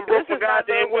 Now you done broke the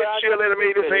goddamn windshield at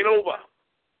me. This ain't over.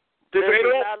 This ain't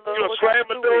over. You done slammed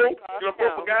the door. You done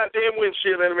broke the goddamn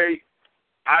windshield at me.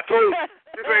 I told you.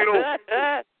 This ain't over.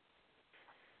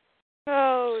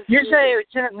 Oh, you say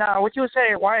no? What you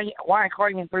say? Why I call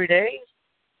you in 3 days?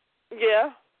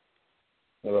 Yeah.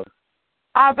 Hello.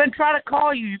 I've been trying to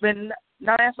call you. You've been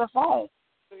not answering the phone.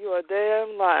 You a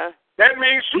damn liar. That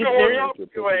means she don't want to talk to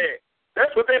your ass.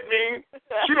 That's what that means.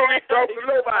 She don't need to talk to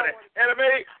nobody. And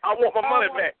I want my money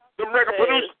back. The record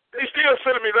producers, they still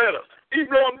sending me letters.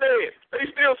 Even though I'm dead, they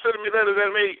still sending me letters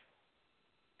at me.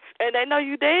 And they know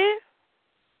you dead?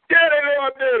 Yeah, they know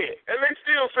I'm dead. And they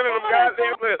still sending them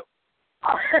goddamn letters.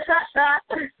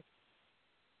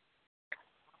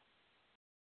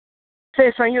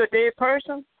 Say, so you a dead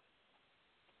person?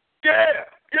 Yeah.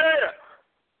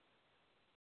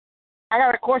 I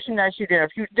got a question to ask you there.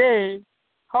 If you dead,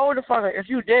 hold the fuck up. If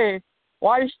you dead,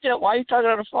 why you talking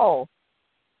on the phone?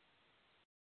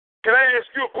 Can I ask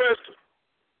you a question?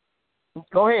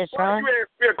 Go ahead, son. Why you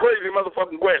ask me a crazy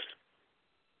motherfucking question?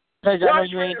 Because I know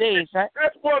you ain't dead, son.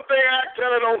 That's one thing I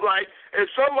kind of don't like. Is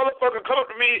some motherfucker come up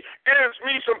to me and ask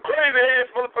me some crazy ass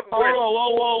motherfucking questions.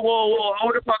 Whoa.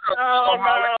 Hold the fuck up.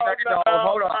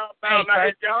 Hold on.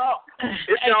 Hey, y'all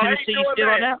ain't doing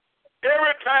that.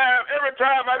 Every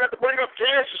time I got to bring up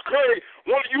Cassius Clay,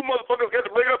 one of you motherfuckers got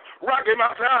to bring up Rocky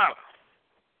Mountain.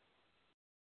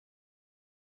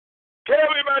 Tell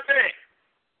me about that.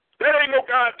 That ain't no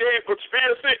goddamn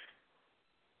conspiracy.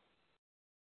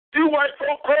 You white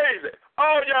folk crazy.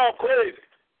 All y'all crazy.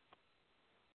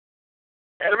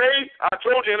 Enemy, I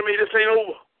told you, enemy, this ain't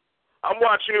over. I'm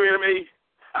watching you, enemy.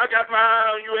 I got my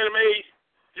eye on you, enemy.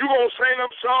 You gonna sing them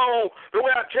songs the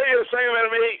way I tell you to sing them,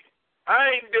 enemy. I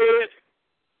ain't dead.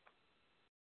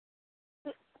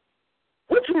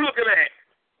 What you looking at?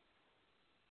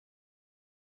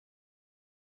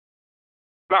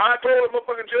 Now, I told the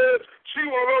motherfucking judge, she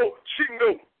want to know, she can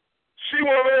go. She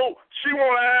want to know, she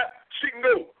want to act, she can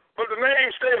go. But the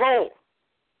name stay home.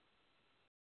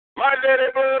 My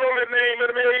daddy blood on that name,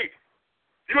 enemy.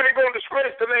 You ain't going to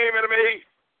disgrace the name, enemy.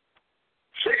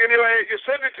 Shaking your ass. You're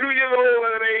 72 years old,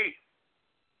 enemy.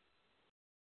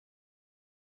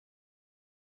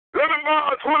 Let me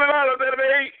borrow $20,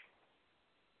 enemy.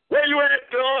 Where you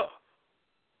at, dog?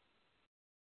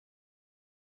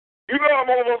 You know I'm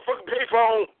on my fucking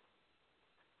payphone.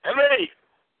 Enemy,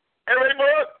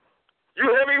 bud? You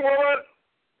hear me, woman?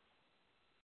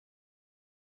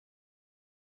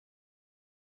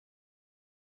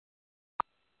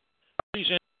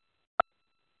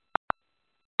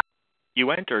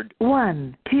 You entered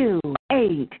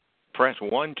 128. Press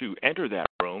 1 to enter that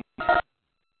room.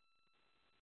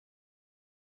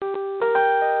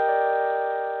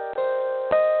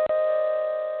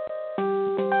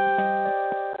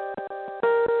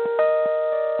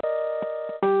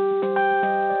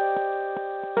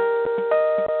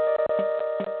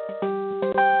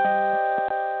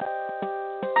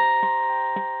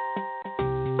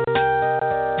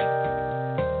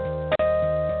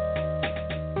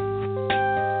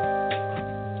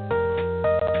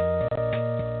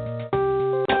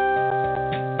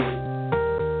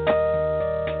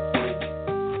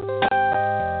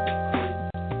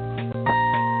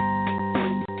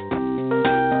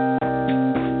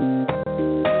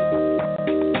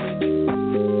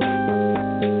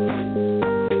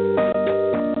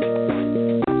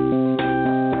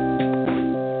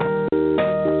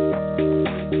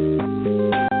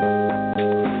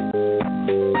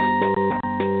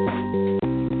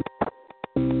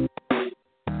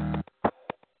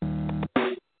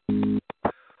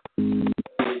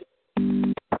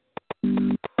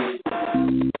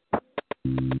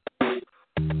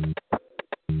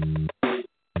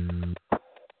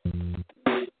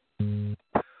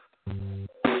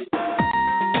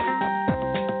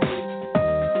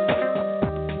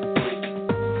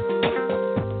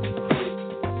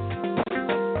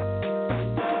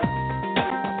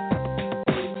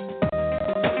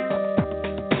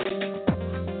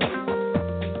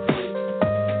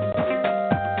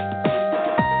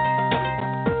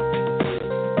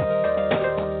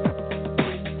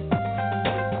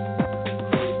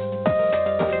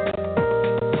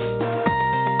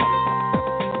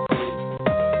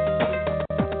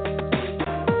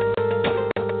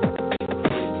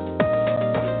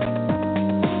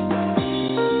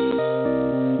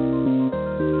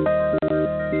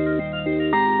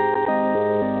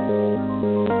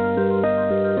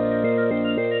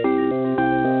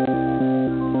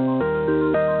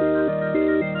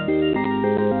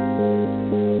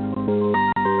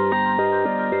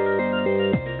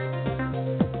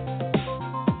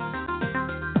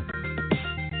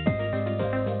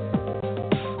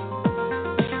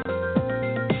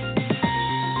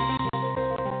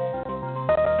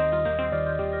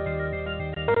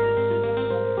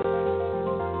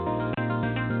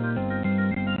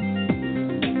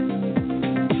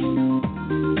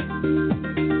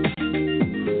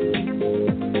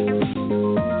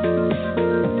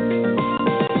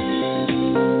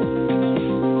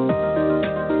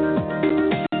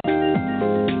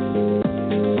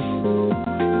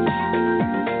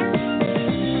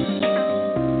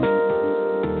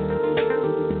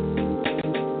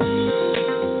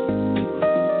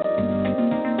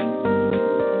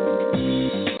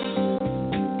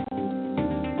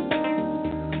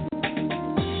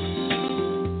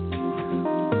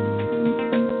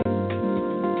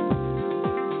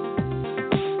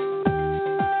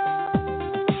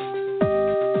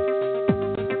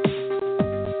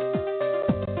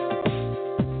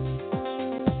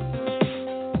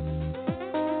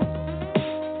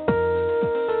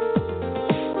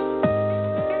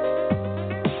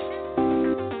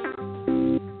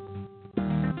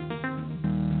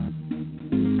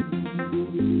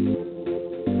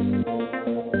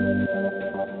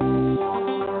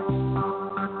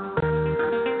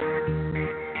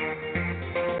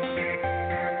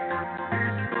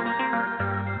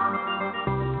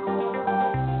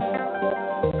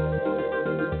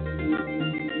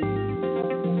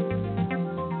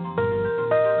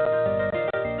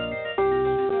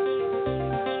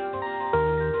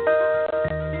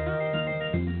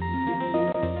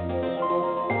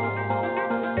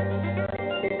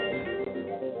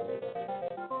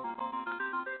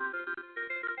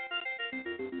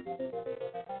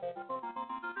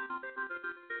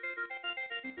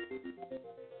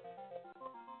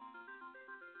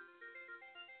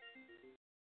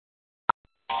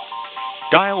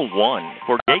 Dial 1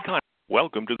 for gay con.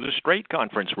 Welcome to the straight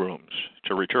conference rooms.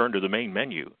 To return to the main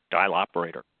menu, dial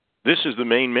operator. This is the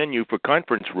main menu for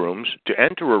conference rooms. To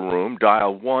enter a room,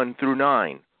 dial 1 through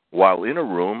 9. While in a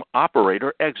room,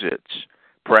 operator exits.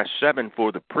 Press 7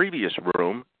 for the previous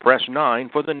room. Press 9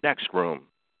 for the next room.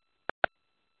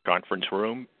 Conference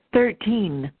room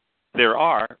 13. There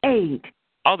are 8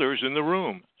 others in the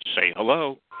room. Say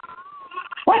hello.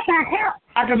 What the hell?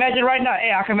 I can imagine right now.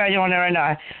 Hey, I can imagine on there right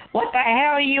now. What the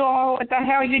hell are you all? What the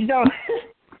hell are you doing?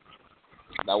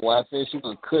 That wife said she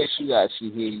gonna cuss you out. She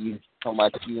hear you talking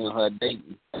about you and her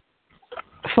dating.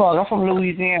 Fuck, I'm from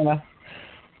Louisiana.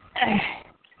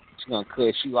 She gonna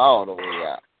cuss you all the way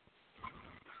out.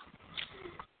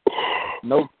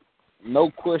 No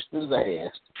questions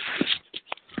asked.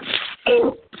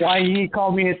 Why you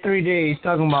called me in 3 days?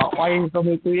 Talking about why you called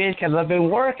me in 3 days? Because I've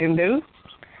been working, dude.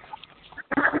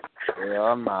 Yeah,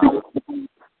 I'm not.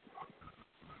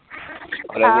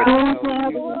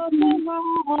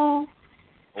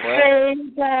 Hey,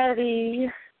 Daddy.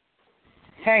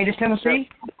 Hey, this Tennessee?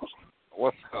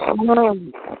 What's up? Not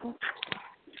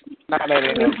that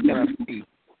it is Tennessee.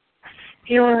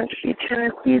 You want to see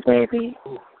Tennessee, baby?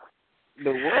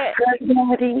 The what?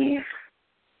 Daddy.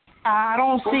 I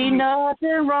don't see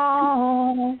nothing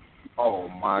wrong. Oh,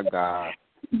 my God.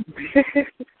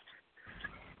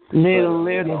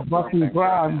 Little Bucky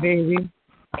Brown, baby.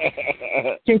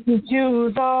 Take your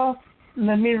shoes off.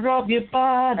 Let me rub your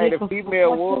body. Hey, the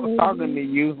female was talking to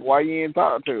you. Why you ain't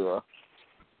talking to her?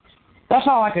 That's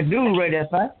all I could do right there,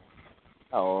 son.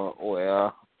 Oh,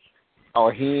 well. Oh,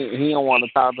 he don't want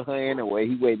to talk to her anyway.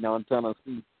 He waiting on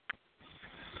Tennessee.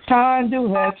 Time do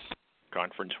that.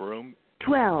 Conference room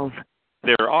 12.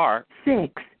 There are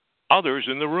 6 others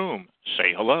in the room.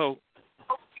 Say hello.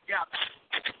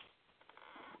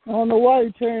 I don't know why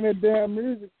you changed that damn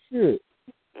music. Shit.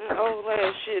 Oh,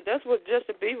 last shit. That's what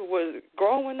Justin Bieber was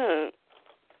growing up.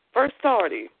 First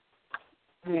started.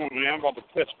 Come on, man. I'm about to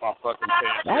piss my fucking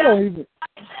pants. I don't even.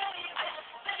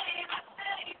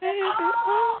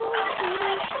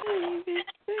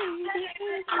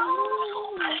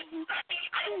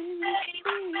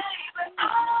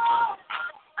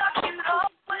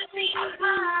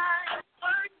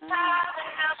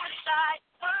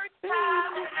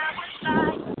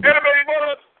 Anybody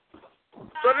want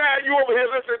So now you over here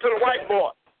listening to the white boy.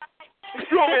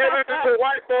 You over here listening to the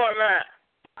white boy now.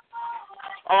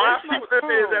 Oh, I see what this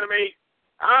is, enemy.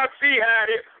 I see how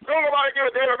it is. Don't nobody give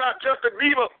a damn about Justin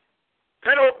Bieber.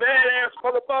 That old badass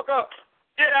motherfucker.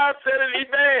 Yeah, I said it, he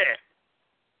bad.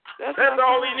 That's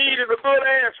all he needs is a good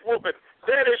ass whooping.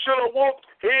 Daddy should have whooped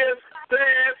his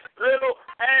bad little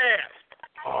ass.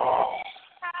 Oh.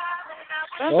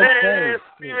 Bad ass,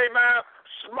 my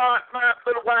smart, my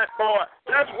little white boy.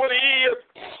 That's what he is.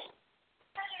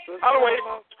 Other way,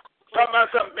 talking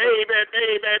about some baby.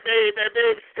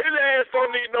 His ass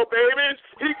don't need no babies.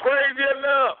 He crazy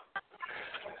enough.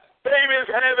 Babies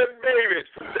having babies.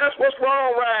 That's what's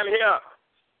wrong around here.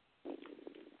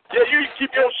 Yeah, you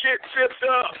keep your shit zipped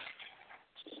up.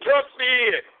 Trust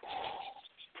me.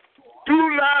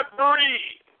 Do not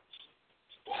breathe.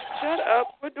 Shut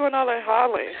up. We're doing all that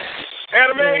hollering.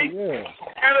 Anime? Yeah.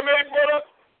 Anime, brother?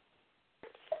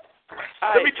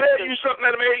 Let me tell you something,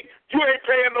 Anime. You ain't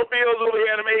paying no bills over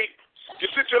here, Anime. You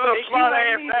sit your little smart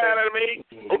ass down, Anime.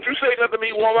 Don't you say nothing to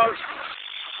me, woman.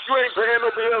 You ain't paying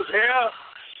no bills here.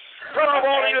 Turn off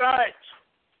all these lights.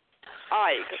 All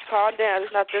right, calm down.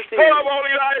 It's not this serious. Turn off all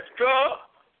these lights, girl.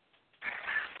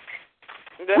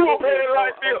 Who will pay the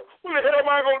light bill? What the hell am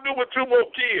I going to do with 2 more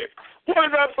kids? What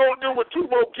is I going to do with 2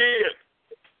 more kids?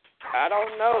 I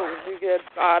don't know.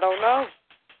 I don't know.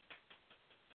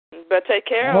 But take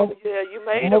care of them. Yeah, you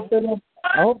made them.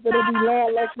 I hope they don't be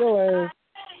loud like your ass.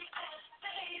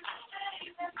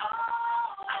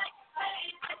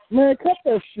 Man, cut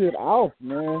that shit off,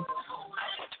 man.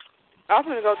 I'm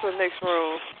going to go to the next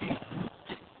room.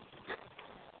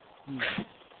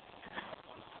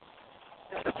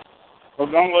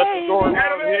 Well, don't let the door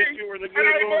hit you or the good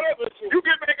Lord. You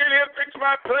get back in here and fix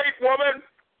my plate, woman.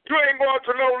 You ain't going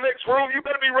to no next room. You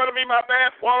better be running me my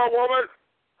bath water, woman.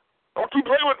 Don't you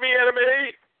play with me,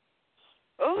 enemy.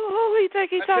 Oh, who he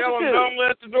talking to? Don't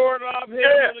let the door knob hit.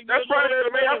 Yeah, that's right,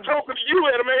 enemy. I'm talking to you,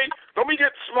 enemy. Don't be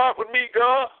getting smart with me,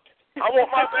 girl. I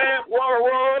want my bath water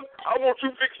run. I want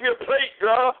you to fix me a plate,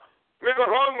 girl. Nigga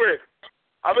hungry.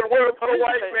 I've been working for the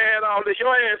white man all day.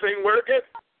 Your ass ain't working.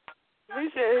 He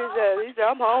said,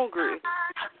 I'm hungry.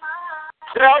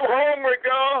 Yeah, I'm hungry,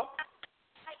 girl.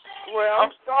 Well,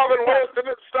 I'm starving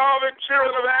starving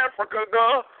children of Africa,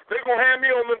 girl. They gonna have me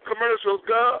on them commercials,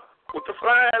 girl, with the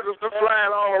flies and stuff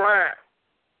flying all around.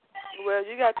 Well,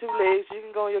 you got 2 legs. You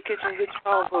can go in your kitchen and get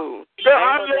your own food. Yeah,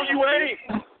 I know you ain't.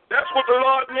 That's what the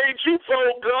Lord made you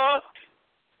for, God.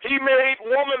 He made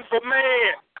woman for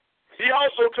man. He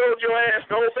also told your ass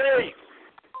to obey.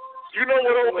 You know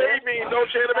what obey means,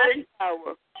 don't you, Anime? You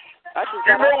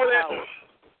know what that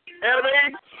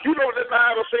Anime? You know what the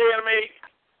Bible say, Anime?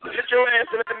 Get your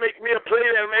ass in and make me a plate,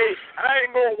 Anime. I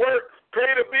ain't gonna work,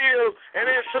 pay the bills, and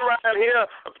then sit around here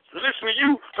listen to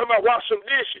you talking about wash some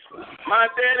dishes. My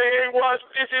daddy ain't wash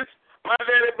dishes. My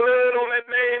daddy blood on that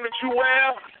name that you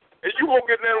wear, and you gonna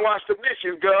get there and wash some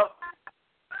dishes, girl.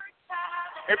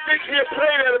 And fix me a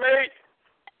plate, Anime.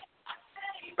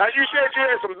 Now you said you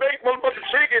had some baked motherfucking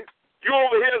chicken. You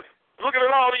over here looking at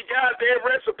all these goddamn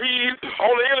recipes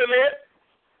on the internet,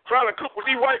 trying to cook with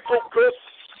these white folk cooks.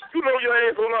 You know your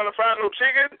ass don't know how to find no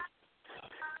chicken.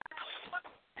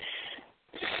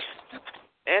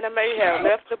 Anime have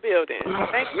left the building. No.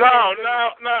 Anime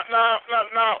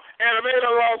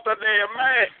done lost a damn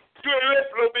man. You ain't left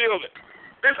the building.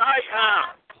 This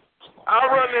icon.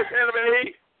 I'll run this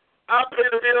Anime. I'll pay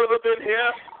the bills up in here.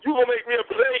 You gonna make me a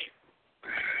plate.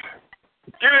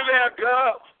 Get in there,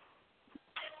 girl.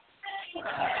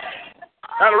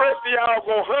 Now the rest of y'all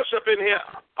gonna hush up in here.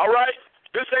 All right?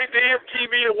 This ain't the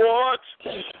MTV Awards.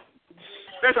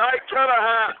 This Ike Turner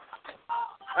High.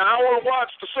 And I want to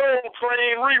watch the Soul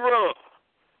Train rerun.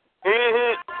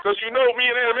 Because you know me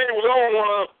and Anime was on one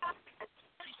of them.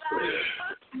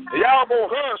 Y'all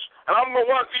gonna hush, and I'm gonna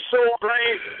watch these Soul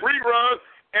Train rerun.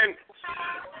 And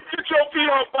get your feet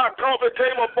off my coffee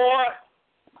table, boy.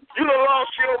 You done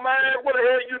lost your mind. What the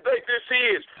hell you think this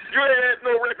is? You ain't had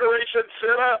no recreation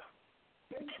center.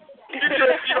 Get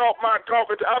your feet off my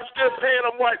coffee table. I'm still paying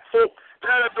them white folk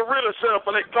down at the Ritter Center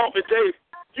for that coffee table.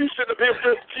 You sit up here with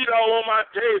your feet all on my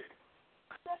table.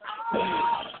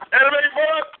 Anime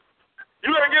boy,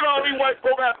 you gotta get all these white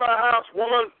folk out my house,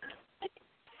 woman.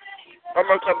 I'm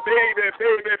a baby.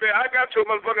 I got your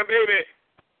motherfucking baby.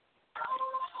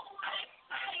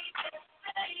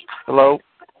 Hello?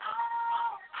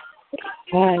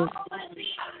 Hi.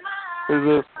 Who's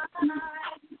this?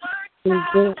 Who's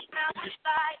this?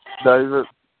 David.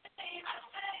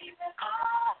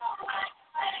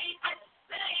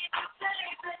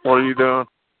 What are you doing?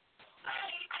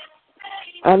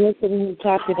 I'm listening to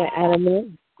talking to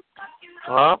Anime.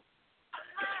 Huh?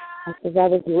 Because I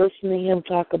was listening to him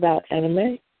talk about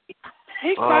anime.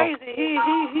 He crazy.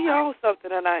 He owns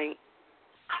something tonight.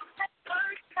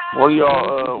 What are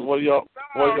y'all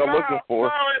looking for?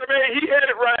 No, Anime, he had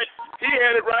it right.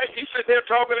 He's sitting there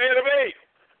talking to Anime.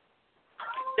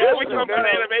 Yeah, we talking about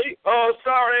Anime. Oh,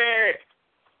 sorry.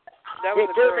 That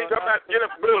was talking about get up,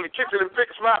 go in the kitchen and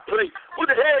fix my plate. What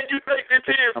the hell do you think this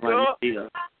is, son?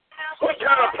 What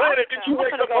kind of planet did you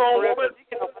wake up on, woman?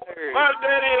 My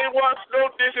daddy ain't washed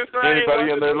no dishes. Anybody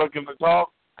in there looking to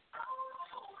talk?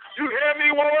 You hear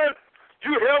me, woman?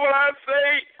 You hear what I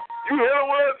say? You hear the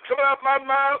words coming out my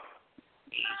mouth?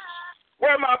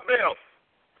 Where my belt?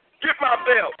 Get my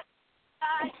belt.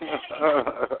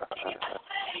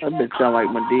 That bitch sound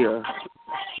like Medea.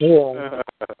 Yeah.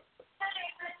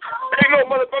 Ain't no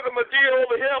motherfucking Medea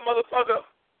over here, motherfucker.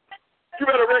 You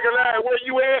better recognize where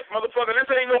you at, motherfucker. This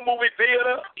ain't no movie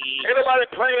theater. Ain't nobody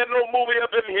playing no movie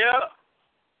up in here.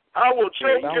 I will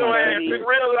choke your ass in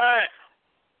real life.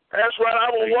 That's right. I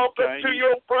will walk up to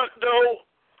your front door.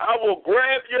 I will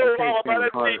grab your arm by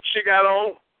that beat she got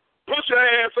on. Put your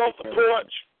ass off the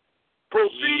porch.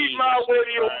 Proceed my way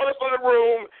to your motherfucking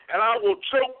room, and I will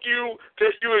choke you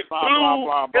till you is blue in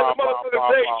the motherfucking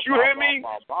face. You hear me?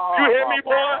 You hear me,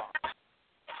 boy?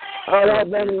 All right,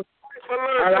 baby.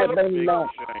 All right, baby.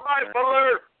 Life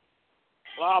alert.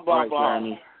 Blah, blah, blah.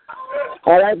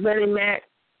 All right, Benny Mac.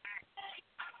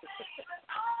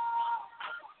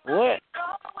 What?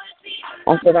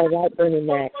 I said, all right, Benny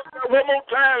Mac. One more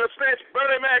time, let's snatch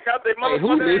Bernie Mac out there, motherfucker. Hey,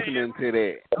 who listening to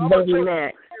that? Benny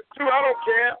Mac. I don't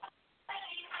care.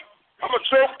 I'm going to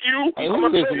choke you. Hey, who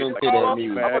listening to that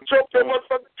music? I'm going to choke that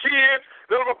motherfucking kid.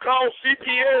 Then I'm going to call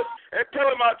CPS and tell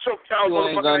him I choked y'all You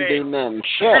ain't motherfucking gonna do nothing.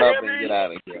 Shut up and get out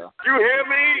of here. You hear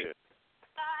me?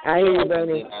 I hear you,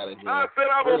 Benny. I said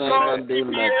I'm going to call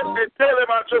CPS and tell him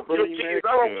I choked your kids.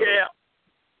 I don't care.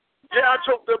 Yeah, I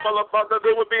choked them motherfuckers.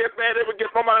 They would be as mad as they would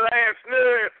get from my last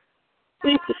nerve.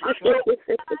 Get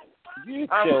your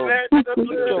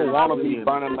wannabe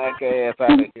Bernie Mac ass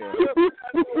out of here.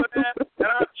 And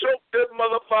I choked this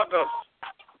motherfucker.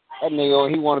 That nigga,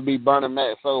 he want to be Bernie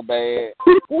Mac so bad.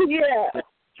 Yeah.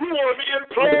 You want to be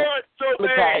employed so bad.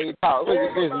 Look how he talk. Look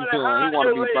at listen to him. He want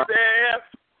to be Bernie Mac.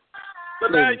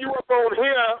 But now you up on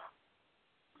here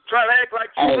trying to act like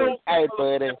you know. Hey,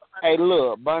 buddy. Hey,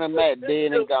 look, Bernie Mac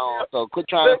dead and gone. So quit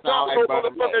trying to sound like Bernie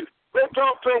Mac. Go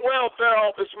talk to the welfare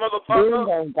office,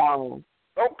 motherfucker.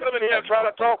 Don't come in here and try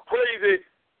to talk crazy.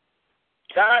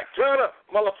 Jack Turner,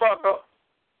 motherfucker.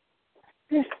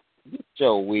 Get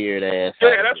your weird ass.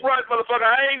 Yeah, that's right, motherfucker.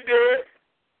 I ain't dead.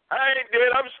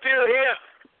 I'm still here.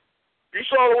 You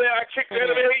saw the way I kicked the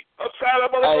enemy upside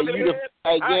of motherfucking head?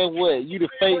 Hey, guess what? You the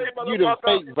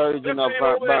fake version of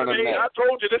Burning Mac. I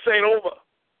told you this ain't over.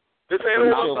 This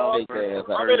ain't over.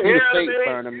 I'm in here,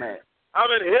 enemy.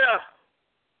 I'm in here.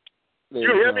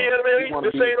 You hear me, enemy?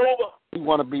 This ain't over. You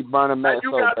want to be Burning Mac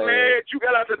so bad. You got mad. You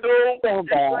got out the door. So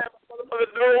bad.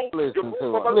 Listen to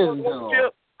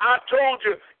him. I told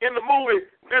you in the movie,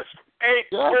 this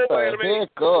ain't over, enemy.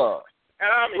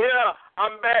 And I'm here.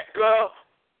 I'm back, girl.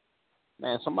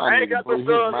 Man, somebody need to blew his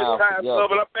mouth together.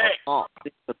 But I'm back.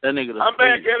 I'm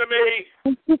back, enemy.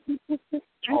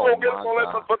 You gonna get up on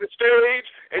that motherfucking stage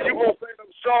and you gonna sing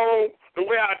them song the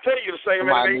way I tell you to sing them.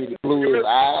 Somebody need to blew his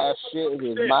eyes shit,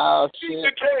 his mouth shit.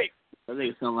 I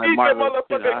think it sounds like Martin.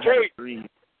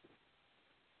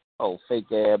 Oh, fake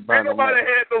ass Burning Ain't nobody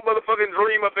had no motherfucking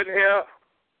dream up in here.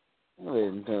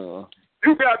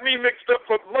 You got me mixed up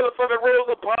for motherfucking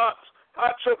Rosa Parks.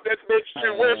 I took that bitch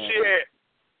to where she at.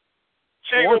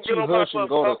 She ain't gonna get on my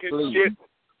motherfucking shit.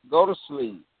 Go to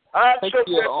sleep. I Take took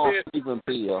your that own bitch. sleeping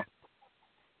pill.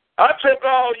 I took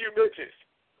all you bitches.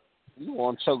 You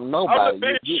won't choke nobody. I'm a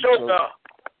bitch choker.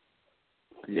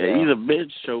 Yeah, he's a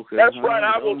bitch choker. That's right.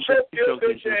 I will choke your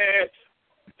bitch ass.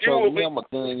 You will be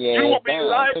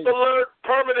life alert,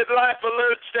 permanent life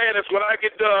alert status when I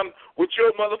get done with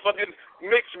your motherfucking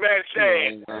mixed match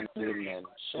ass.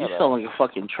 You sound like a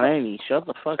fucking tranny. Shut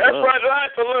the fuck That's up. That's right,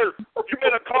 life alert. You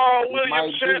better call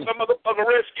William Shatner, motherfucker,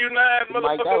 Rescue 9,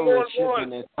 motherfucker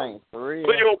 111.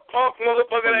 For your punk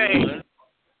motherfucking ass.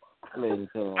 I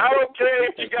don't care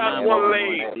if you got one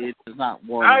leg.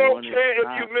 I don't care if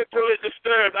you mentally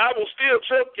disturbed. I will still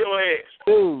choke your ass.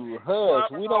 Dude,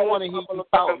 Hush, we don't want to hear you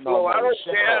talk no more. I don't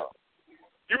care.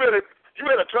 You better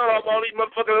turn off all these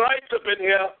motherfucking lights up in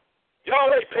here. Y'all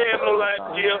ain't paying no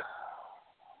lights here.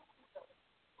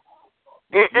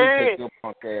 You take your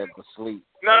punk ass to sleep.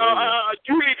 No,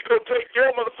 you need to go take your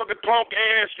motherfucking punk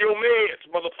ass your meds,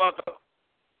 motherfucker.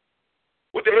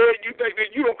 What the hell you think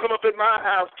that you don't come up in my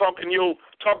house talking your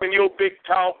big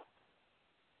talk?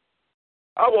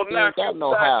 I will knock you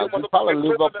no house. You probably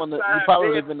live up on the. You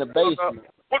probably live in the basement.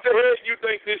 What the hell you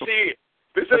think this is?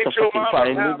 This ain't your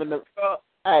mama's house.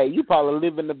 Hey, you probably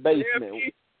live in the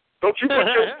basement. Don't you put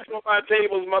your feet on my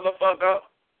tables, motherfucker.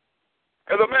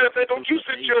 As a matter of fact, don't you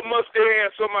sit your musty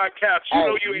ass on my couch. You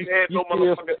know you ain't had no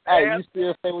motherfucking ass. Hey, you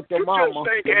still stay with your mama.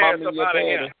 Your mama and your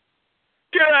daddy.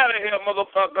 Get out of here,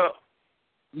 motherfucker.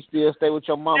 You still stay with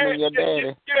your mama and your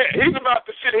daddy. Yeah, he's about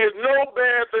to sit here, no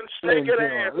bath and stinking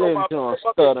ass on my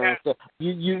motherfucking couch.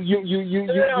 You can't even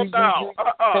get it out.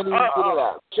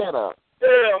 Shut up.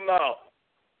 Hell no.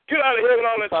 Get out of here with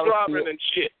all that slobbering and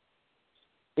shit.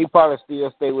 He probably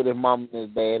still stay with his mama and his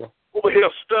daddy. Over here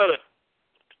stuttering.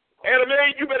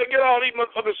 Anime, you better get all these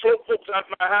motherfucking slow folks out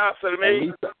of my house,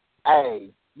 Anime. Hey,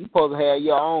 you supposed to have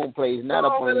your own place, not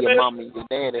up on your mama and your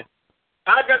daddy.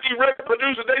 I got these record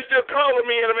producers, they still calling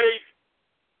me, Anime.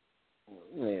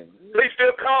 Yeah. They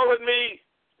still calling me.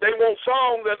 They want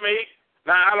songs at me.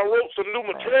 Now, I done wrote some new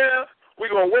material. We're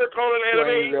going to work on it,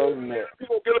 Anime. We're going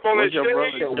to get up on that shit.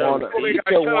 You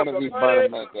still want to be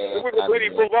Burning Mac ass. We're going to play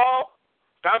these football.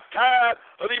 I'm tired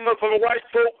of these motherfucking white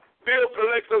folk, bill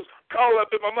collectors, calling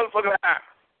up in my motherfucking house.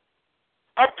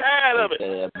 I'm tired of it.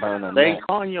 They ain't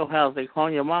calling your house. They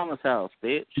calling your mama's house,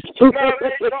 bitch. No, they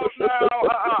ain't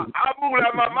calling I moved out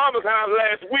of my mama's house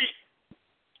last week.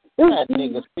 That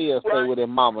nigga still stay with his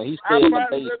mama. He stay in the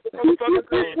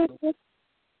basement.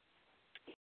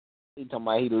 He talking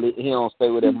about he don't stay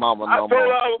with his mama no more. I told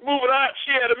her I was moving out.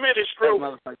 She had a mini stroke.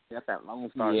 Got that long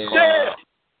start. Yeah.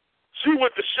 She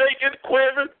went to shaking,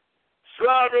 quivering,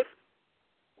 slobbering,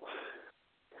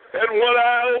 and one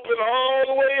eye open all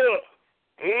the way up.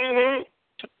 Mm-hmm.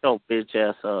 Shut your bitch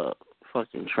ass up,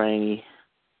 fucking trainee.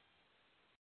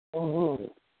 Mm-hmm.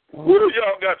 What if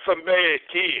y'all got some bad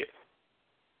kids?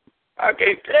 I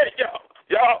can't tell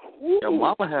y'all. Your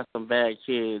mama has some bad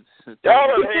kids. Y'all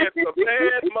done had some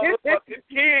bad motherfucking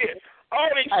kids. All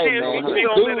these kids need to be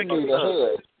on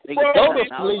medication. Go to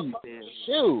sleep.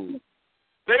 Shoot.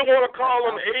 They want to call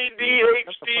them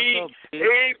ADHD,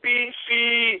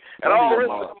 ABC, and all this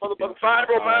motherfucking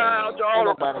fibromyalgia,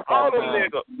 all them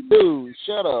niggas. Dude,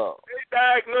 shut up. They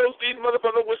diagnose these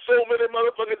motherfuckers with so many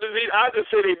motherfucking diseases. I just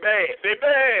say they bad. They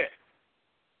bad.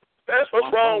 That's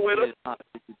what's wrong with them.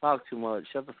 You talk too much.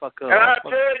 Shut the fuck up. And I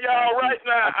tell y'all right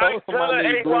now, I tell her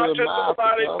ain't watching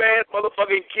somebody's bad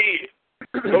motherfucking kid.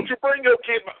 Don't you bring your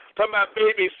kid talking about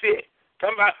babysit.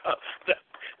 Talking about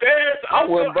I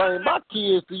wouldn't bring my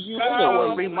kids to you anyway. I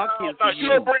wouldn't bring my kids to you. You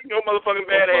don't bring your motherfucking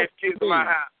badass kids to my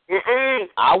house.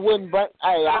 I wouldn't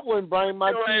bring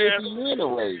my kids to you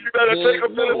anyway. You better take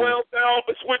them to the welfare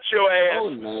office with your ass. Oh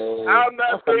no. I'm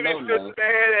not babysitting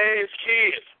badass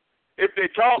kids. If they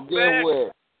talk back,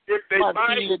 if they my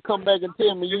fight, kid come back and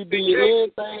tell me you did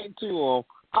everything to them,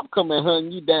 I'm coming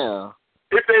hunting you down.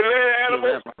 If they let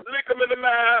animals, lick them in the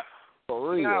mouth.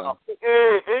 For real. No.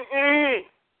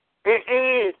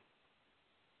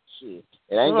 Shit.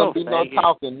 It ain't gonna be no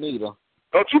talking neither.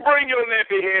 Don't you bring your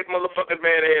nappy head motherfucking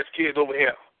badass kids over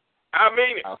here. I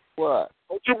mean it. What?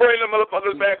 Don't you bring the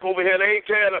motherfuckers back over here. They ain't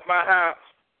tearing up my house.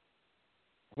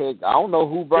 Heck, I don't know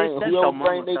who bring their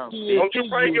kids. Don't you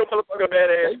bring your motherfucking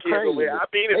badass kids over here. I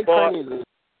mean it, boy.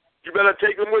 You better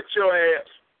take them with your ass.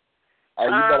 Hey,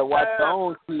 you better watch your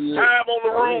own kids. Time on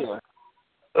the room.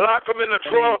 Lock them in the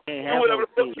trunk. Do whatever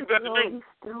the fuck you got to do.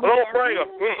 Don't bring them.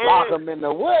 Lock them in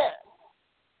the what?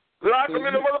 Lock them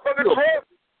in the motherfucking trunk.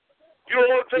 You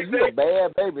don't want to take a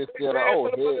bad babysitter.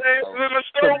 Oh, heck. Them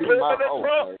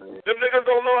niggas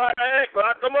don't know how to act.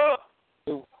 Lock them up.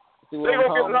 They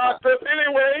gonna get locked up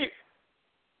anyway.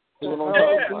 See what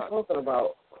I'm talking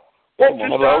about?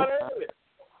 Hello?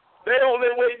 They on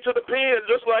their way to the pen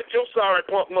just like your sorry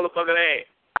punk motherfucking ass.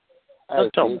 Hey,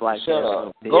 shut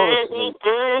up.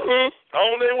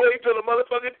 On their way to the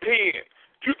motherfucking pen.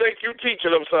 You think you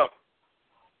teaching them something?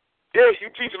 Yes, you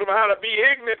teaching them how to be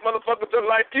ignorant motherfuckers just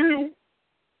like you.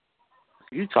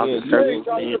 You talking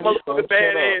motherfucking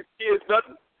bad ass kids,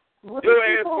 nothing. Your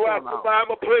ass go out and buy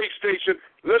them a PlayStation.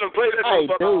 Let them play that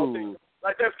motherfucker all day.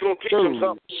 Like that's gonna teach them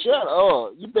something. Shut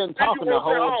up. You've been talking the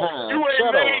whole time. You ain't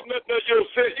made nothing of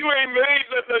yourself. You ain't made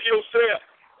nothing of yourself.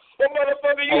 Well,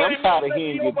 motherfucker, you ain't I'm tired of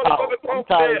hearing you talk. I'm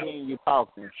tired of hearing you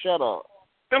talking. Shut up.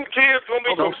 Them kids gonna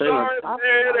be some sorry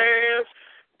bad ass,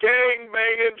 gang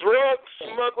banging, drug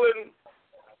smuggling,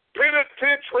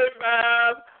 penitentiary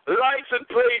bound, license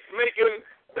plate making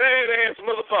bad ass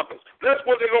motherfuckers. That's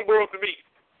what they're gonna grow up to be.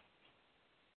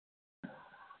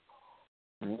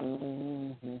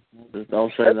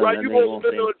 Don't say that's why you gonna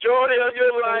spend the majority of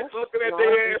your life looking at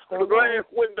their ass through the glass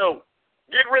window.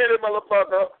 Get ready,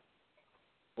 motherfucker.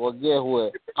 Well, guess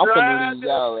what? I'm gonna leave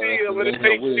y'all ass in here with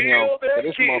him. But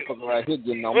this motherfucker right here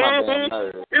getting on my damn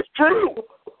nerves. It's true.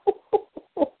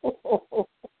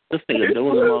 This nigga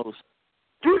doing the most.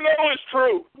 You know it's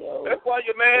true. That's why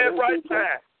you're mad right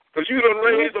now. Because you done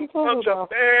raised a bunch of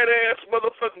badass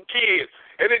motherfucking kids.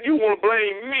 And then you want to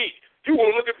blame me. You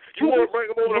want to bring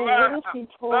them over to my house.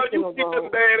 Now you keep them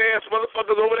badass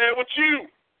motherfuckers over there with you.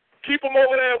 Keep them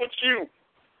over there with you.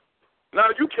 Now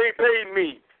you can't pay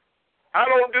me. I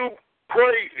don't do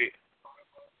crazy.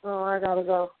 Oh, I gotta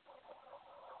go.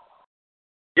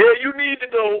 Yeah, you need to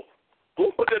go.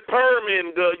 Go put that perm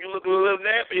in, girl. You look a little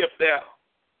nappy up there.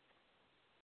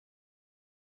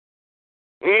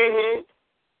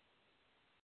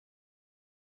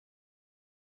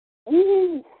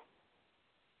 Woo.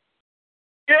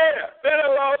 Yeah, they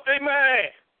done lost their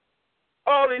mind.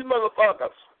 All these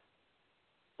motherfuckers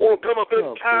want to come up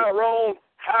in Tyrone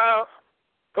house,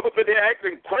 come up in there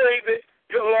acting crazy.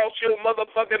 You lost your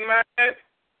motherfucking mind.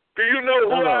 Do you know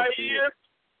who I is?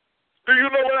 Do you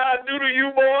know what I do to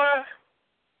you, boy?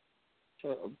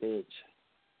 Shut up, bitch.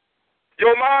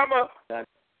 Your mama.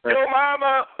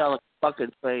 Tell her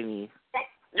fucking say me.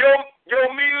 Your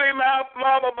mealy mouth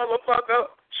mama, motherfucker.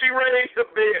 She raised a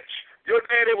bitch. Your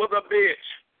daddy was a bitch.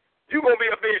 You gonna be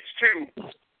a bitch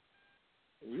too.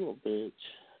 You a bitch.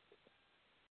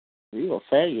 You a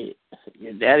faggot.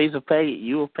 Your daddy's a faggot.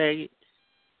 You a faggot.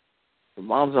 Your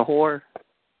mom's a whore.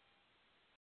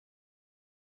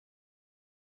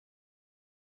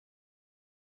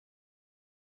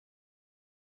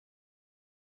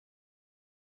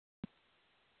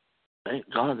 Thank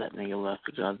God that nigga left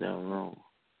the goddamn room.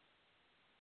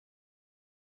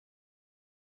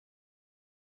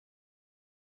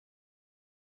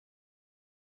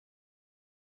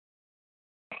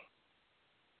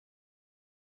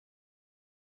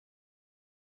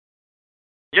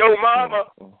 Yo, mama.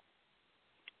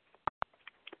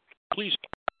 Please.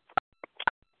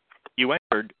 You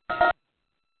entered.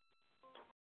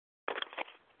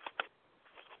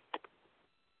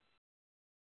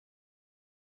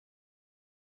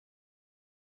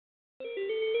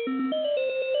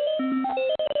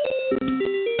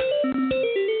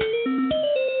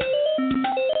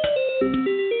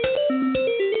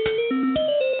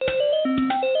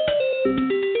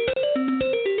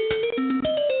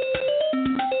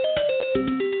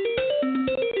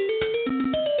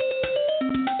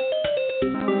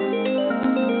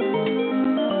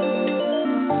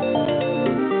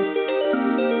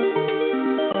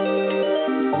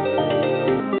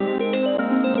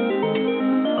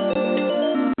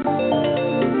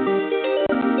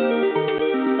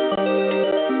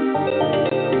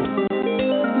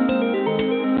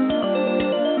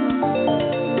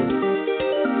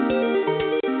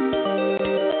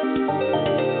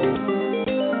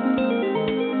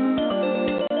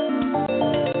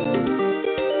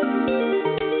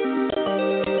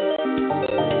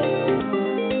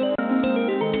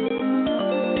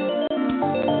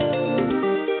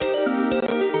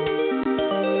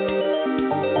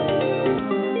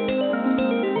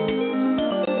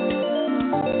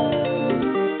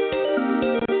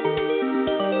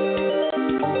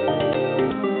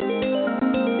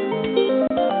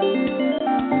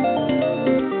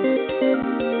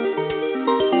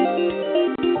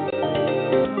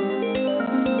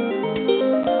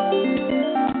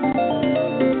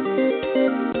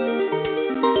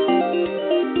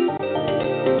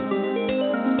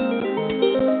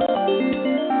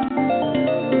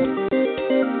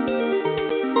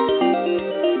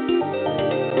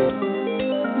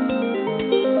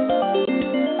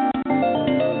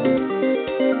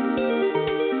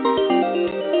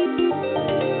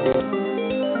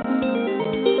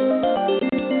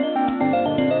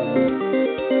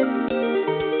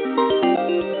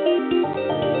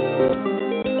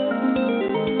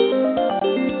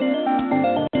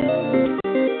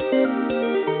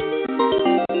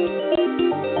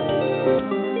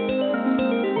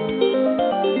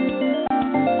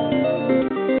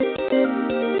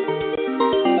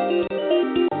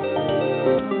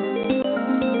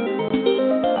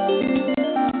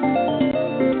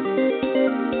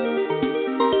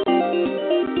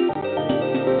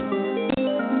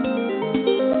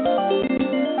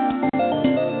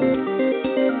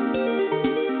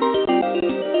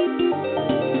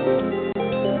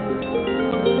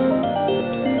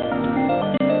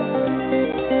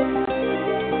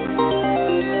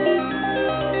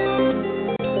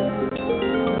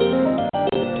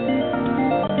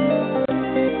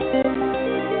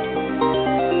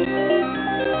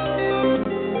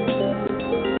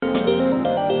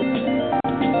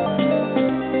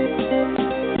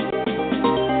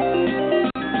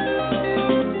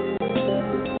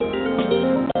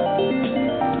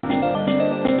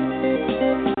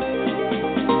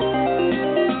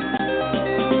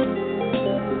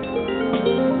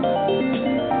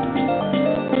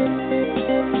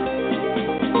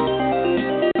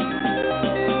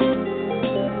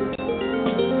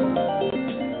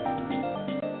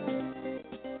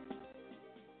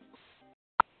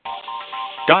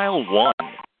 Dial 1.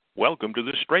 Welcome to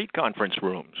the straight conference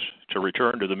rooms. To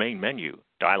return to the main menu,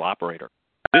 dial operator.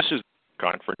 This is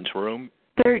conference room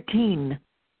 13.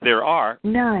 There are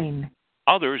 9.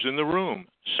 others in the room.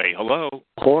 Say hello.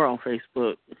 Or on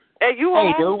Facebook. Hey, you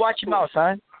Hey, dude, watch your mouth,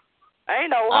 son. Ain't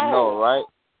no I know, right?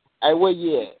 Hey, where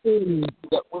you at? Where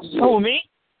you Who, at? me?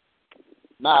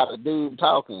 Nah, the dude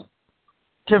talking.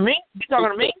 To me? You talking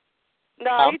to me?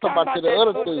 No, I'm he talking about to the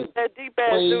other dude. That deep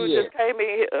ass Where dude he just at? came in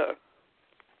here.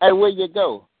 Hey, where you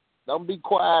go? Don't be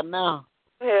quiet now.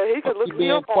 Yeah, he could look You me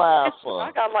being up on quiet Facebook. for?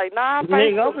 I got like 9 Nigga,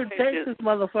 Facebook open pages. Texas,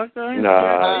 motherfucker.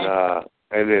 Nah.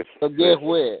 Hey, listen. So guess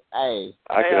what? Hey,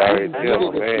 I can already you tell, get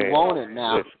it if you want it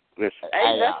now. Listen.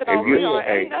 Ain't nothing on me.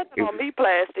 Ain't nothing on me,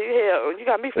 plastic. Hell, you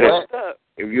got me fucked up.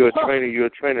 If you're a trainer, you're a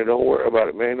trainer. Don't worry about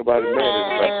it, man. Nobody mad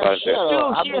about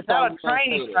that. Dude, she's not a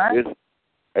training, son.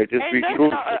 Hey, just Ain't be nothing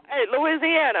truthful. hey,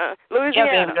 Louisiana. Yeah,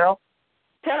 baby girl.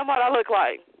 Tell them what I look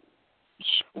like.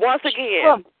 Once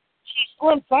again. She's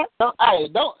slim, son.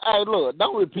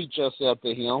 Don't repeat yourself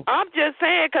to him. I'm just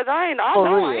saying, because I ain't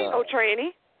no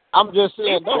trainee. I'm just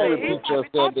saying, don't repeat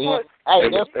yourself to him. Hey,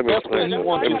 that's what he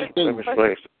wants you to do. Let me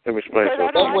explain something.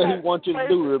 That's what he wants you to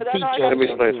do, repeat yourself. Let me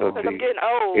explain something to I'm you. getting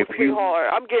old, sweetheart.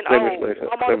 I'm getting old.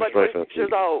 I'm only about 26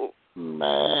 years old.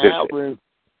 Man,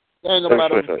 ain't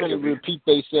nobody going to repeat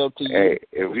themselves to you. Hey,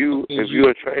 if you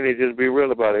a trainer, just be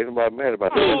real about it. Ain't nobody mad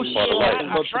about that. Oh, shit,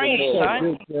 I'm a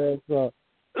trainer, son.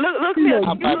 Look me up.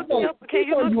 Can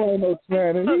you look? You ain't no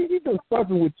trainer. He just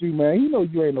fucking with you, man. He know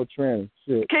you ain't no trainer.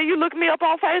 Shit. Can you look me up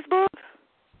on Facebook?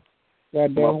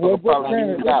 Goddamn, what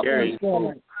trainer?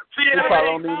 See, I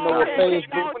don't even know what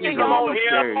Facebook is. Come on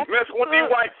here, messing with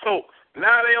these white folks.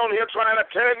 Now they on here trying to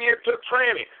turn you into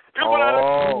tranny.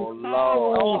 Oh,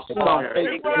 Lord.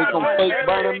 Here come fake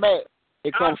Bernie Mac.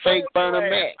 Here come fake Bernie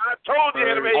Mac. I told you,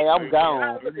 Hey, I'm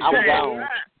gone.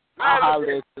 I'll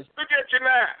holler at you. Look at you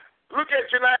now. Look at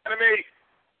you now, me.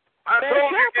 I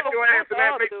told you to get your ass in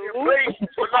that big place.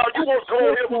 But now you won't go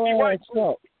here with these white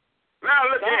folks. Now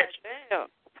look at you.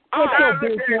 Shut your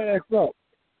bitch ass up.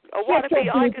 Shut your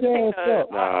bitch ass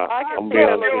up. I'm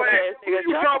being honest. Who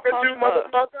you talking to,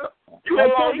 motherfucker? You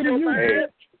talking to you,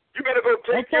 bitch. You better go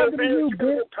take care of this. You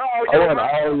better go call I want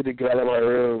all you to get out of my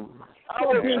room.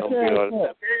 But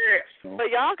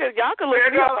y'all can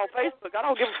look me up on Facebook. I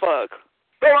don't give a fuck.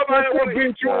 Nobody want to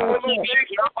hit you on the little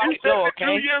bitch. You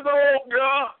 72 years old,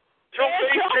 girl. Your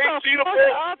face can't see the book.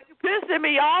 You pissing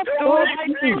me off, dude. Your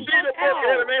face can't see the book,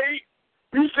 enemy.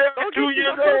 You 72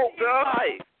 years old, girl.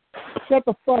 Shut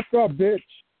the fuck up, bitch.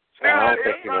 Now,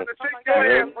 it's time to take your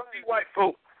ass from these white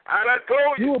folks. And I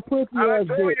told you. You a pussy ass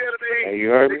bitch. Hey,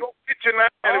 you heard me? They gonna get you now,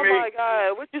 enemy. Oh, my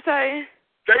God. What you say?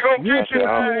 They gonna get you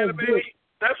now, enemy.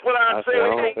 That's what I said. They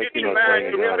gonna get you now,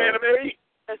 you hear me, enemy?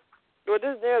 Well, this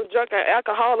female drunk and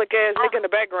alcoholic ass nigga in the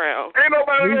background. Ain't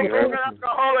nobody gonna be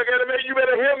alcoholic, enemy. You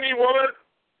better hear me, woman.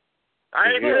 I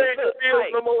ain't paying the bills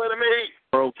no more, enemy.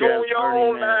 Broke Go ass on your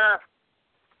own now.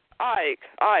 Ike.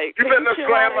 You better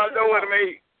slam my door,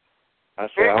 enemy. I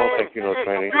said, I don't think you know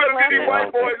training. You better get these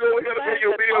white boys over here to pay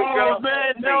your bills, girl. Oh,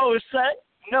 man, no, son.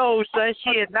 No, son.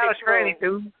 She is not a training,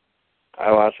 dude.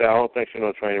 I said, I don't think she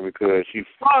know training because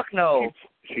Fuck no.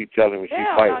 She telling me she's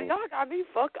Hell, fighting. y'all got me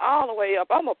fucked all the way up.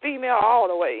 I'm a female all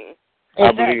the way.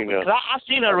 I believe you. I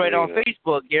seen her right on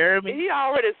Facebook, you hear me? He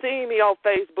already seen me on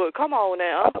Facebook. Come on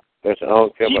now. I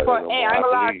don't care She about that no hey, more. I ain't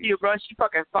gonna lie believe to you, bro. She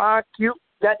fucking fine, cute,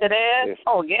 got that ass. Yes.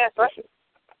 Oh, yes, right?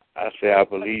 I say I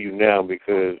believe you now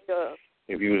because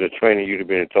if you was a trainer, you'd have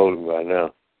been told me by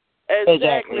now.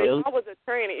 Exactly. If I was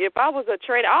a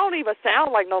trainee, I don't even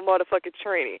sound like no motherfucking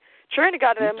trainee. Trainee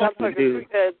got that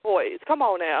motherfucking ass voice. Come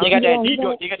on now. You got that deep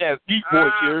voice, you hear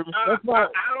me? That's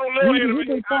right. I don't know, enemy.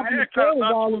 Been I talking had to Trey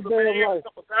all his damn life. a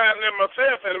couple times in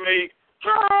myself, enemy.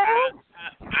 I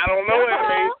don't know,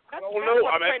 enemy. I don't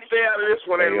know. I'm going to stay out of this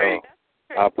one, enemy.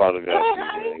 I apologize to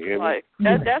you. You hear me? Like,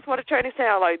 that's what a trainee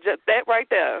sound like. Just that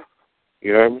right there.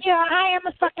 You heard me? Yeah, I am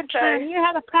a fucking trainee. You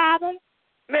have a problem?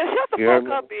 Man, shut the fuck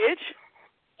up, bitch.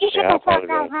 You shut Yeah, the fuck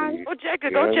up, honey. Go check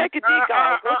your dick off. Go check your dick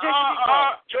off.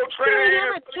 Your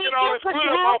trainer is get all this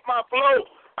glitter off my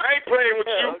flow. I ain't playing with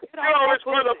you. Get all this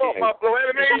glitter off my flow,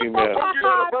 enemy. Shut the fuck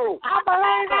up. I'm a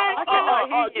lady. I cannot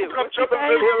hear you. You come jumping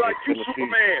in here like you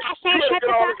Superman. I said shut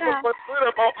the fuck up.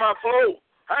 Glitter off my flow.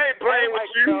 I ain't playing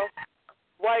with you.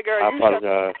 White girl, I you shut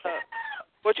apologize. up.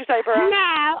 What you say, bro?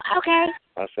 No, okay.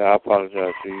 I said I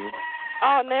apologize to you.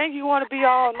 Oh, now you want to be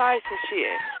all nice and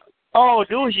shit. Oh,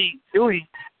 do he?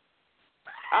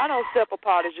 I don't accept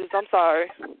apologies. I'm sorry.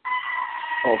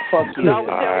 Oh, fuck you. Oh,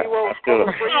 man,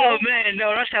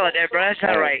 no, don't sound like that, bro. That's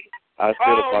not right. I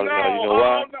still apologize. You know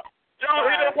why? Y'all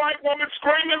hear that white woman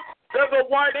screaming? There's a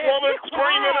white woman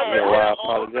screaming. You know why I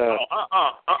apologize?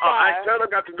 I tell her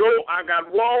I got to go. I got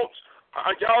wants.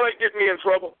 Y'all ain't getting me in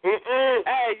trouble.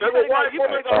 Hey, there's a white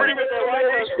woman screaming. If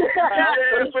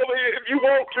you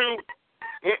want to.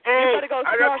 I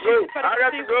got to go. I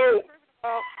got to go.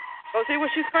 Go see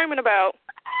what she's screaming about.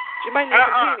 She might need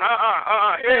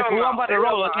Hey, boo, I'm about to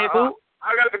roll, okay, boo?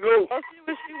 I got to go. Go see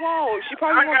what she wants. She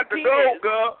probably I got to go,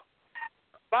 girl.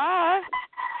 Bye.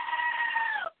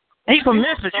 He's from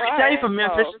Memphis. You can tell he's from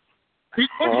Memphis. He's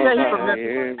from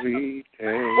Memphis.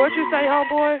 What you say,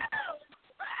 homeboy?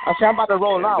 I said I'm about to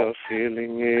roll out. The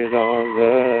feeling is all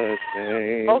the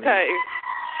same. Okay.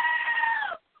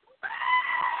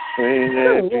 When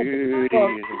that beauty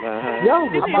is mine. I'm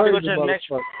about to go to the next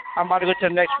room. I'm about to go to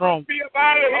the next room. Be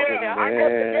about it here. I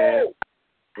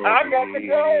got to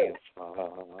go.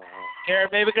 Here,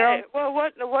 baby girl. Hey, well,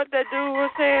 what that dude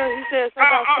was saying? He said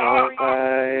something about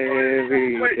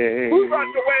every day. Who got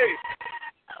the way?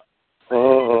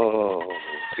 Oh,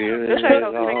 feeling this ain't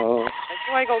no all you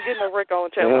ain't gonna get no Rick on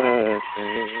tell.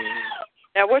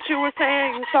 Now, what you were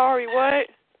saying? You sorry? What?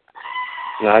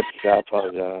 No, I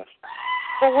apologize.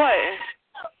 For what?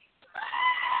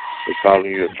 For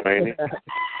calling you a trainer?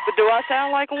 But do I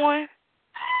sound like one?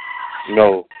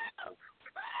 No.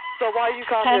 So why you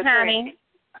call me a trainee?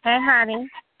 Hey, honey.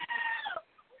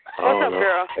 What's up,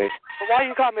 girl? Hey. So why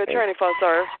you call me a trainee for,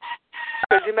 sir?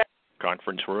 Because you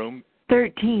Conference room.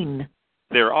 13.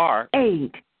 There are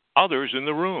 8. others in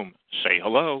the room. Say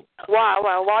hello. Why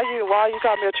you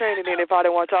call me a trainee then if I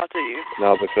didn't want to talk to you?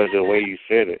 No, because of the way you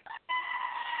said it.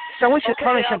 So what's your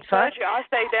punishment, son? I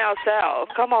stay down south.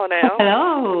 Come on now.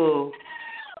 Hello.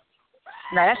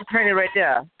 Now that's a trainer right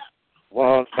there.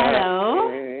 Well, hello.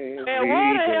 Man,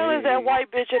 why the hell is that white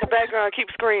bitch in the background keep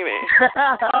screaming? Hey,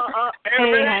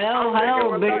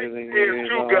 hello, baby. Hey,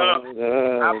 yo,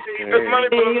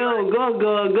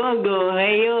 go,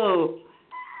 hey, yo.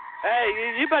 Hey,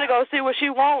 you better go see what she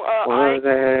want, Ike.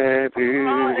 Hell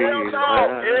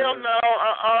no.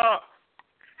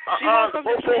 She wants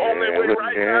something on their way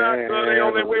right now. They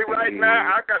on their way right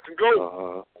now. I got to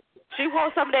go. She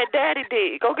wants some of that daddy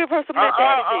dick. Go give her some of that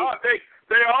daddy dick.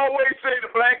 They always say the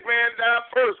black man died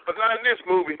first, but not in this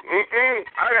movie. I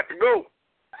got to go.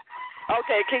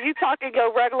 Okay, can you talk in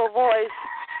your regular voice?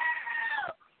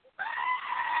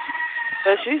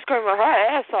 But she's screaming her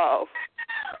ass off.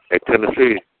 Hey,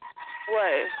 Tennessee.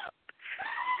 What?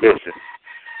 Listen,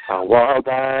 I walk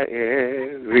by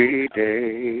every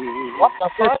day. What the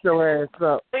fuck your ass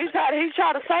up? He's trying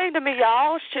to sing to me,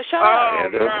 y'all. Shut up.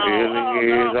 And the feeling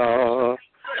is all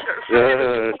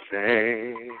the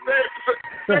same.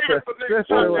 You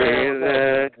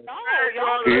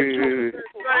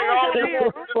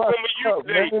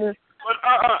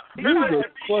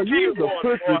the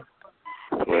pussy.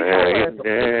 Well, it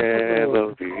never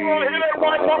be want to hear that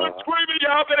white woman screaming?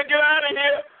 Y'all better get out of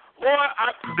here. Boy, I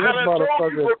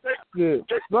told you to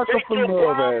take your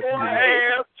wild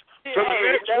ass to the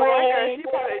next room.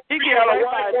 He got a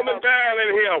white woman down in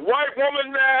here. White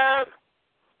woman down.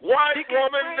 White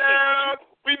woman down.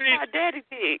 We need daddy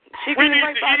dick. We need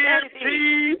the EMT.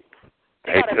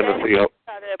 Hey, Tennessee.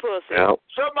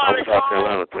 Somebody call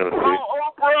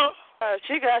Oprah.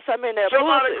 She got something in that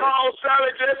Somebody pussy. call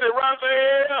Sally Jesse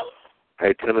Raphael.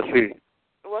 Hey, Tennessee.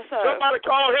 What's up? Somebody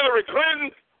call Hillary Clinton.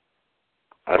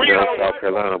 I said South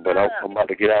Carolina, but I'm about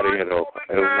to get out of here, though.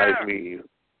 It was nice meeting you.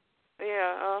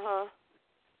 Yeah, All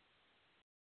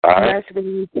right. Nice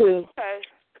meeting you, too. Okay.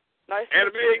 Nice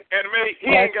and me, he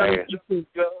ain't got no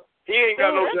job. He ain't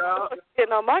got no job.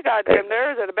 Getting on my goddamn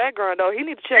nerves in the background, though. He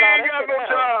need to chill He out. ain't got no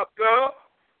job, girl.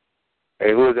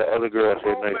 Hey, who is that other girl that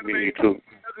said nice meeting you, too?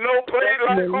 No place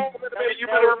like home in me. You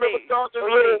better remember Dawson's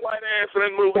little white ass in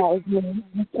that movie.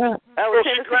 That was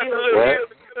she clapped her little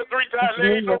heels 3 times.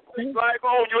 There ain't no place like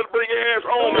home. You better bring your ass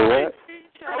home to me.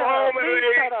 Come home to me.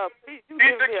 Eat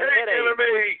the cake into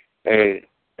me.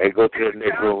 Hey, go to the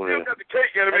next room You then. got the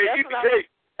cake into me. Eat the cake.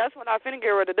 That's what I finna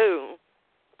get ready to do.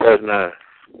 That's 9.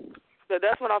 So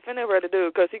that's what I'm finna ready to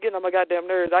do, because he getting on my goddamn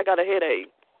nerves. I got a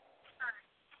headache.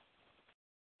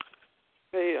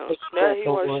 Yeah. Now he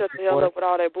want to shut the hell up with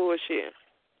all that bullshit.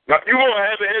 Now, you won't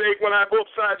have a headache when I go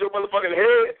upside your motherfucking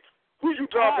head. Who you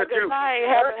talking to? I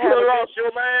ain't having You lost your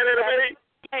mind in me.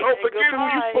 Don't forget who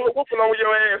you put a whooping on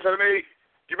your ass in me.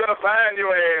 You better find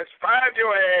your ass. Find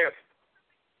your ass.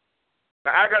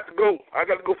 Now, I got to go. I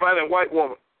got to go find that white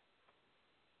woman.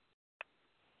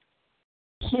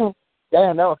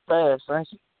 Damn, that was fast, man.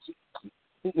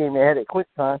 She gave me a headache quick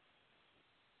time.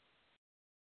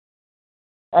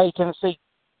 Hey, Tennessee.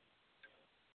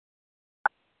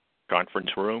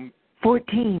 Conference room.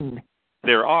 14.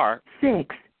 There are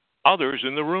 6. others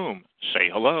in the room. Say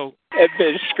hello. That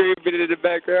bitch screaming in the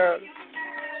background.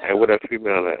 Hey, what that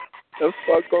female at? The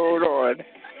fuck going on?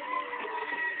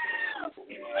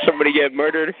 Somebody get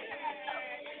murdered?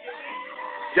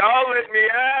 Y'all let me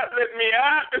out. Let me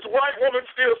out. This white woman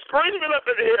still screaming up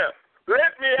in here.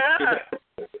 Let me out.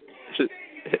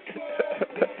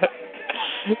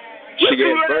 She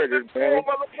getting murdered, man.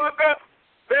 Motherfucker.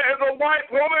 There is a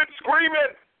white woman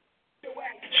screaming.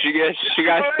 She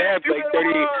got stabbed like 30.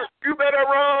 You better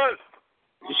run.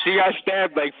 She got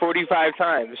stabbed like 45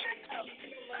 times.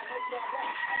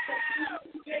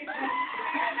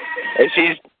 And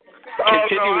she's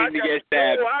continuing to get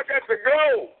stabbed. I got to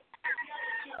go.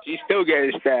 She's still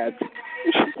getting stabbed.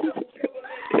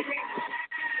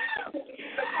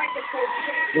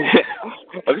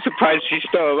 I'm surprised she's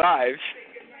still alive.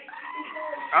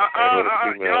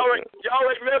 Y'all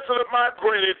ain't messing with my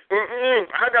credit.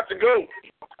 I got to go.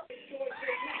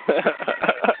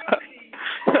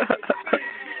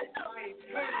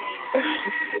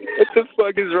 What the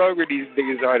fuck is wrong with these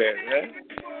niggas on there, man?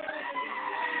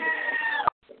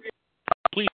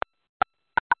 Please.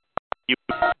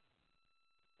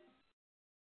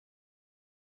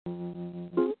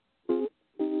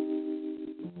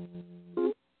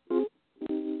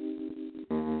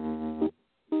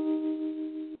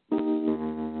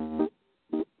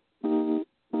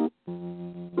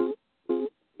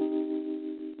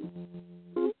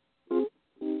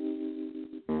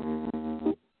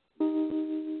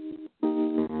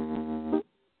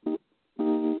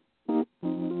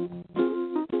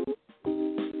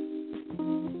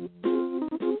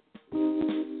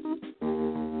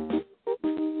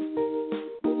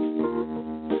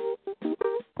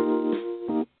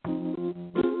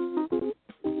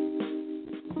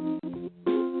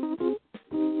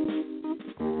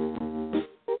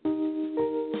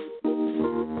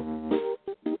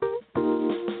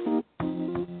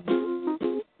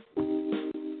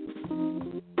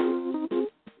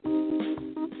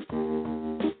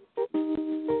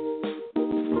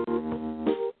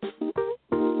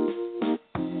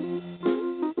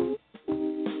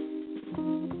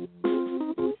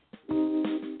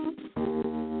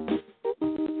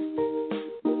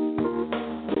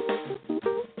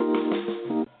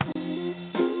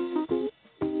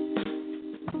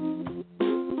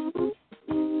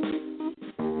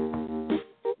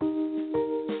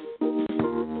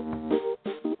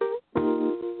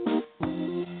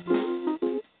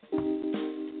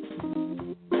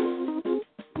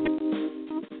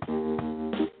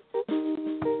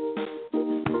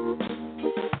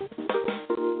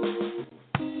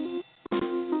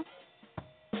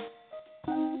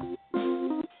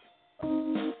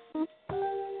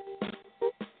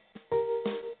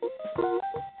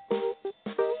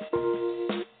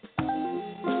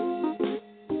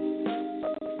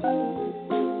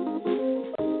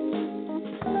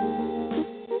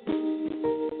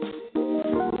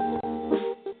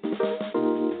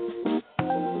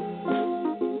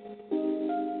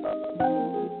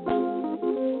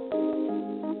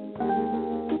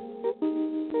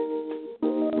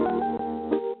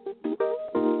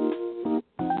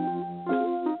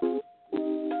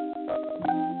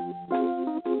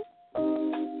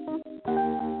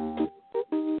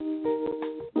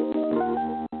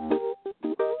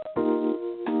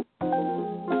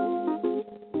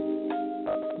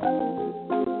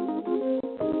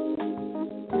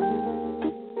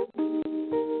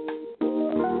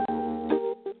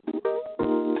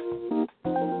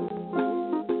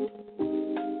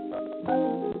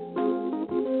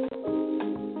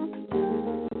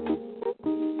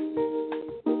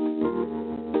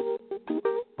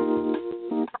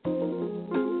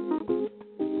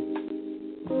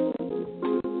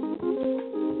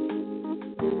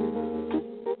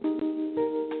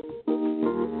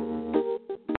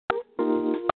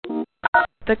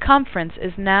 The conference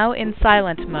is now in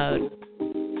silent mode.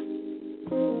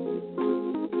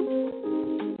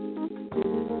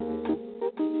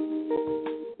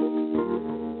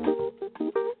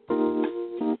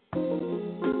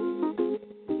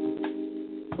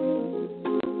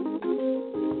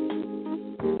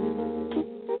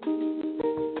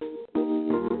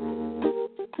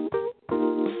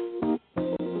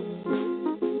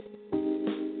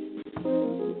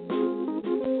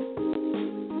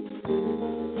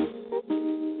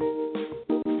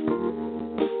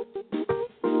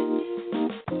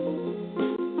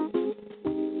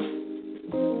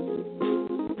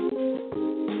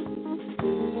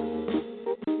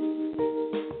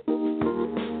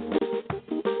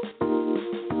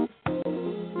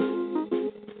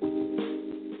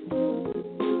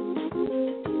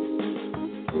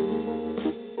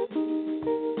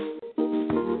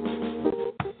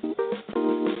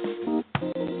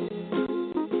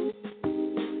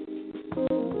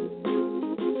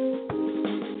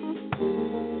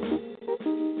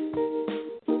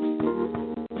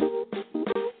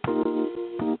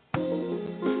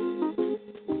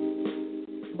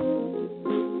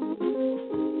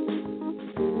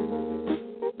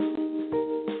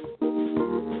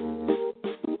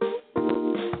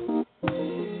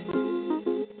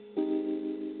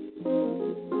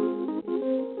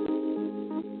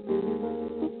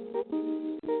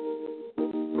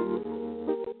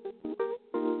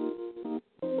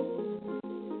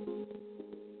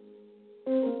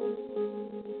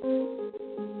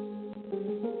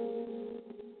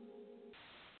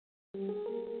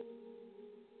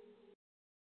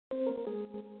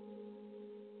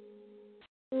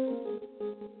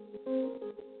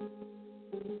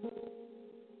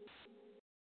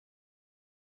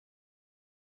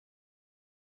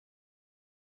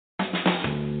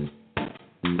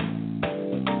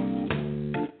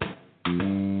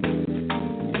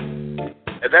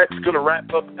 And that's going to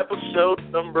wrap up episode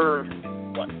number,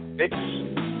 6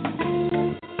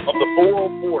 of the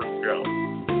 404 show.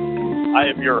 I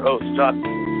am your host, John.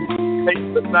 Take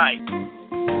the night.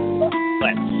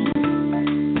 Let's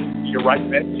see you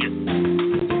right back here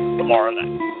tomorrow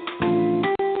night.